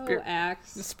 The spirit,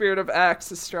 axe. the spirit of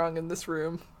Axe is strong in this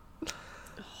room.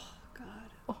 God.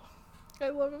 I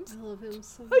love him. I love him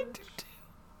so much. I do too.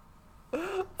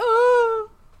 Oh.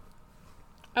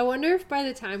 I wonder if by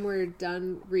the time we're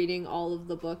done reading all of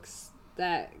the books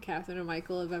that Catherine and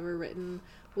Michael have ever written,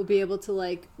 we'll be able to,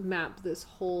 like, map this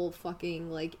whole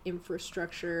fucking, like,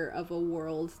 infrastructure of a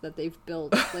world that they've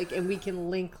built. Like, and we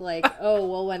can link, like, oh,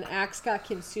 well, when Axe got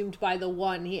consumed by the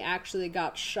One, he actually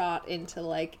got shot into,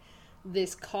 like,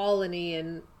 this colony,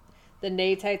 and the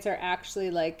Natites are actually,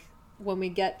 like, when we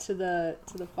get to the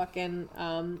fucking,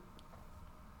 oh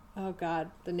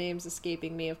god, the name's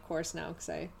escaping me, of course, now,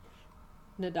 because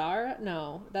Nadara?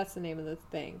 No, that's the name of the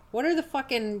thing. What are the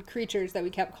fucking creatures that we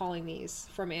kept calling these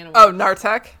from Animal? Oh,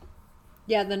 Nartek?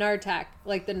 Yeah, the Nartek.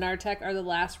 Like, the Nartek are the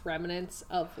last remnants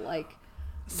of, like,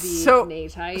 the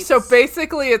Natites. So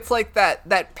basically it's like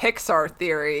that Pixar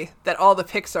theory that all the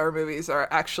Pixar movies are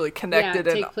actually connected.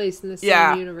 Yeah, and take place in the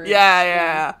same universe.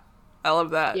 Yeah. I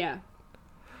love that. Yeah.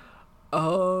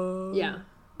 Oh. Yeah.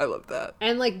 I love that.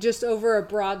 And, like, just over a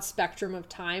broad spectrum of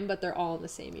time, but they're all in the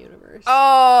same universe.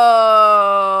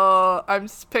 Oh, I'm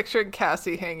just picturing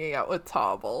Cassie hanging out with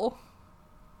Tobble.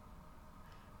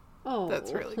 Oh.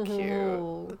 That's really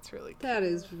cute. That's really cute. That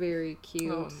is very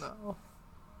cute. Oh, no.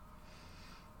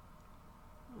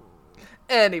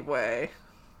 Anyway.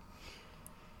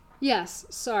 Yes,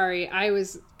 sorry. I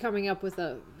was coming up with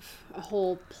a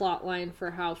whole plot line for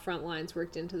how Frontlines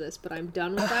worked into this, but I'm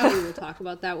done with that. We will talk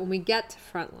about that when we get to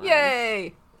Frontlines.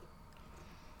 Yay!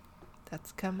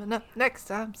 That's coming up next.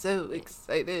 I'm so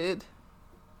excited.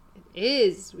 It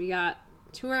is. We got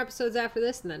 2 more episodes after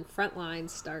this, and then Frontlines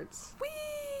starts.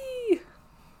 Whee!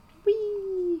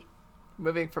 Whee!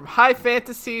 Moving from high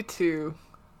fantasy to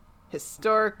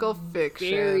historical fiction.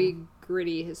 Very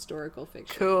gritty historical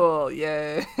fiction. Cool,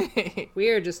 yay. We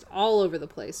are just all over the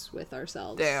place with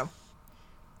ourselves. Damn.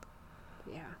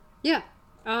 Yeah.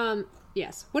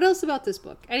 Yes. What else about this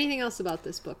book? Anything else about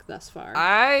this book thus far?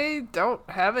 I don't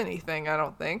have anything, I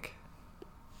don't think.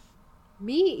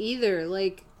 Me either.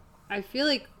 Like, I feel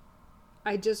like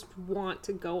I just want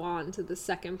to go on to the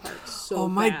second part so bad. Oh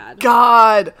my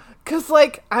god! Because,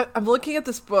 like, I'm looking at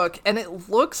this book, and it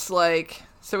looks like...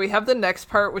 So we have the next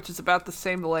part, which is about the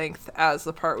same length as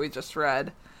the part we just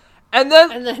read. And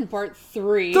then part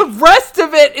 3. the rest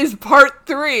of it is part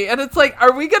 3. And it's like,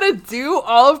 are we going to do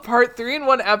all of part 3 in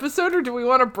one episode, or do we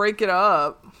want to break it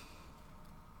up?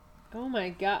 Oh my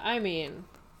god. I mean,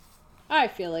 I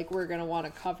feel like we're going to want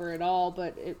to cover it all,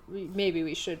 but maybe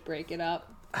we should break it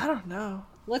up. I don't know.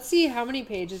 Let's see how many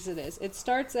pages it is. It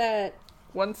starts at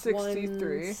 163.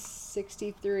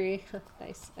 163.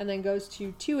 Nice. And then goes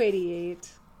to 288.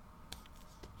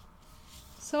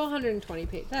 So 120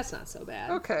 pages. That's not so bad.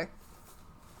 Okay.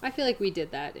 I feel like we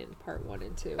did that in part 1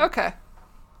 and 2. Okay.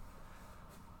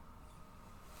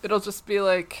 It'll just be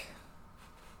like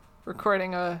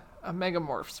recording a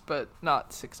Megamorphs, but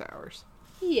not 6 hours.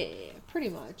 Yeah, pretty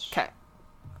much. Okay.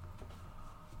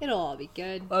 It'll all be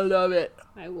good. I love it.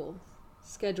 I will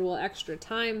schedule extra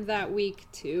time that week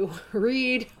to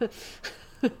read.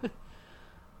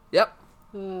 Yep.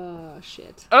 Oh,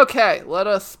 shit. Okay, let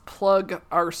us plug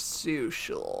our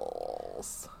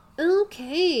socials.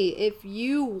 Okay, if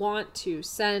you want to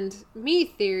send me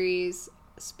theories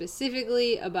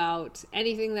specifically about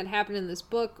anything that happened in this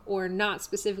book or not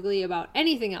specifically about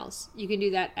anything else, you can do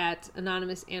that at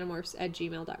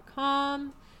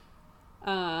anonymousanimorphs@gmail.com.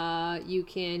 You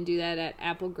can do that at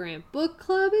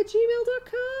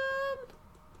applegrantbookclub@gmail.com.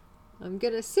 I'm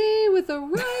gonna say with a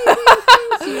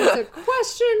rising thing, use a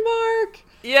question mark.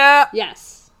 Yeah.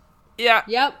 Yes. Yeah.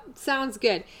 Yep. Sounds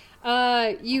good.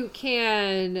 You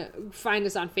can find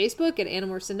us on Facebook at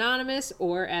Animorphs Anonymous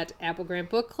or at Apple Grant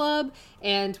Book Club.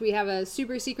 And we have a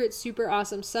super secret, super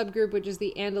awesome subgroup, which is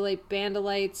the Andalite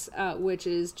Bandalites, which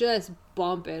is just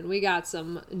bumping. We got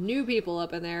some new people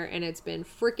up in there, and it's been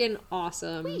freaking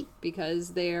awesome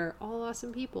because they're all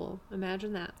awesome people.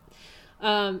 Imagine that.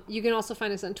 You can also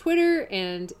find us on Twitter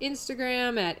and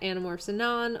Instagram at Animorphs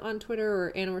Anon on Twitter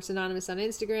or Animorphs Anonymous on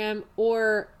Instagram.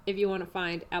 Or if you want to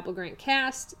find Apple Grant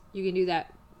Cast, you can do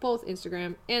that both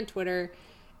Instagram and Twitter.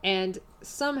 And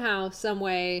somehow, some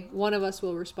way, one of us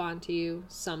will respond to you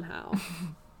somehow.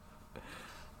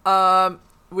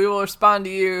 We will respond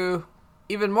to you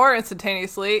even more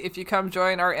instantaneously if you come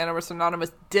join our Animorphs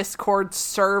Anonymous Discord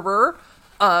server.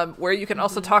 where you can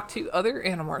also talk to other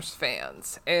Animorphs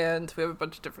fans. And we have a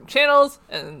bunch of different channels,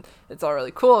 and it's all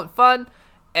really cool and fun.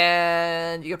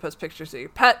 And you can post pictures of your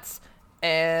pets.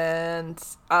 And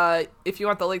if you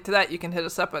want the link to that, you can hit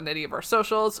us up on any of our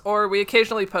socials, or we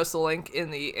occasionally post a link in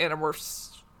the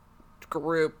Animorphs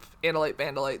group, Analyte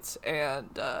Bandolites, and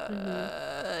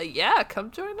yeah, come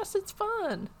join us, it's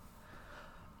fun.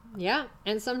 Yeah,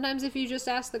 and sometimes if you just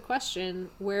ask the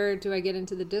question, where do I get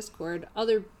into the Discord,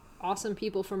 other awesome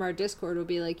people from our Discord will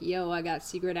be like, yo, I got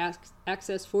secret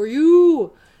access for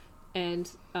you, and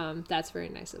that's very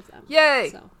nice of them. Yay!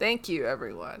 So. Thank you,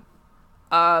 everyone.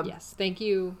 Yes, thank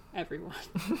you, everyone.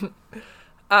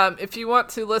 If you want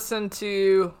to listen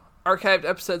to archived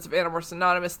episodes of Animorphs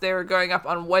Anonymous, they are going up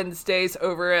on Wednesdays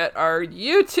over at our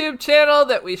YouTube channel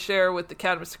that we share with the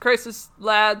Cadmus Crisis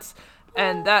lads,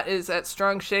 and that is at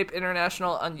Strong Shape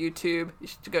International on YouTube. You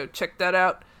should go check that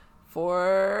out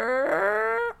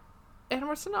for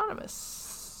Animorphs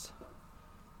Anonymous.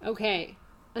 Okay.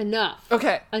 Enough.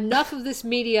 Okay. Enough of this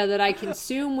media that I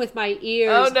consume with my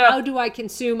ears. Oh, no. How do I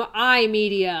consume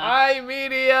iMedia?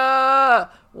 iMedia!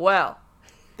 Well,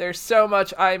 there's so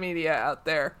much iMedia out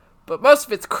there, but most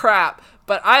of it's crap.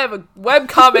 But I have a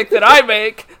webcomic that I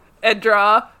make and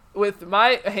draw with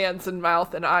my hands and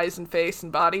mouth and eyes and face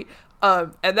and body.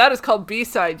 And that is called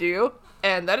B-Side You.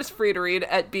 And that is free to read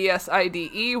at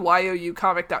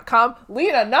bsideyoucomic.com.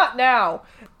 Lena, not now!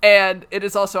 And it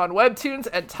is also on Webtoons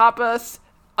and Tapas.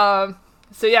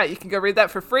 So yeah, you can go read that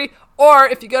for free. Or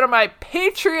if you go to my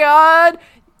Patreon,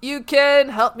 you can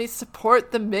help me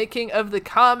support the making of the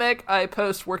comic. I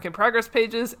post work in progress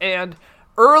pages and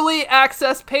early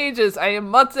access pages. I am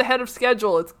months ahead of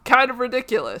schedule. It's kind of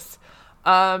ridiculous.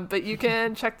 But you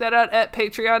can check that out at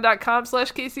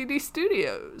patreon.com/KCD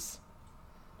Studios.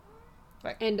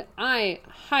 Right. And I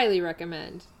highly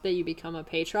recommend that you become a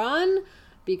patron,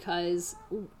 because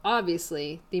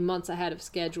obviously the months ahead of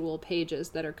schedule pages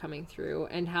that are coming through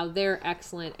and how they're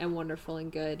excellent and wonderful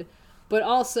and good. But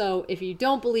also, if you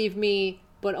don't believe me,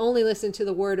 but only listen to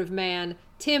the word of man,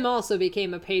 Tim also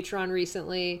became a patron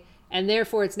recently, and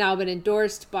therefore it's now been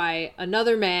endorsed by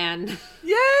another man.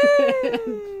 Yay!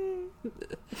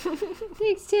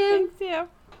 Thanks, Tim. Thanks, yeah.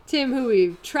 Tim, who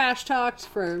we've trash talked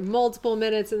for multiple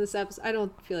minutes in this episode. I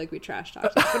don't feel like we trash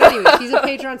talked him. But anyways, he's a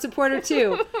Patreon supporter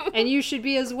too. And you should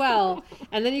be as well.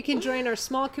 And then you can join our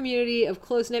small community of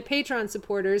close-knit Patreon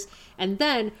supporters. And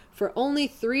then, for only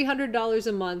 $300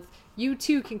 a month, you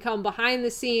too can come behind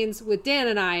the scenes with Dan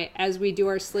and I as we do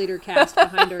our Slater cast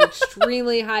behind our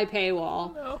extremely high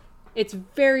paywall. No. It's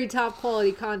very top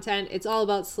quality content. It's all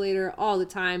about Slater all the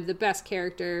time. The best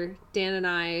character. Dan and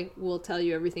I will tell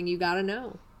you everything you gotta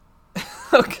know.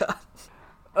 Oh, God.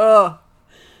 Oh.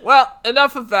 Well,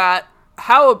 enough of that.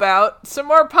 How about some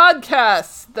more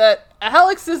podcasts that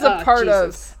Alex is a part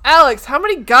of? Alex, how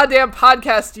many goddamn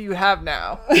podcasts do you have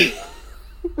now?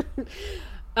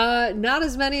 Not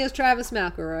as many as Travis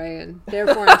McElroy, and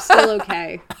therefore I'm still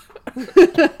okay.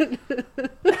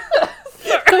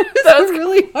 That was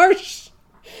really harsh.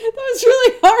 That was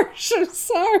really harsh. I'm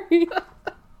sorry.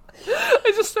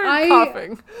 I just started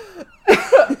coughing.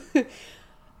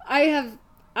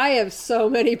 I have so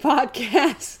many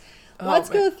podcasts. Let's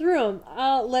go through them.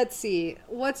 Let's see.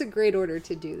 What's a great order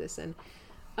to do this in?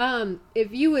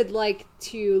 If you would like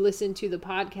to listen to the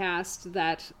podcast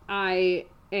that I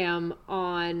am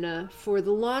on for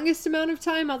the longest amount of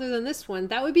time other than this one,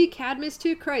 that would be Cadmus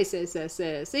to Crisis, a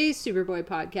Superboy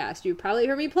podcast. You've probably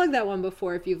heard me plug that one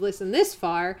before if you've listened this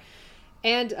far.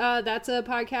 And that's a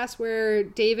podcast where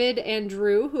David and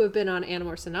Drew, who have been on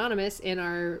Animorphs Anonymous in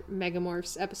our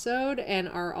Megamorphs episode and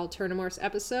our Alternamorphs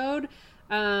episode,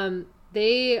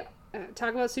 they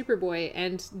talk about Superboy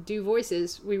and do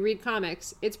voices. We read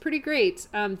comics. It's pretty great.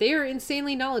 They are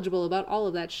insanely knowledgeable about all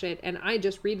of that shit, and I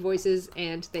just read voices,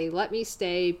 and they let me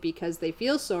stay because they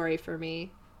feel sorry for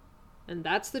me. And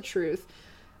that's the truth.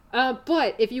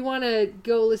 But if you want to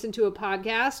go listen to a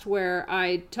podcast where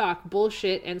I talk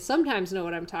bullshit and sometimes know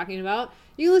what I'm talking about,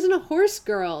 you can listen to Horse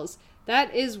Girls.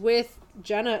 That is with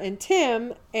Jenna and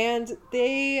Tim, and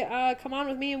they come on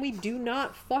with me, and we do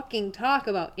not fucking talk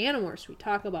about Animorphs. We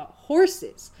talk about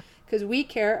horses, because we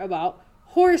care about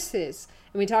horses.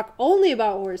 And we talk only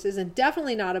about horses, and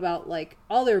definitely not about, like,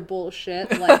 other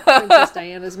bullshit, like Princess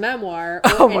Diana's memoir,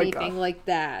 or anything like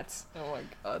that. Oh my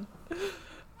God.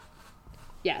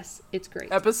 Yes, it's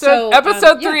great.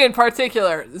 Episode 3 in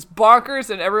particular is bonkers,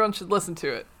 and everyone should listen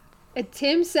to it.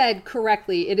 Tim said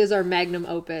correctly, it is our magnum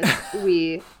opus.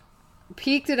 We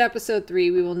peaked at episode 3.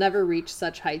 We will never reach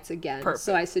such heights again. Perfect.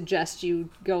 So I suggest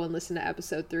you go and listen to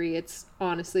episode 3. It's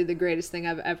honestly the greatest thing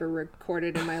I've ever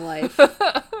recorded in my life.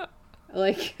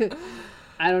 Like,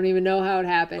 I don't even know how it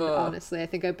happened, Ugh. honestly. I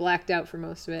think I blacked out for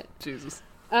most of it. Jesus.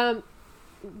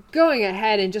 Going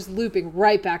ahead and just looping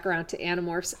right back around to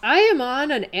Animorphs. I am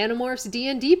on an Animorphs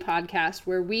D&D podcast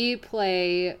where we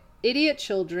play idiot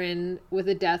children with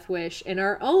a death wish in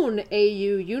our own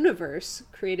AU universe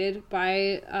created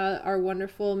by our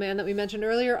wonderful man that we mentioned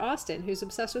earlier, Austin, who's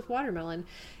obsessed with watermelon.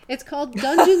 It's called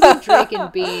Dungeons and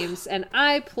Drakenbeams, and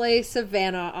I play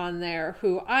Savannah on there,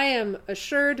 who I am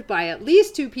assured by at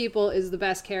least 2 people is the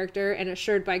best character, and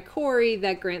assured by Corey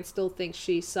that Grant still thinks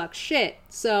she sucks shit.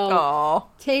 So Aww.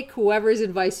 take whoever's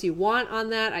advice you want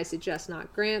on that. I suggest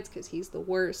not Grant's, because he's the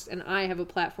worst, and I have a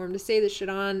platform to say this shit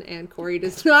on, and Corey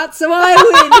does not, so I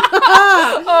win.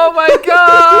 Oh my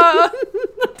god!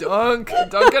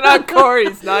 Dunking on Corey.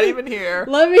 He's not even here.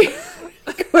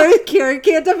 Corey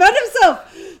can't defend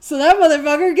himself. So that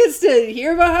motherfucker gets to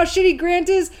hear about how shitty Grant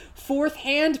is fourth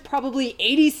hand, probably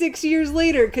 86 years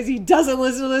later, because he doesn't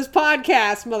listen to this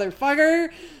podcast,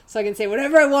 motherfucker. So I can say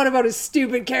whatever I want about his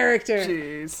stupid character.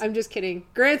 Jeez. I'm just kidding.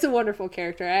 Grant's a wonderful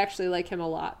character. I actually like him a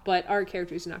lot, but our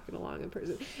characters not get along in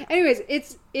person. Anyways,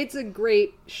 it's a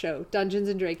great show. Dungeons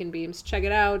and Drakenbeams. Check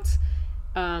it out.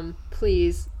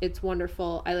 Please, it's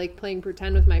wonderful. I like playing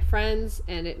pretend with my friends,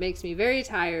 and it makes me very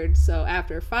tired. So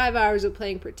after 5 hours of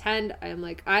playing pretend, I am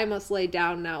like, I must lay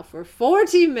down now for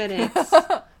 40 minutes.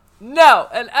 No,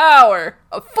 an hour.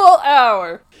 A full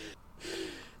hour.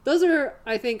 Those are,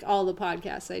 I think, all the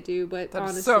podcasts I do, but That's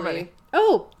honestly. so many.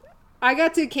 Oh, I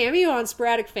got to cameo on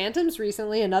Sporadic Phantoms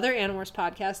recently, another Animorphs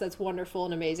podcast that's wonderful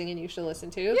and amazing and you should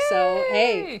listen to. Yay! So,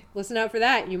 hey, listen out for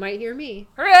that. You might hear me.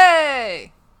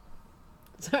 Hooray!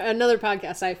 Another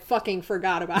podcast I fucking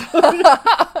forgot about.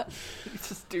 You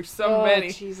just do so Oh, many.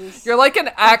 Jesus. You're like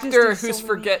an actor do who's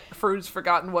so who's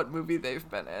forgotten what movie they've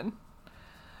been in.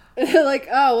 Like,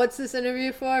 oh, what's this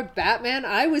interview for? Batman?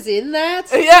 I was in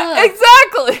that? Yeah, Huh.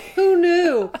 exactly. Who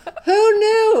knew? Who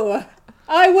knew?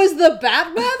 I was the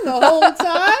Batman the whole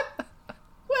time?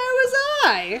 Where was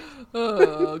I?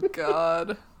 Oh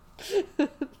god.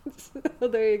 Well,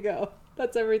 there you go.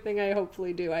 That's everything I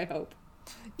hopefully do, I hope.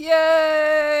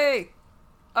 Yay!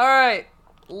 All right,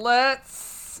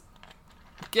 let's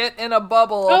get in a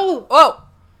bubble. Oh! Whoa!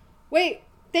 Wait,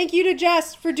 thank you to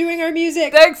Jess for doing our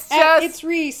music. Thanks, At Jess. It's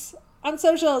Reese on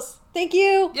socials. Thank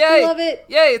you. Yay! We love it.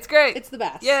 Yay! It's great. It's the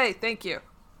best. Yay! Thank you.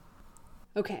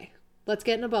 Okay, let's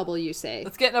get in a bubble, you say.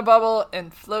 Let's get in a bubble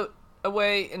and float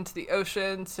away into the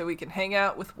ocean so we can hang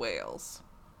out with whales.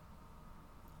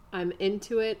 I'm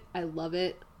into it. I love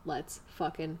it. Let's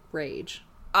fucking rage.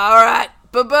 All right.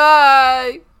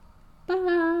 Bye-bye. Bye.